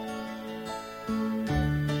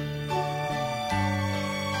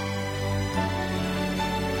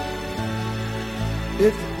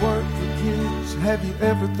 If it weren't for kids, have you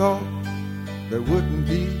ever thought there wouldn't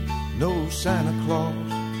be no Santa Claus?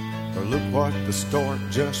 Or look what the stork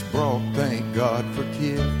just brought, thank God for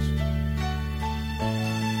kids.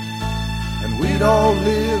 And we'd all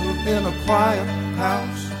live in a quiet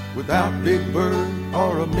house without Big Bird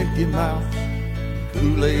or a Mickey Mouse.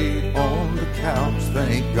 Kool-Aid on the couch,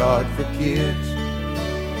 thank God for kids.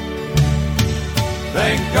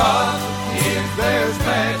 Thank God for kids, there's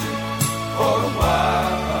magic for a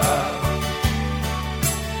while.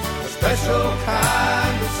 A special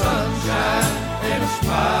kind of sunshine and a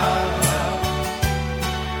smile.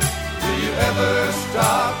 Do you ever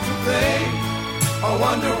stop to think or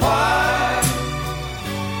wonder why?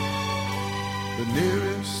 The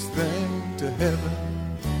nearest thing to heaven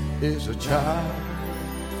is a child.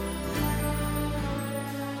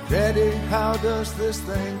 Daddy, how does this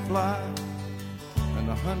thing fly? And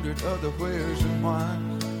 100 other wheres and whys.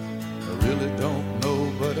 I really don't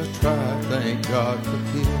know, but I try, thank God for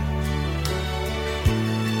kids.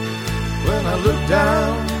 When I look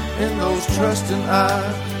down in those trusting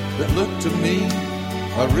eyes that look to me,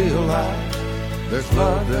 I realize there's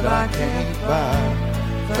love that I can't buy.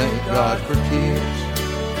 Thank God for kids.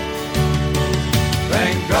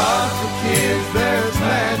 Thank God for kids, there's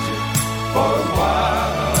magic for a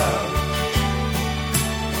while.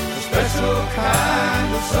 A special kind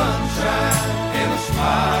of sunshine and a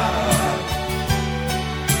smile.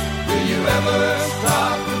 Do you ever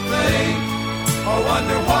stop to think or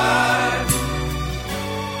wonder why?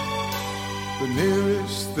 The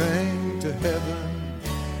nearest thing to heaven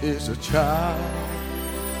is a child.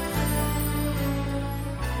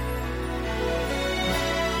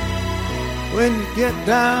 When you get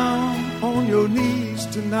down on your knees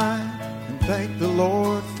tonight and thank the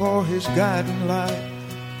Lord for his guiding light,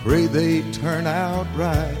 pray they turn out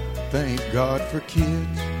right, thank God for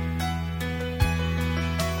kids.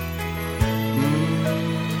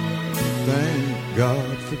 Thank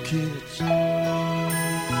God for kids.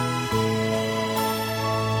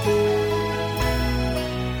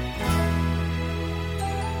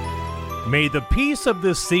 May the peace of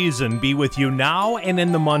this season be with you now and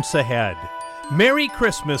in the months ahead. Merry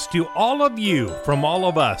Christmas to all of you from all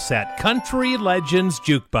of us at Country Legends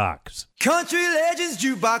Jukebox. Country Legends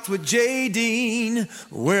Jukebox with J. Dean,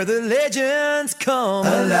 where the legends come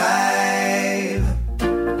alive.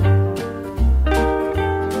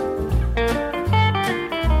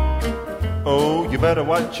 Oh, you better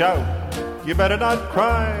watch out. You better not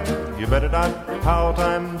cry. You better not pout.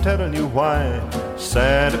 I'm telling you why.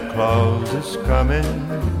 Santa Claus is coming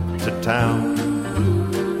to town.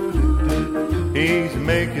 He's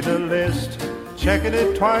making a list, checking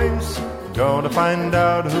it twice. Gonna find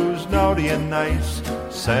out who's naughty and nice.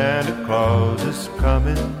 Santa Claus is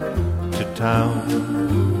coming to town.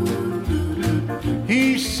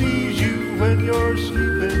 He sees you when you're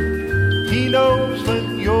sleeping. He knows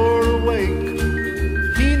when you're awake.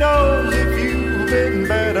 He knows if you've been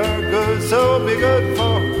bad or good. So be good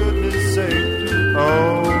for goodness sake.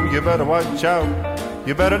 Oh, you better watch out.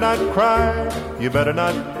 You better not cry. You better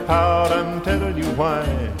not pout. I'm telling you why.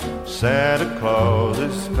 Santa Claus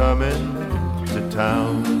is coming to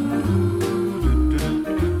town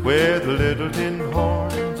with little tin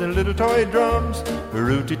horns and little toy drums,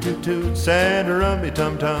 rooty toot toots and rummy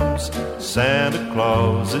tum tums. Santa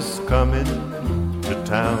Claus is coming to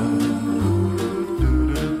town.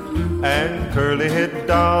 And curly-head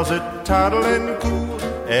dolls that toddle and cool,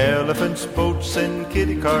 elephants, boats, and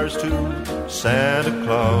kitty cars too. Santa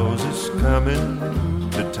Claus is coming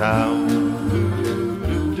to town.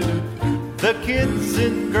 The kids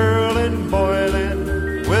in girl and boy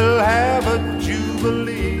land will have a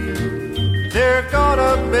jubilee. They're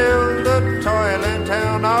gonna build a toyland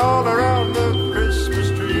town all around the Christmas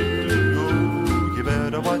tree. Oh, you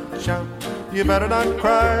better watch out. You better not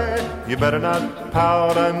cry, you better not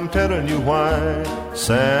pout, I'm telling you why.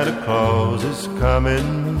 Santa Claus is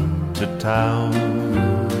coming to town.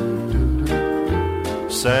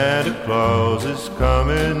 Santa Claus is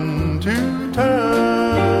coming to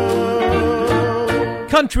town.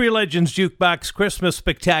 Country Legends Jukebox Christmas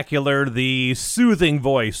Spectacular, the soothing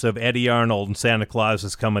voice of Eddie Arnold, and Santa Claus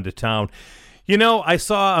is coming to town. You know, I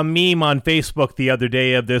saw a meme on Facebook the other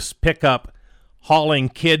day of this pickup hauling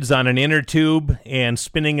kids on an inner tube and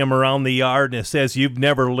spinning them around the yard, and it says, "You've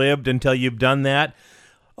never lived until you've done that."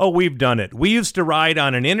 Oh, we've done it. We used to ride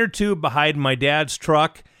on an inner tube behind my dad's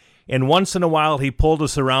truck, and once in a while he pulled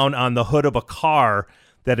us around on the hood of a car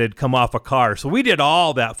that had come off a car. So we did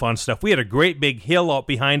all that fun stuff. We had a great big hill out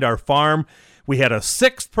behind our farm. We had a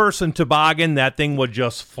 6-person toboggan. That thing would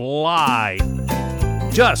just fly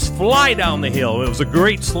down the hill. It was a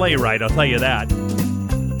great sleigh ride, I'll tell you that.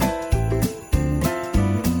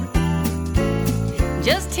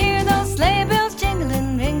 Just hear those sleigh bells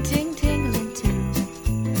jingling, ring, ting, tingling too.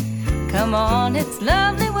 Come on, it's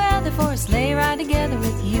lovely weather for a sleigh ride together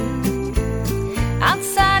with you.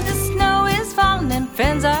 Outside the snow is falling and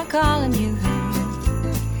friends are calling you.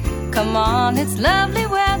 Come on, it's lovely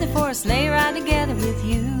weather for a sleigh ride together with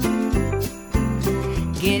you.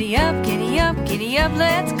 Giddy up, giddy up, giddy up,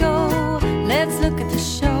 let's go. Let's look at the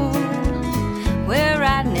show. We're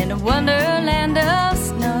riding in a wonderland of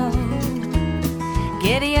snow.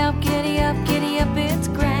 Giddy up, giddy up, giddy up, it's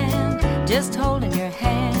grand, just holding your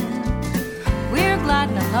hand. We're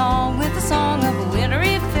gliding along with the song of a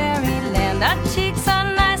wintry fairyland. Our cheeks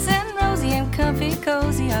are nice and rosy and comfy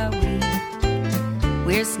cozy are we.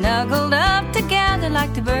 We're snuggled up together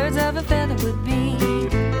like the birds of a feather would be.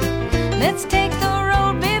 Let's take the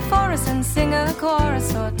road before us and sing a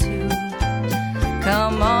chorus or two.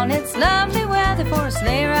 Come on, it's lovely weather for a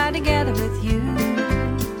sleigh ride together with you.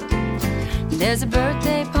 There's a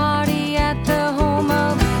birthday party at the home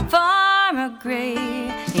of Farmer Gray.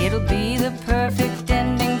 It'll be the perfect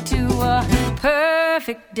ending to a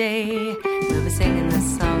perfect day. We'll be singing the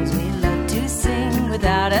songs we love to sing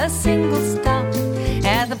without a single stop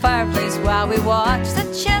at the fireplace while we watch the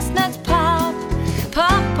chestnuts pop.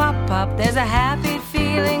 Pop, pop, pop. There's a happy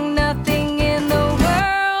feeling nothing in the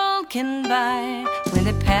world can buy when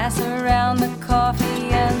they pass around the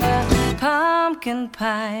coffee and the pumpkin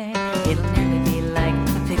pie. It'll nearly be like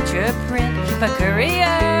the picture print by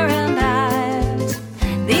Currier and Ives.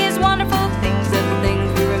 These wonderful things are the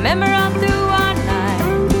things we remember all through our lives.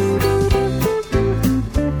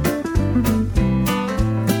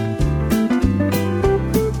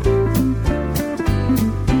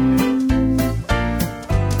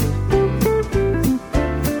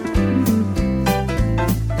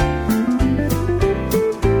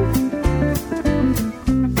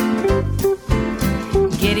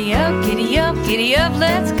 Giddy up,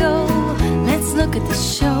 let's go. Let's look at the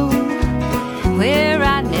show. We're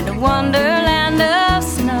riding in a wonderland of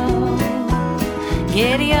snow.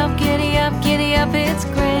 Giddy up, giddy up, giddy up, it's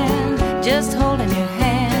grand, just holding your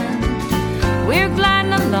hand. We're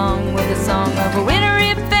gliding along with the song of a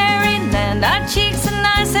wintry fairyland. Our cheeks are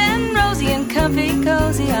nice and rosy and comfy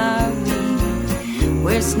cozy are we.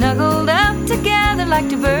 We're snuggled up together like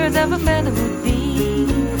two birds of a feather would be.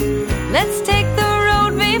 Let's take the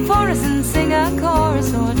road before us and sing a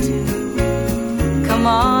chorus or two. Come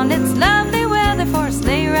on, it's lovely weather for a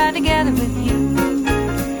sleigh ride together with you.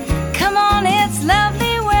 Come on, it's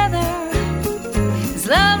lovely weather. It's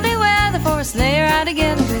lovely weather for a sleigh ride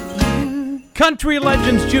together with you. Country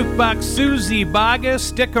Legends Jukebox, Susie Bogus.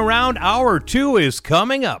 Stick around, hour 2 is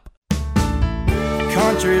coming up.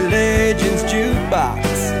 Country Legends Jukebox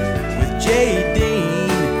with J. Dean,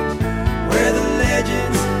 where the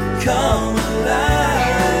legends come alive.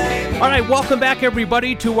 All right, welcome back,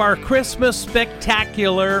 everybody, to our Christmas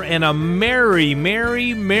Spectacular, and a merry,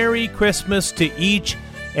 merry, merry Christmas to each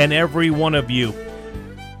and every one of you.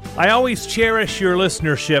 I always cherish your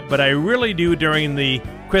listenership, but I really do during the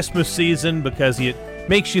Christmas season because it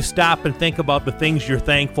makes you stop and think about the things you're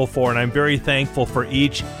thankful for, and I'm very thankful for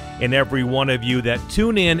each and every one of you that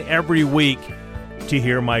tune in every week to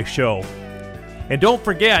hear my show. And don't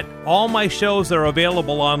forget, all my shows are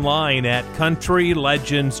available online at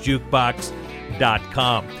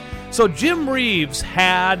countrylegendsjukebox.com. So Jim Reeves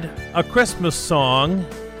had a Christmas song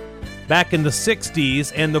back in the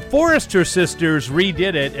 60s, and the Forrester sisters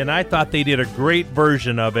redid it, and I thought they did a great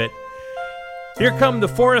version of it. Here come the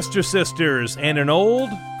Forrester sisters and an old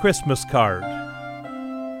Christmas card.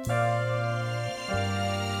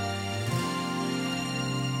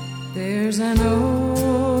 There's an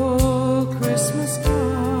old Christmas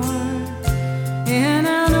card in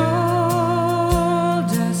an old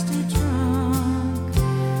dusty trunk,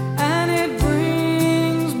 and it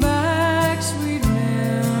brings back sweet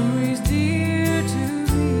memories dear to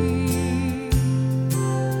me.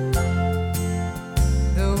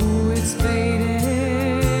 Though it's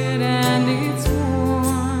faded and it's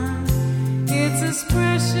worn, it's as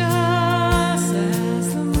precious as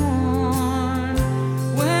the morn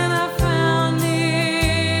when I found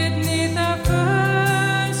it 'neath our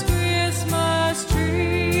first Christmas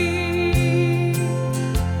tree.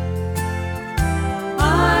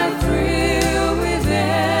 I thrill with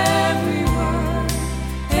every word,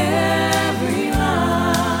 every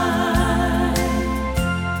line.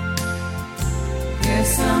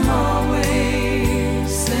 Yes, I'm always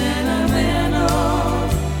sentimental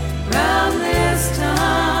round this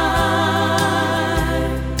time.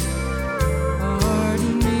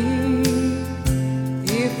 Pardon me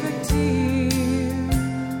if a tear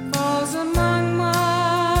falls among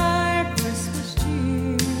my Christmas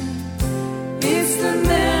cheer. It's the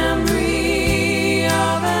memory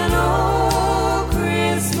of an old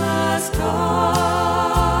Christmas card.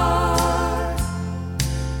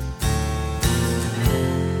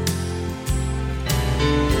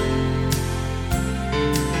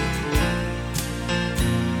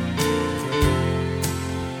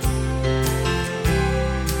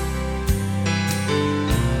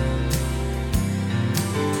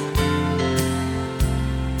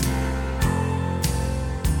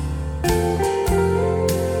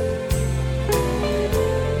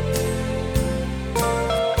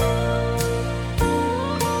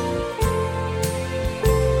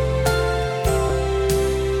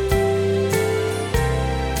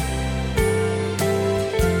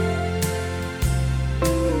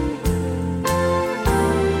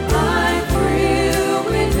 I thrill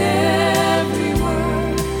with every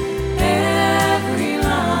word, every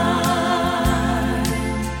line.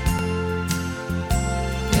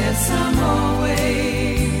 Yes, I'm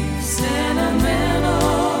always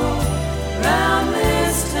sentimental round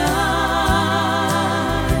this time.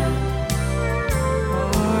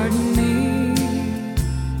 Pardon me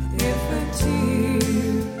if a tear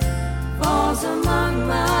falls among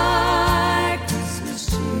my Christmas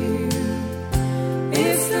cheer.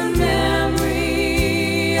 It's the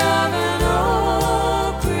memory of an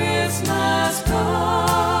old Christmas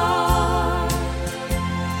card.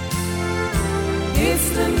 It's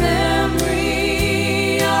the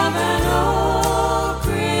memory of an old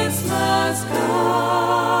Christmas card.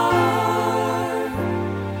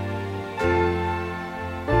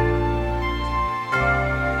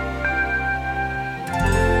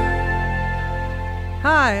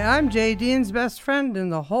 Hi, I'm Jay Dean's best friend in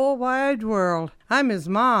the whole wide world. I'm his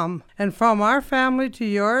mom, and from our family to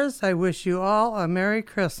yours, I wish you all a Merry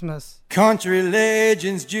Christmas. Country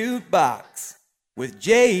Legends Jukebox with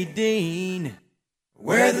Jay Dean,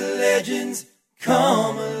 where the legends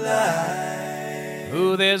come alive.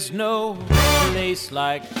 Oh, there's no place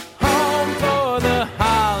like home for the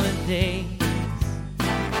holidays,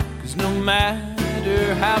 'cause no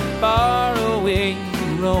matter how far away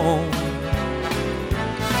you roam,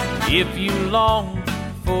 if you long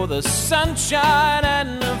for the sunshine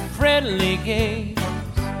and the friendly gaze,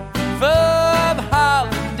 for the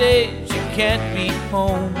holidays you can't be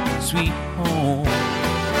home, sweet home.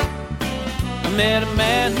 I met a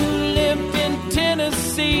man who lived in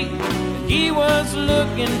Tennessee. He was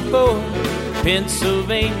looking for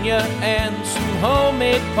Pennsylvania and some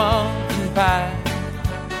homemade pumpkin pie.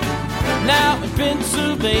 Now in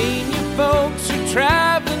Pennsylvania, folks are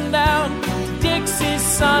traveling down to Dixie's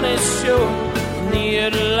sunny shore, from the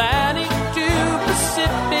Atlantic to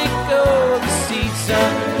Pacific. Oh, the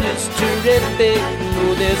season is terrific.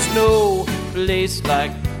 Oh, there's no place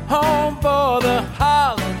like home for the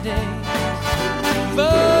holidays.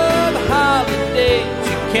 For the holidays,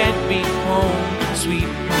 you can't be home,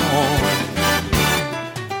 sweet home.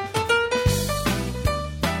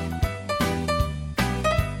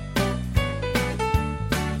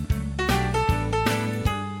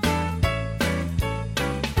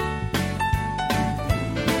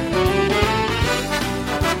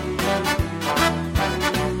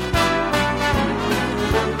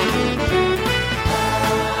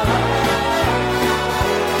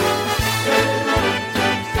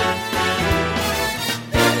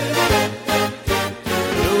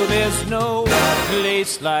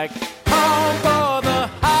 place like home for the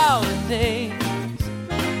holidays.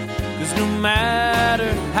 'Cause no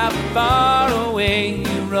matter how far away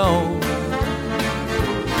you roam,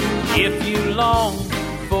 if you long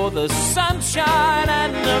for the sunshine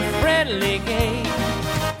and the friendly game,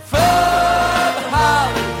 for the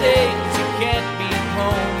holidays you can't be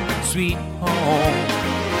home, sweet home.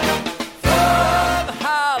 For the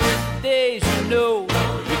holidays you know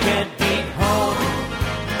you can't be home,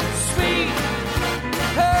 sweet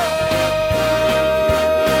home.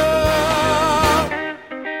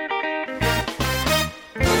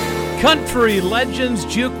 Country Legends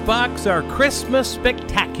Jukebox, our Christmas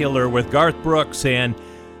spectacular with Garth Brooks, and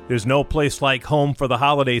there's no place like home for the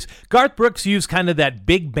holidays. Garth Brooks used kind of that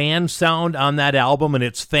big band sound on that album, and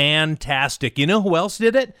it's fantastic. You know who else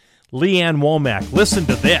did it? Leanne Womack. Listen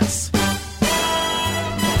to this.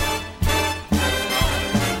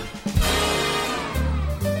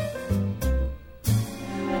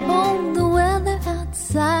 Oh, the weather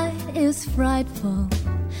outside is frightful,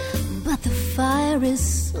 but the fire is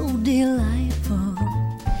so delightful.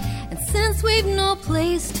 And since we've no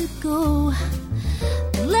place to go,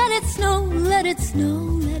 let it snow, let it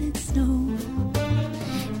snow, let it snow.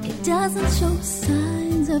 It doesn't show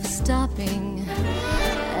signs of stopping,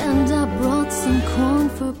 and I brought some corn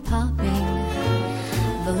for popping.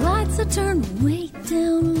 The lights are turned way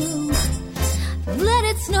down low. Let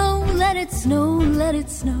it snow, let it snow, let it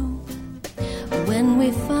snow. When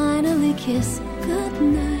we finally kiss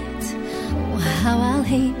goodnight, oh, how I'll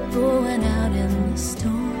hate going out in the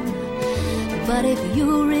storm. But if you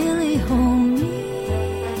really hold me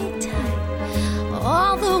tight,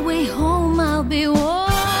 all the way home I'll be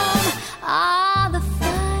warm. Ah, the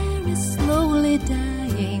fire is slowly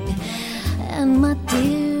dying, and my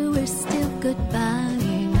dear, we're still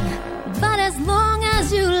goodbying. But as long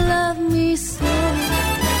as you love me so,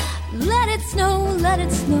 let it snow, let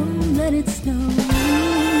it snow, let it snow.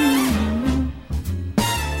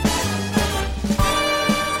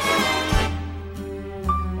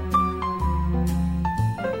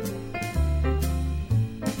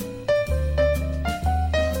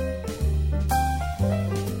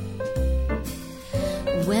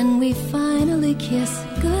 When we finally kiss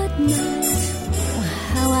goodnight,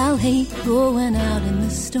 how I'll hate going out in the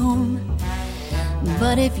storm.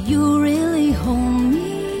 But if you really hold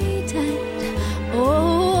me tight,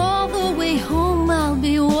 oh, all the way home I'll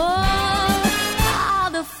be warm. Ah,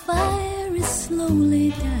 the fire is slowly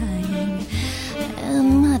dying,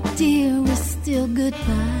 and my dear, we're still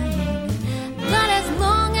goodbying. But as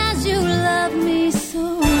long as you love me so,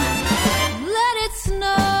 let it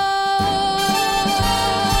snow.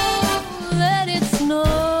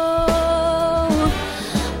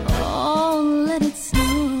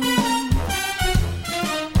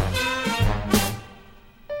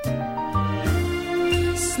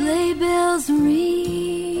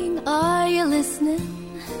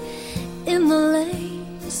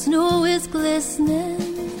 Snow is glistening,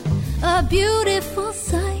 a beautiful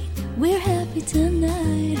sight. We're happy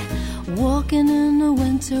tonight, walking in a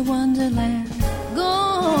winter wonderland.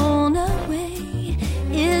 Gone away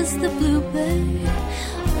is the bluebird,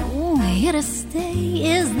 oh, here to stay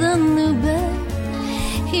is the new bird.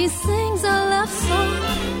 He sings a love song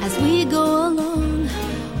as we go along,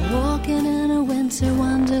 walking in a winter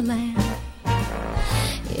wonderland.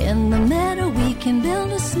 In the meadow we can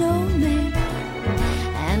build a snowman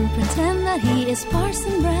and pretend that he is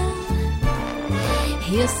Parson Brown.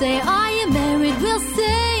 He'll say, are you married? We'll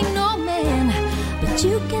say, no man, but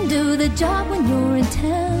you can do the job when you're in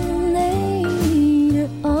town. Later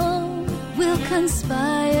on we'll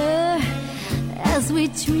conspire as we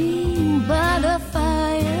dream by the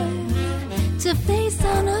fire to face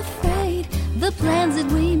unafraid the plans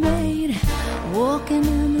that we made, walking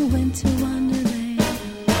in a winter wonderland.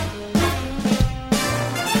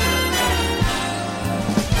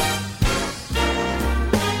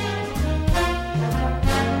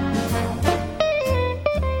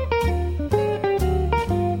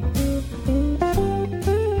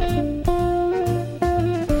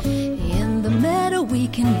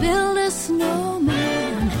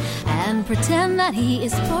 Pretend that he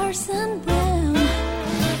is Parson Brown.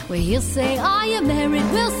 Well, he'll say, are you married?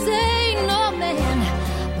 We'll say, no man,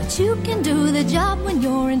 but you can do the job when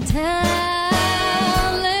you're in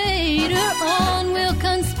town. Later on we'll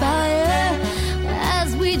conspire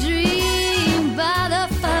as we dream by the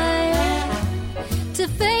fire to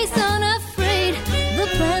face unafraid the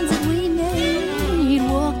plans that we made,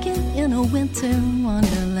 walking in a winter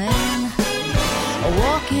wonderland.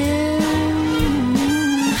 Walking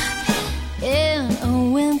in a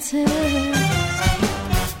winter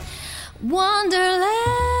wonderland.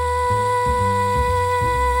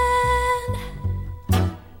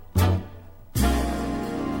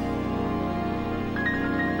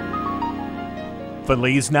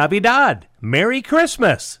 Feliz Navidad. Merry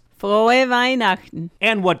Christmas. Frohe Weihnachten.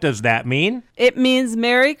 And what does that mean? It means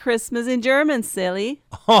Merry Christmas in German, silly.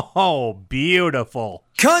 Oh, beautiful.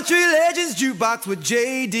 Country Legends Jukebox with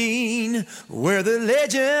J. Dean, where the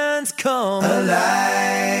legends come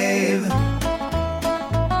alive.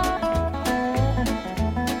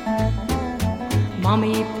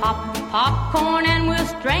 Mommy popped the popcorn and we'll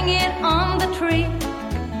string it on the tree.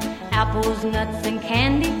 Apples, nuts, and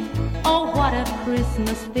candy, oh what a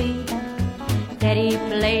Christmas be. Daddy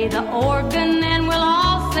play the organ and we'll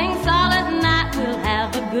all sing Silent Night. We'll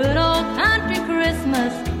have a good old country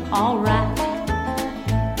Christmas, alright.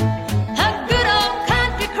 A good old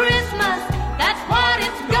country Christmas, that's what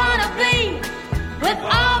it's gonna be. With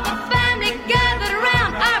all the family gathered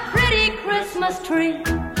around our pretty Christmas tree.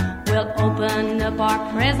 We'll open up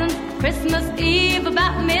our presents Christmas Eve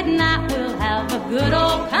about midnight. We'll have a good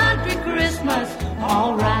old country Christmas,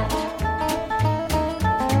 alright.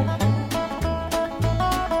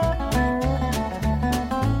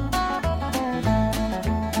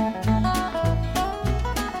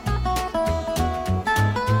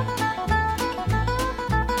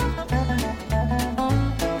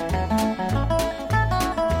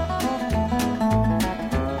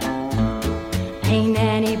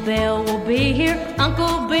 Belle will be here,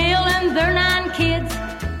 Uncle Bill and their 9 kids.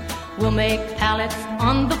 We'll make pallets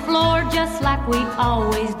on the floor just like we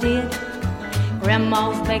always did.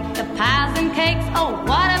 Grandma's bake the pies and cakes, oh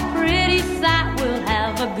what a pretty sight. We'll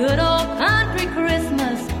have a good old country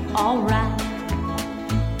Christmas, alright.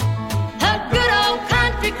 A good old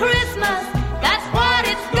country Christmas, that's what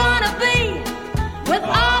it's gonna be. With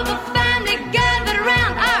all the family gathered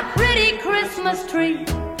around our pretty Christmas tree.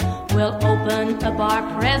 We'll open up our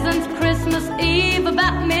presents Christmas Eve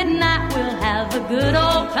about midnight. We'll have a good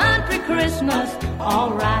old country Christmas,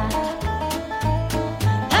 alright.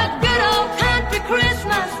 A good old country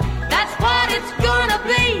Christmas, that's what it's gonna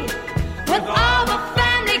be. With all the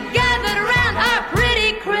family gathered around our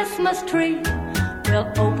pretty Christmas tree. We'll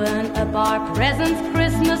open up our presents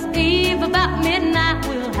Christmas Eve about midnight.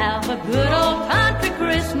 We'll have a good old country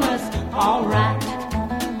Christmas, alright.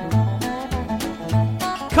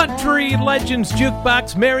 Country Legends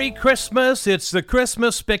Jukebox, Merry Christmas. It's the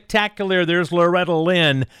Christmas Spectacular. There's Loretta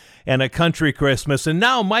Lynn and A Country Christmas. And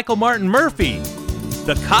now Michael Martin Murphey,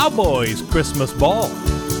 the Cowboys Christmas Ball.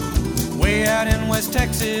 Way out in West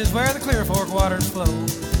Texas where the Clear Fork waters flow,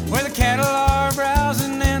 where the cattle are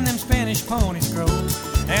browsing and them Spanish ponies grow,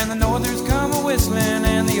 and the northers come a-whistling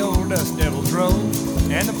and the old dust devils roll,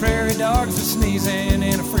 and the prairie dogs are sneezing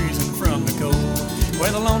and a-freezing from the cold,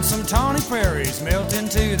 where the lonesome tawny prairies melt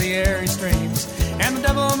into the airy streams, and the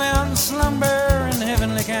double mountains slumber in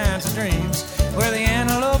heavenly kinds of dreams, where the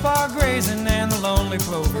antelope are grazing and the lonely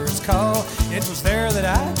plovers call. It was there that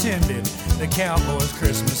I attended the Cowboys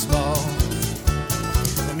Christmas Ball.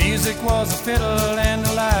 The music was a fiddle and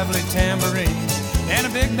a lively tambourine, and a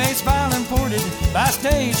big bass violin ported by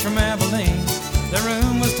stage from Abilene. The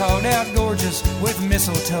room was togged out gorgeous with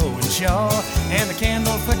mistletoe and shawl, and the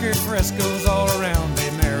candle flickered frescoes all around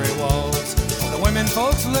the merry walls. The women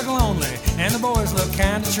folks looked lonely and the boys looked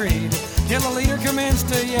kind of treed, till the leader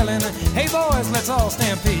commenced a yelling, "Hey boys, let's all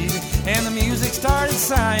stampede!" And the music started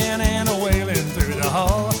sighing and a wailing through the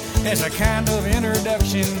hall as a kind of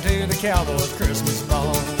introduction to the Cowboys Christmas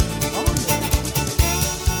Ball.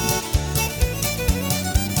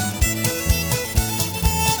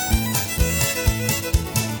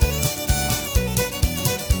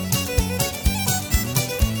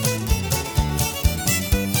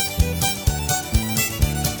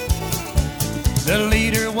 The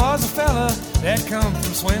leader was a fella that come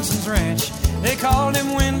from Swenson's ranch. They called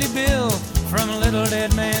him Windy Bill from Little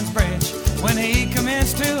Dead Man's Branch. When he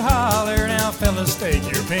commenced to holler, "Now fellas, stake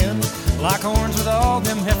your pen, lock horns with all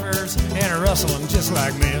them heifers and a rustle 'em just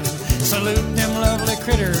like men. Salute them lovely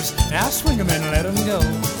critters, now swing 'em and let 'em go.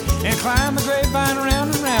 And climb the grapevine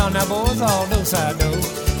round and round, now boys all do-side-do.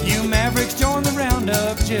 You mavericks join the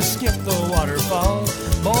roundup, just skip the waterfall."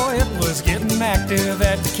 Boy, it was getting active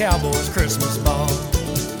at the Cowboys Christmas Ball.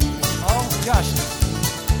 Oh, gosh.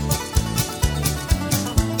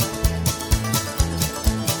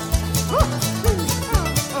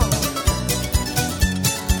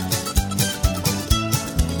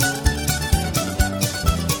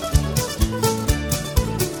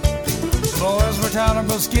 Boys were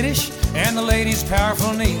tolerable skittish, and the ladies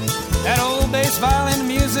powerful neat. That old bass violin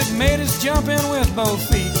music made us jump in with both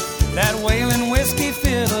feet. That wailing whiskey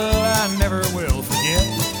fiddle I never will forget.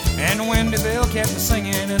 And Windy Bill kept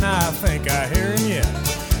singing, and I think I hear him yet.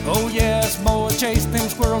 Oh yes, boys chased them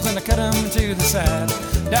squirrels and I cut them to the side.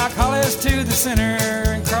 Doc Hollis to the center,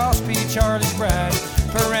 and Cross Peach Charlie's bride.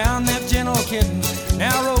 Around that gentle kitten,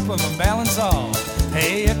 now rope 'em and balance all.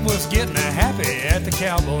 Hey, it was getting happy at the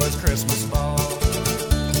Cowboys' Christmas ball.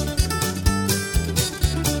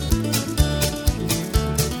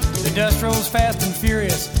 The dust rose fast and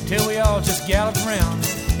furious till we all just galloped round.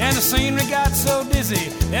 And the scenery got so dizzy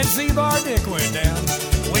that Z-Bar Dick went down.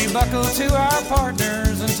 We buckled to our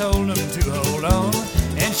partners and told them to hold on,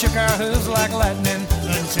 and shook our hooves like lightning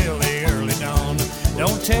until the early dawn.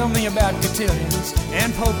 Don't tell me about cotillions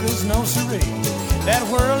and polkas, no siree. That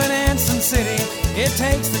whirling Anson City, it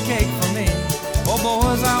takes the cake for me. Oh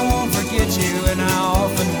boys, I won't forget you, and I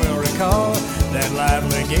often will recall that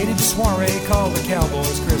lively gated soiree called the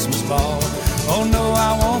Cowboys' Christmas Ball. Oh no,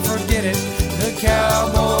 I won't forget it, the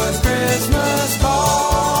Cowboys' Christmas Ball.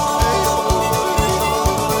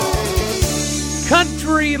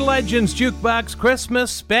 Country Legends Jukebox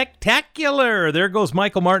Christmas Spectacular. There goes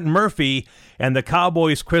Michael Martin Murphey and the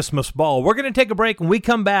Cowboys' Christmas Ball. We're going to take a break. When we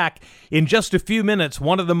come back in just a few minutes,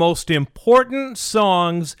 one of the most important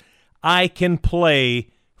songs I can play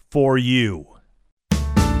for you.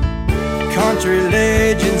 Country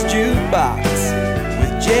Legends Jukebox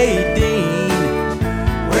with J. Dean,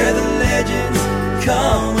 where the legends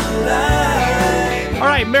come alive. All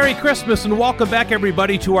right, Merry Christmas and welcome back,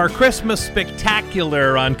 everybody, to our Christmas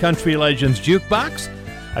Spectacular on Country Legends Jukebox.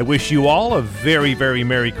 I wish you all a very, very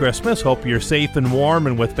Merry Christmas. Hope you're safe and warm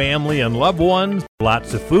and with family and loved ones.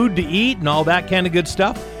 Lots of food to eat and all that kind of good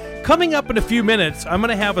stuff. Coming up in a few minutes, I'm going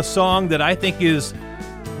to have a song that I think is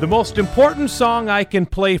the most important song I can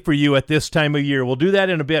play for you at this time of year. We'll do that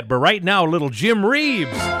in a bit, but right now, little Jim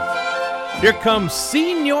Reeves. Here comes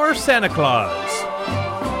Senior Santa Claus.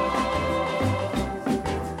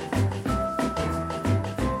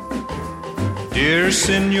 Dear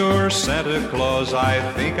Senor Santa Claus, I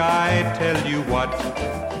think I'd tell you what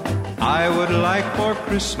I would like for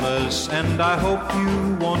Christmas, and I hope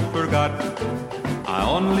you won't forget. I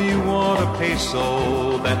only want a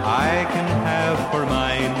peso that I can have for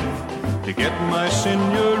mine, to get my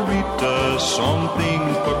senorita something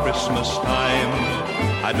for Christmas time.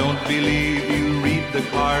 I don't believe you read the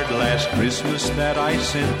card last Christmas that I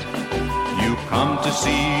sent. You come to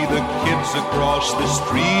see the kids across the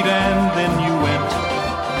street and then you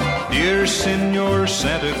went. Dear Senor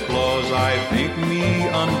Santa Claus, I think me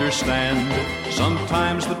understand.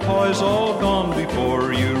 Sometimes the toy's all gone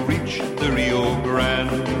before you reach the Rio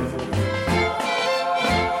Grande.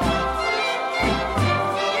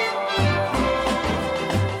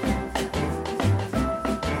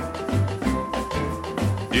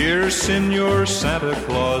 Dear Senor Santa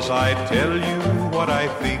Claus, I tell you what I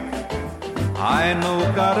think. I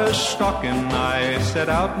no got a stocking, I set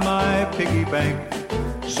out my piggy bank.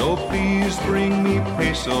 So please bring me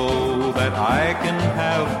peso that I can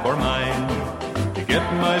have for mine, to get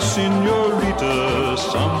my senorita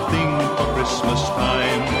something for Christmas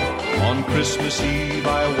time. On Christmas Eve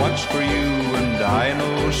I watch for you and I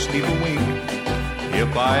no sleep a wink.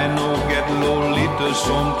 If I no get Lolita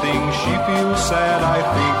something, she feels sad, I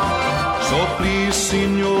think. So please,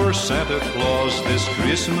 Senor Santa Claus, this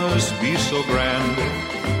Christmas be so grand.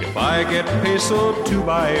 If I get peso to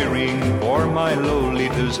buy a ring for my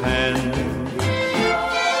Lolita's hand.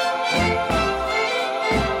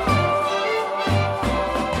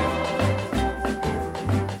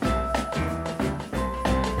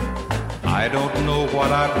 I don't know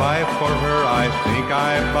what I buy for her, I think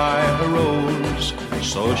I buy a rose,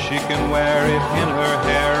 so she can wear it in her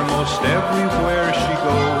hair most everywhere she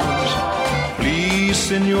goes. Please,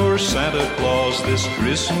 Senor Santa Claus, this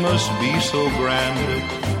Christmas be so grand.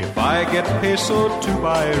 If I get peso to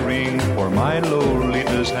buy a ring for my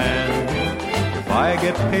Lolita's hand. If I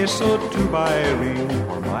get peso to buy a ring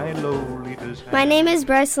for my Lolita's hand. My name is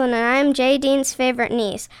Brycelyn, and I'm Jay Dean's favorite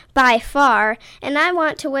niece, by far, and I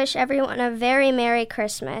want to wish everyone a very Merry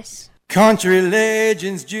Christmas. Country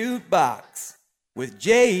Legends Jukebox with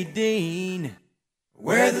J. Dean,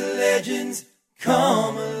 where the legends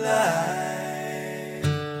come alive.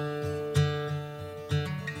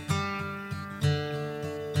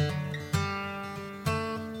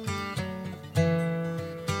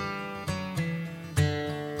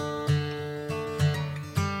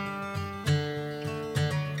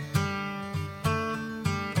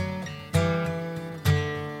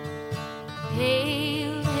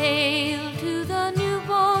 Hail, hail to the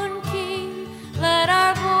newborn King, let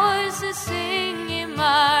our voices sing him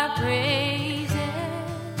our praises.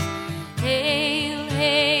 Hail,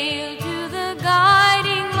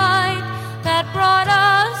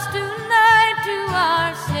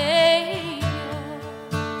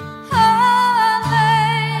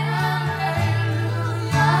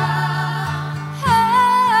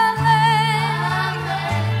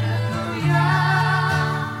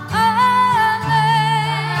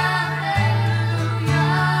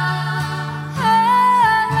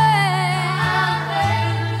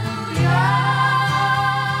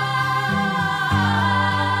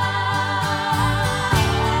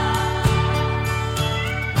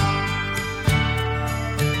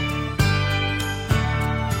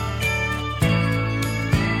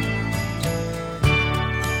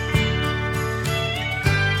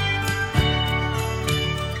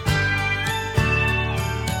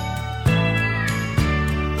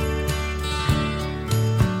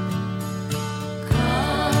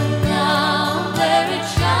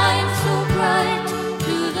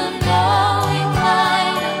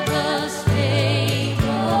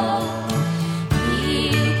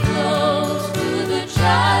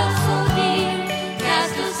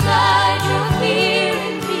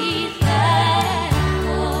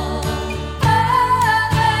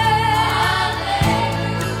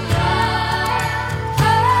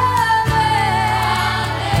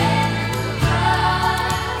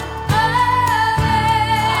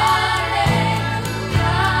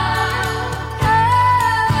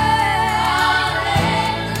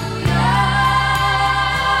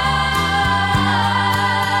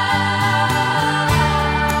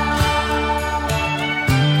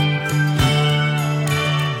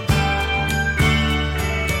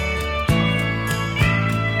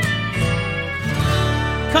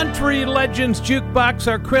 Country Legends Jukebox,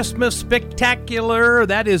 our Christmas spectacular.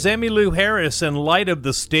 That is Emmylou Harris and Light of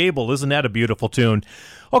the Stable. Isn't that a beautiful tune?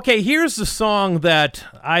 Okay, here's the song that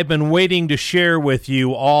I've been waiting to share with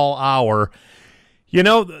you all hour. You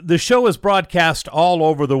know, the show is broadcast all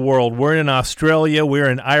over the world. We're in Australia, we're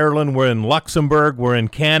in Ireland, we're in Luxembourg, we're in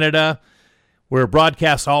Canada. We're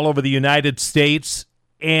broadcast all over the United States.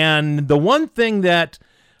 And the one thing that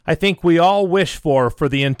I think we all wish for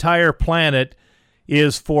the entire planet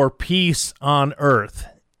is for peace on earth.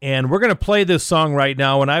 And we're going to play this song right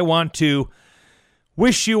now, and I want to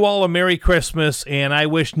wish you all a Merry Christmas, and I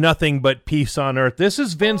wish nothing but peace on earth. This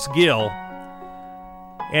is Vince Gill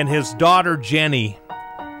and his daughter Jenny,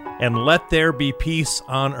 and Let There Be Peace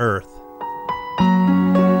on Earth.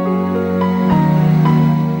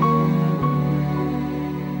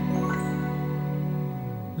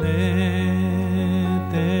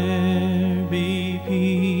 Let there be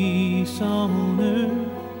peace on earth,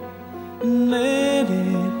 and let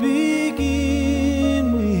it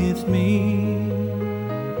begin with me.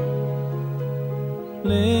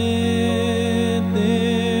 Let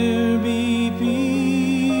there be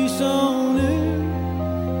peace on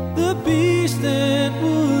earth, the peace that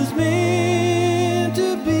was meant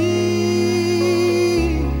to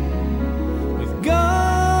be, with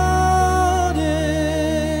God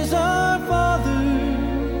as our Father,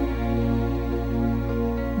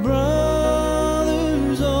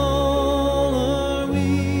 brothers all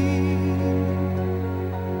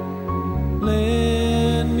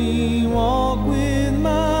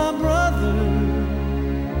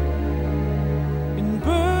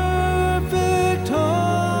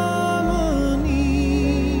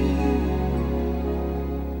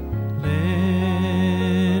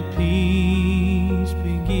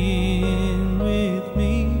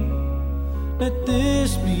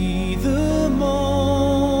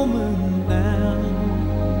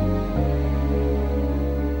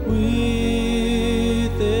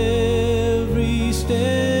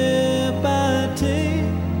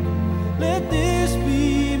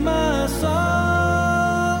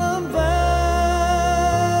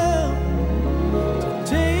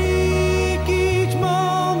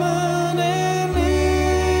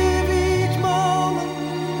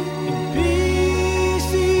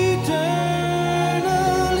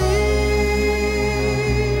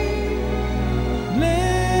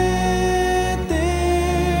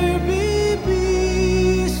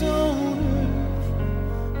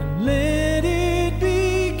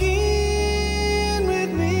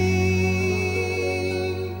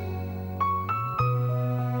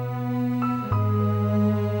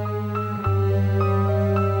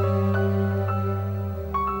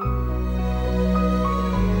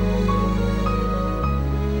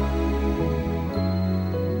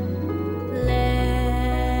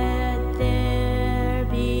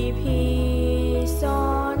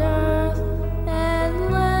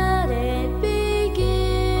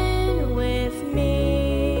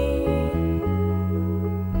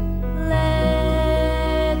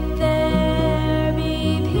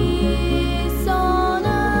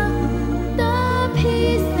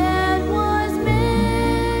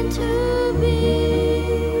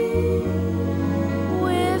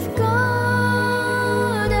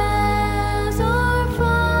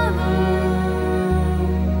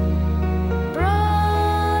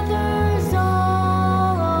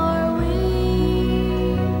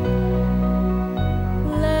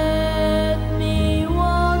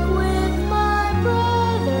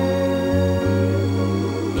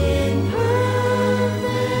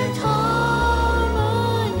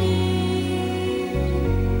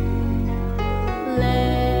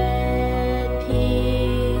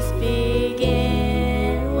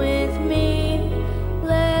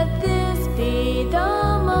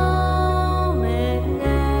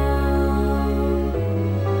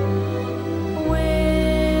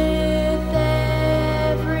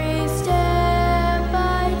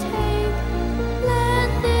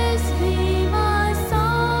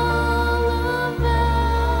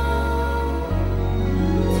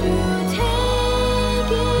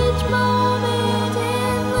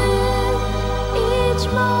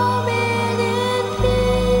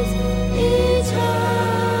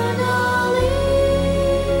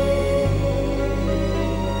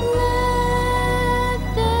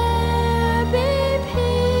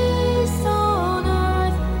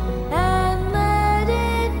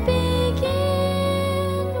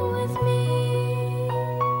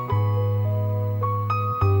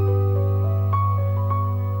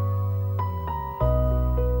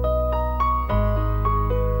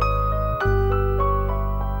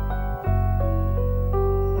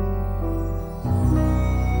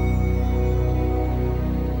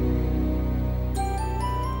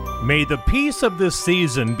May the peace of this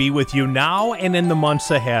season be with you now and in the months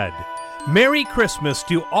ahead. Merry Christmas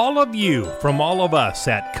to all of you from all of us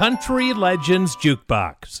at Country Legends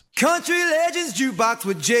Jukebox. Country Legends Jukebox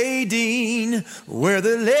with J. Dean, where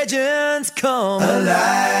the legends come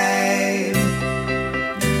alive.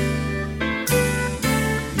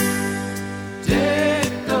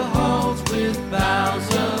 Deck the halls with boughs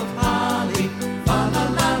of holly. Fa la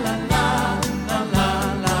la la la, la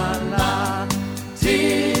la la la.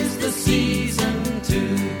 'Tis the season to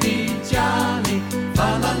be jolly.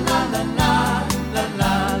 Fa la la la la, la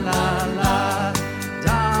la la la.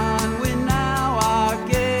 Don we now our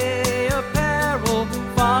gay apparel.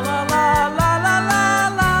 Fa la la la la la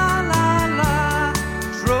la la la.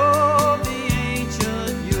 Drove the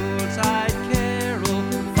ancient Yuletide carol.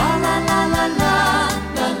 Fa la la la la,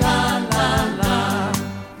 la la la la.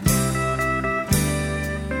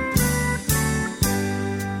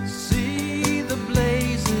 See the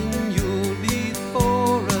blazing Yule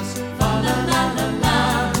before us. Fa la la la la,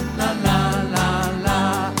 la la la la.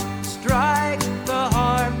 Strike the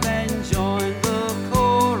harp and join the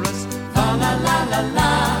chorus. Fa la la la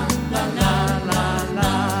la, la la la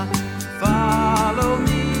la. Follow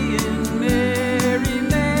me in merry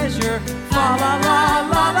measure. Fa la la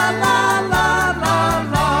la la la la la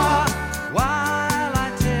la. While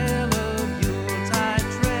I tell of Yuletide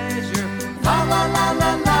treasure. Fa la la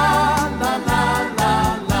la la, la la la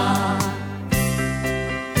la.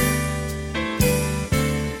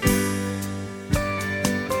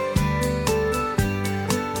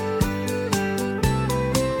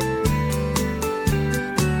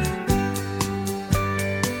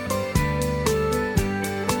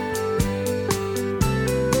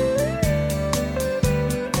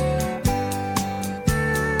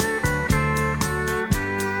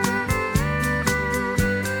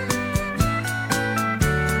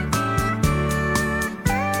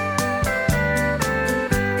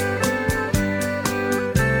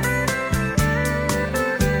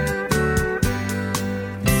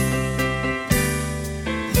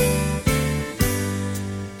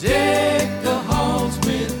 Deck the halls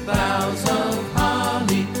with boughs of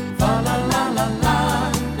holly. Fa la la la la,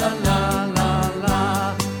 la la la la.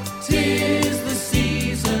 'Tis the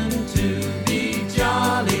season to be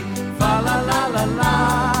jolly. Fa la la la la,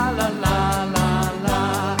 la la la la.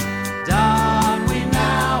 Don we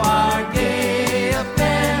now our gay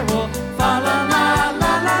apparel. Fa la la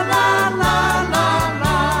la la la la la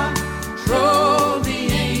la. Troll the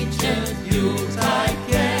ancient Yuletide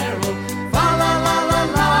carol. Fa la la la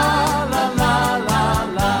la, la la la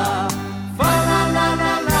la. Fa la la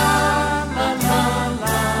la la, la la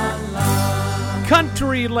la la.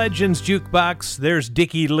 Country Legends Jukebox. There's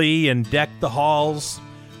Dickie Lee and Deck the Halls.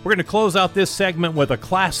 We're going to close out this segment with a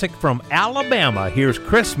classic from Alabama. Here's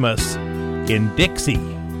Christmas in Dixie.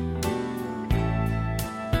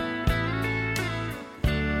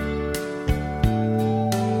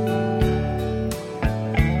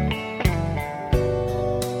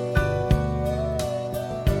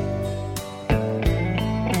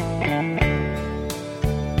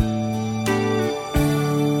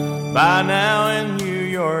 By now in New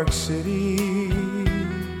York City,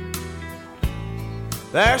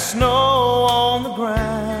 there's snow on the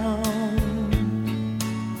ground.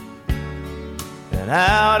 And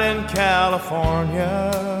out in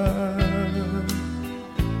California,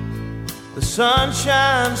 the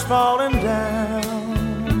sunshine's falling down.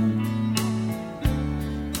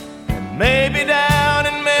 And maybe down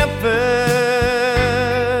in Memphis,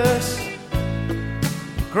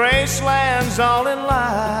 Graceland's all in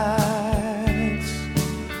lights.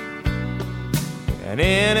 And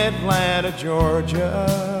in Atlanta, Georgia,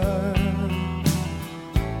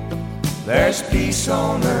 there's peace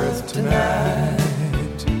on earth tonight.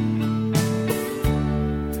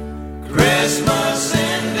 Christmas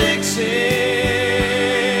in Dixie,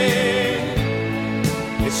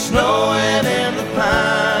 it's snowing in the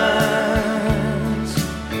pines.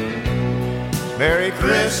 Merry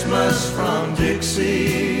Christmas from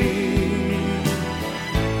Dixie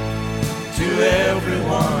to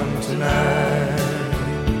everyone tonight.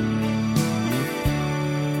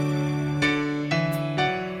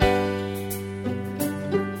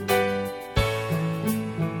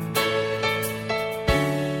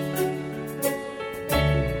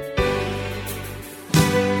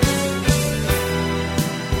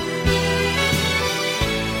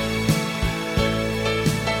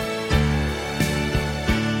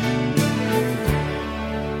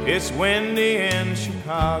 It's windy in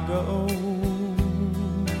Chicago.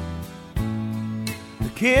 The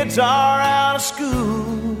kids are out of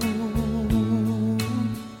school.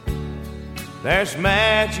 There's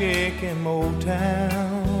magic in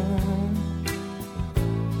Motown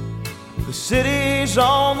The city's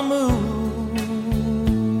on the move.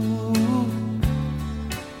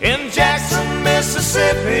 In Jackson,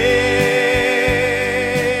 Mississippi,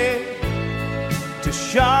 to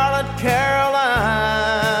Charlotte, Carolina,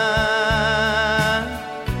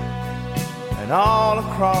 and all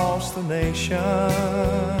across the nation.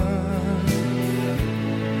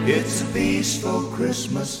 It's a peaceful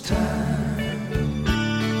Christmas time.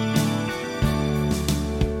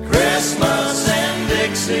 Christmas in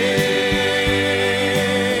Dixie,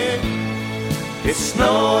 it's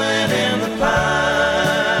snowing in the pines.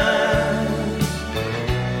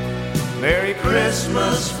 Merry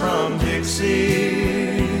Christmas from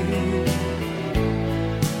Dixie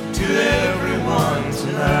to everyone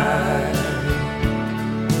tonight.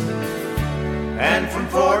 And from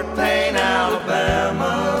Fort Payne,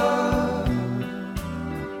 Alabama,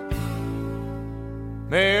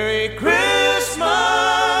 Merry Christmas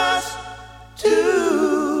tonight.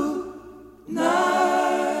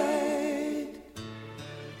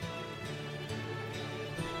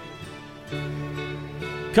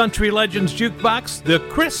 Country Legends Jukebox, the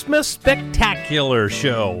Christmas Spectacular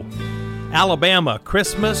Show. Alabama,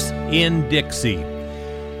 Christmas in Dixie.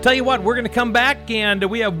 Tell you what, we're going to come back and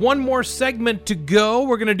we have one more segment to go.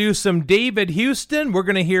 We're going to do some David Houston. We're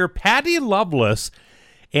going to hear Patty Loveless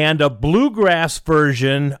and a bluegrass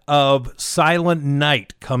version of Silent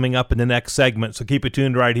Night coming up in the next segment. So keep it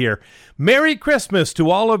tuned right here. Merry Christmas to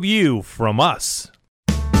all of you from us.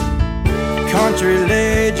 Country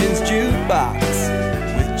Legends Jukebox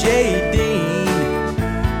with J. Dean,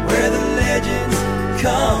 where the legends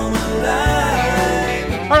come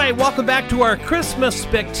alive. All right, welcome back to our Christmas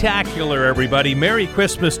Spectacular, everybody. Merry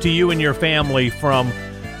Christmas to you and your family from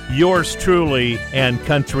yours truly and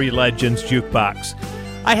Country Legends Jukebox.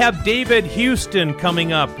 I have David Houston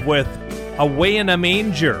coming up with Away in a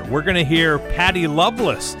Manger. We're going to hear Patty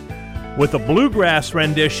Loveless with a bluegrass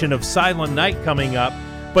rendition of Silent Night coming up.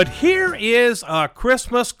 But here is a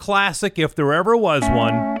Christmas classic, if there ever was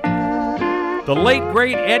one. The late,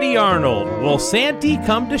 great Eddie Arnold, Will Santy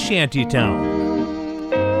Come to Shantytown?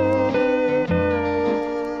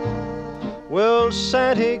 Will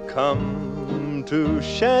Santa come to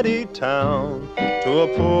Shantytown to a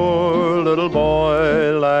poor little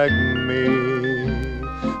boy like me?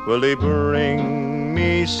 Will he bring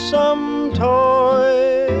me some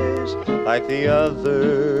toys like the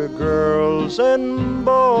other girls and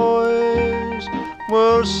boys?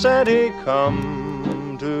 Will Santa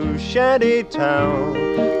come to Shantytown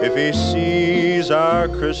if he sees our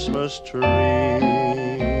Christmas tree?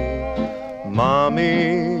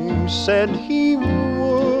 Mommy said he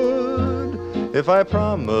would if I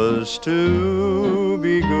promised to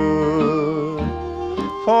be good.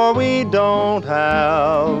 For we don't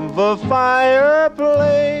have a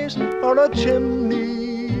fireplace or a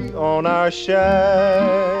chimney on our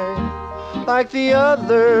shack like the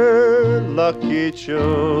other lucky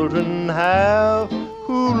children have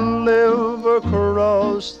who live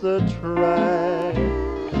across the track.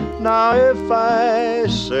 Now if I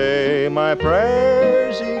say my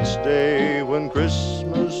prayers each day when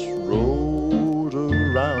Christmas rolls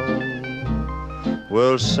around,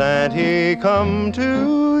 will Santa come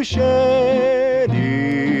to Shantytown?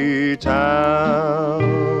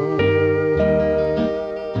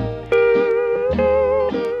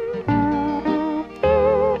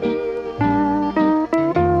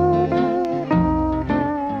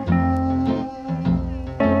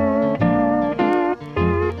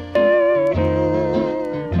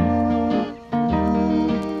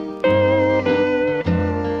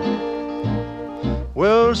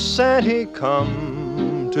 Will Santa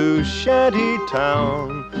come to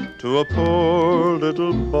Shantytown to a poor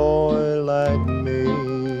little boy like me?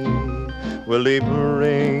 Will he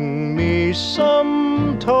bring me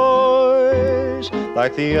some toys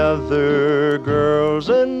like the other girls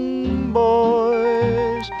and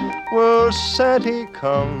boys? Will Santa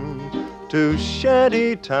come to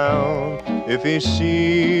Shantytown if he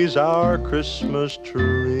sees our Christmas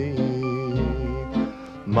tree?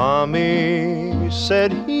 Mommy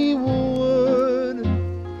said he would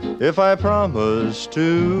if I promised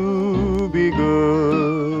to be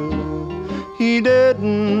good. He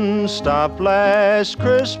didn't stop last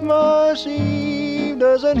Christmas Eve.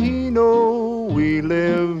 Doesn't he know we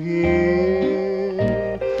live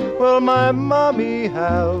here? Will my mommy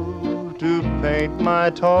have to paint my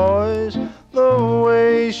toys the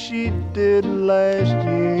way she did last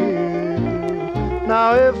year?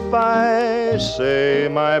 Now if I say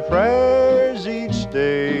my prayers each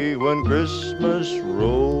day when Christmas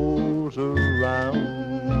rolls around,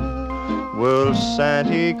 will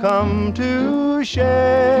Santa come to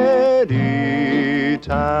Shanty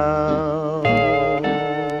Town.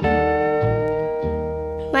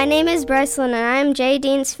 My name is Brycelyn, and I'm Jay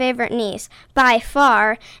Dean's favorite niece, by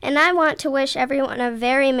far, and I want to wish everyone a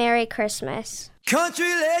very Merry Christmas. Country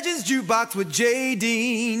Legends Jukebox with Jay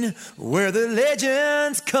Dean, where the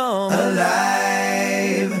legends come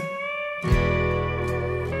alive.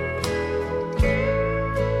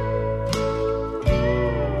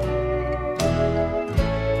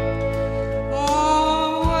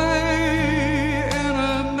 Away in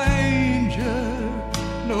a manger,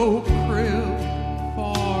 no crib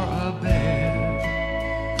for a bed,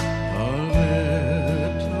 a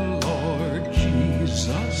little Lord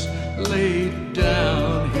Jesus laid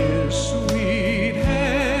down his sweet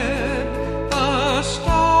head. The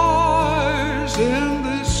stars in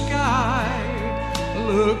the sky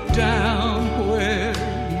looked down where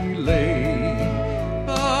he lay.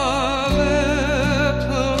 The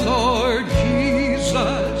little Lord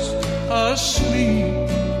Jesus asleep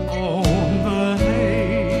on the hay.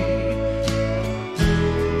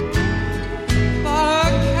 The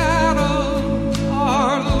cattle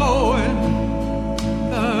are lowing,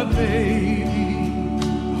 the baby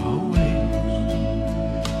awakes,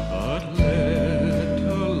 but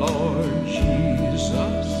little Lord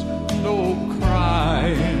Jesus no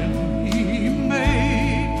crying he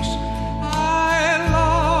makes. I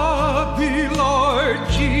love thee, Lord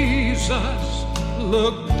Jesus,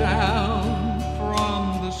 look down from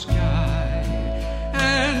the sky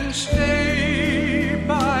and stay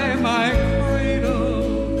by my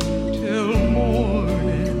cradle till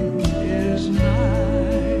morning is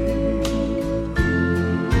nigh.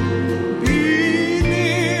 Be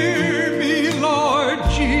near me, Lord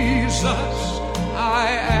Jesus, I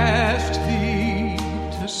ask thee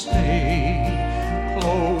to stay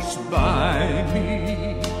close by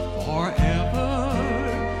me forever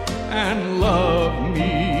and love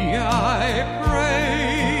me, I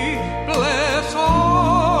pray. Bless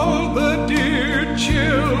all the dear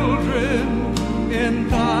children in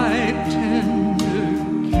thy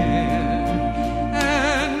tender care,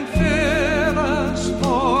 and fit us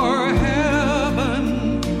for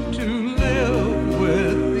heaven to live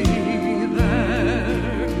with thee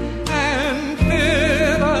there, and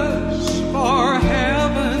fit us for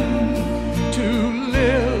heaven to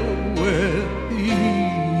live with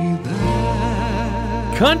thee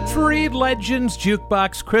there. Country Legends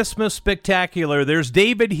Jukebox Christmas Spectacular. There's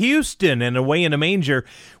David Houston and Away in a Manger.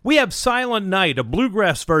 We have Silent Night, a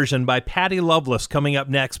bluegrass version by Patty Loveless, coming up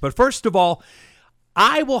next. But first of all,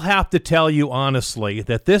 I will have to tell you honestly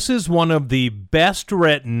that this is one of the best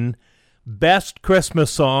written, best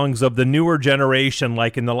Christmas songs of the newer generation,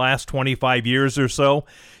 like in the last 25 years or so.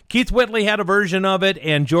 Keith Whitley had a version of it,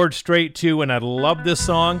 and George Strait too, and I love this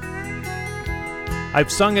song.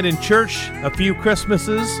 I've sung it in church a few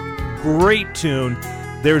Christmases. Great tune.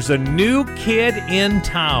 There's a new kid in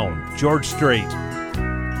town, George Strait.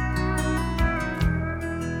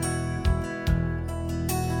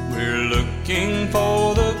 We're looking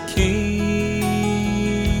for the King,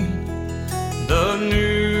 the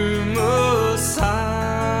new Messiah.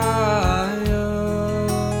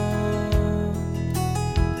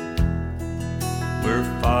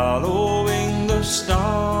 We're following the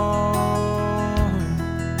star,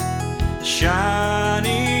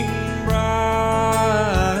 shining brighter.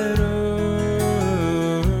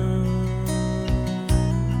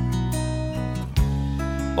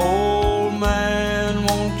 Old man,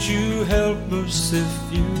 won't you help us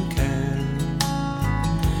if you can?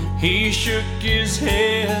 He shook his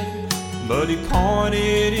head, but he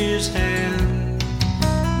pointed his hand.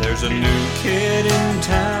 There's a new kid in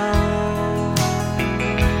town,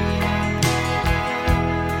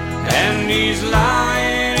 and he's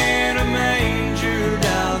lying in a manger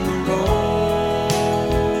down the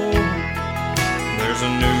road. There's a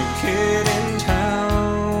new kid in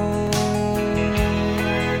town,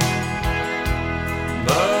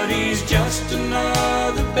 but he's just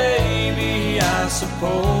another baby, I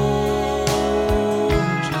suppose.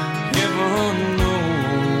 Heaven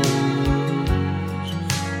knows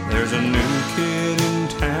there's a new kid in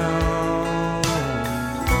town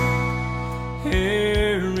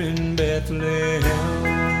here in Bethlehem.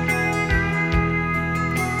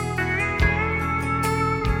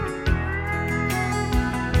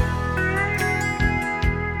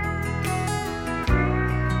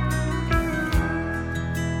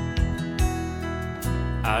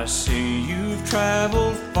 I see you've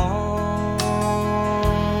traveled far,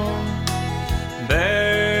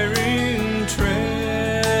 bearing treasures.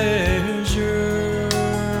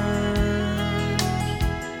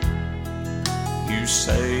 You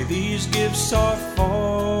say say these gifts are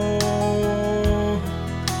for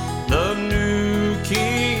the new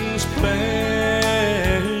king's pleasure.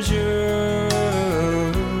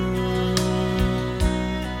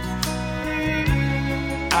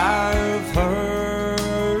 I've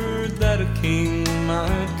heard that a king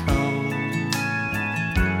might come,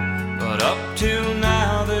 but up till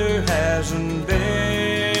now there hasn't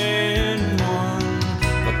been one.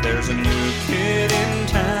 But there's a new kid in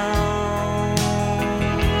town,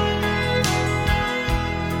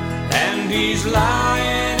 and he's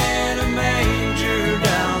lying in a manger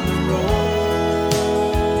down the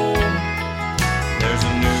road. There's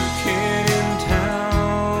a new kid in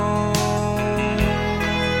town,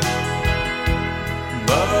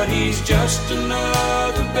 but he's just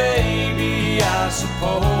another baby, I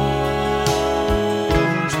suppose.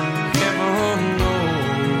 Heaven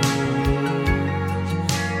knows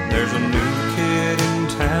there's a new kid in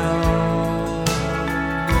town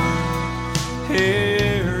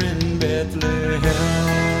here in Bethlehem.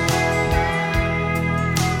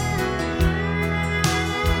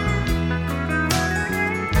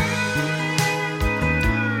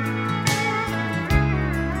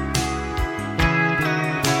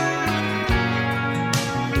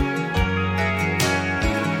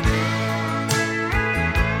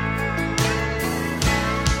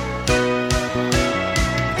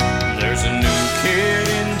 There's a new kid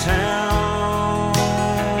in town,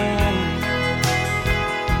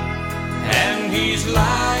 and he's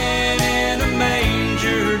lying in a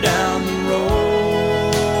manger down the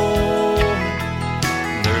road.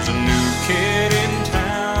 There's a new kid in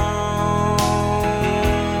town,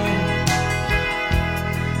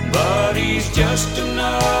 but he's just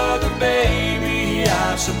another baby,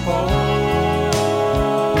 I suppose.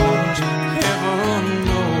 Heaven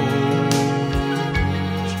knows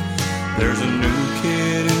there's a new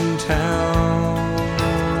kid in town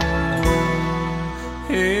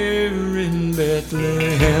here in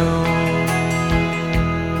Bethlehem.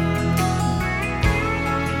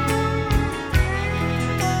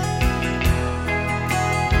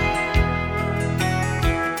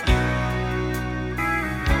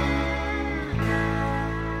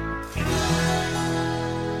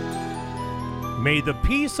 May the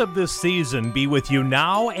peace of this season be with you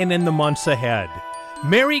now and in the months ahead.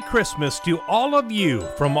 Merry Christmas to all of you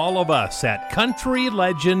from all of us at Country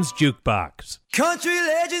Legends Jukebox. Country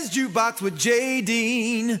Legends Jukebox with J.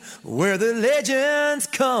 Dean, where the legends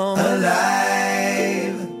come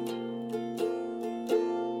alive.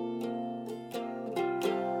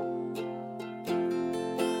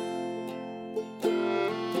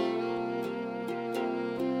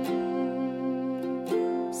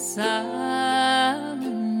 Silent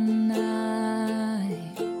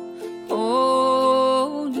night,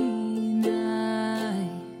 holy night,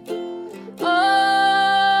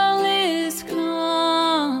 all is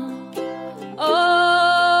calm,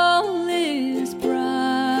 all is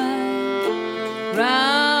bright,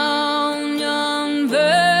 round yon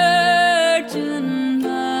virgin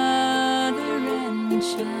mother and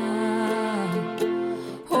child,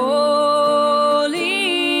 holy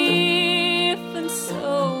infant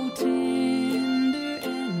so tender.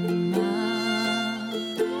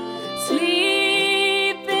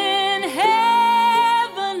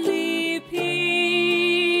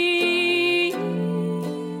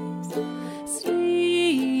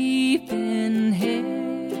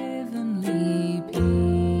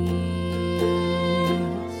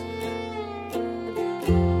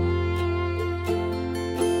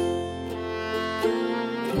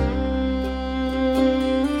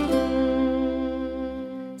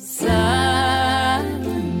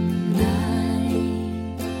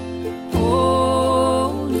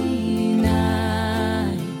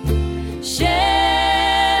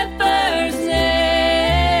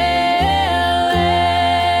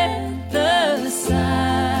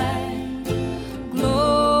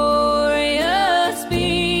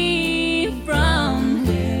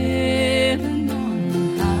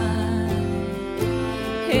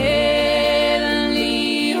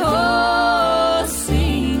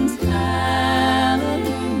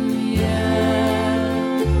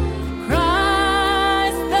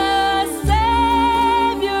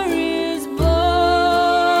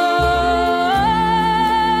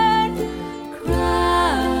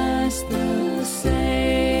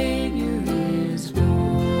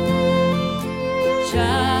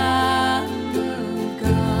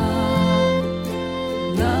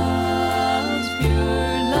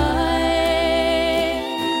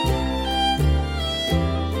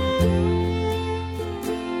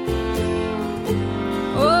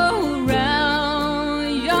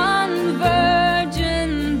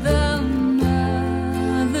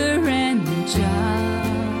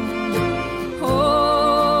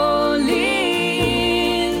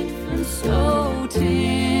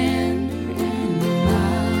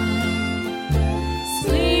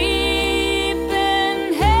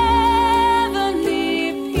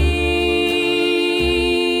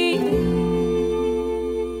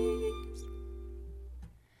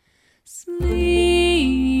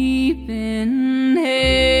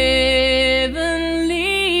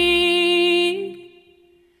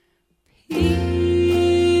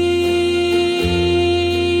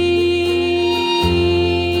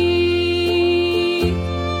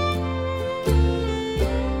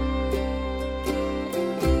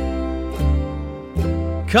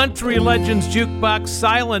 Country Legends Jukebox,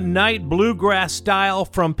 Silent Night, bluegrass style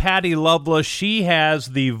from Patty Loveless. She has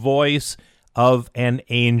the voice of an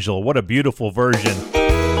angel. What a beautiful version.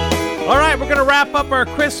 All right, we're going to wrap up our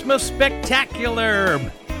Christmas spectacular.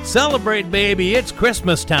 Celebrate, baby, it's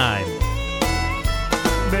Christmas time.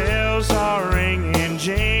 Bells are ringing,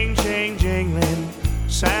 jing, jing, jingling.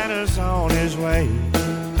 Santa's on his way,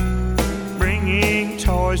 bringing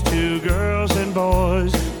toys to girls and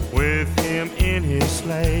boys with him in his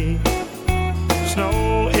sleigh.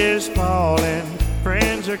 Snow is falling,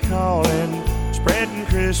 friends are calling, spreading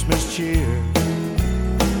Christmas cheer.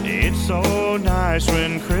 It's so nice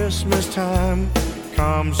when Christmas time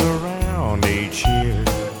comes around each year.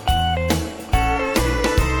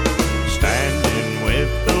 Standing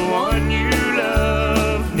with the one you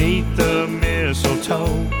love 'neath the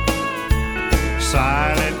mistletoe.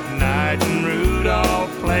 Silent Night and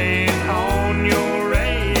Rudolph playing on your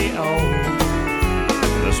radio.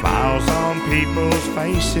 The smiles on people's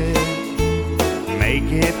faces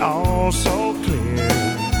make it all so clear.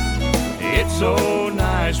 It's so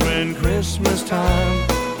nice when Christmas time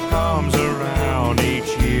comes around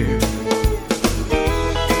each year.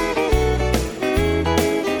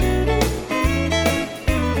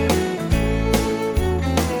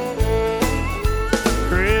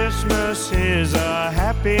 Christmas is a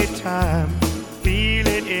happy time, feel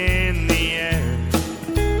it in the air.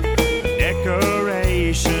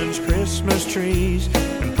 Decorations, Christmas trees,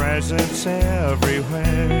 and presents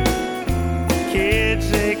everywhere.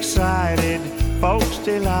 Kids excited, folks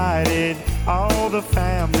delighted, all the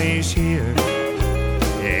families here.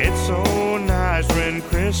 It's so nice when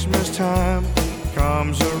Christmas time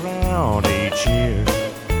comes around each year.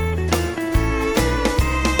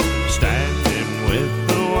 Standing with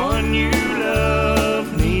the one you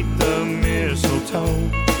love 'neath the mistletoe.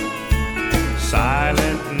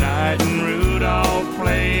 Silent Night and Rudolph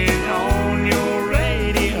playing on your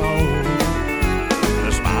radio.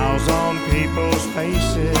 The smiles on people's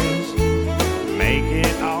faces make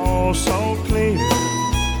it all so clear.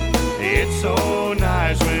 It's so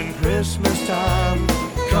nice when Christmas time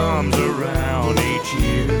comes around each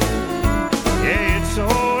year. Yeah, it's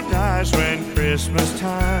so nice when Christmas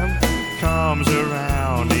time comes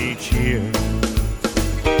around each year.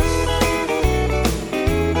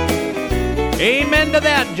 Amen to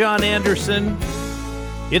that, John Anderson.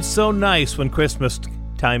 It's so nice when Christmas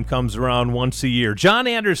time comes around once a year. John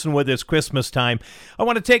Anderson with his Christmas time. I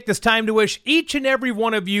want to take this time to wish each and every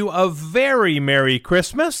one of you a very Merry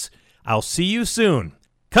Christmas. I'll see you soon.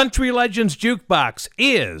 Country Legends Jukebox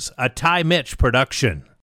is a Ty Mitch production.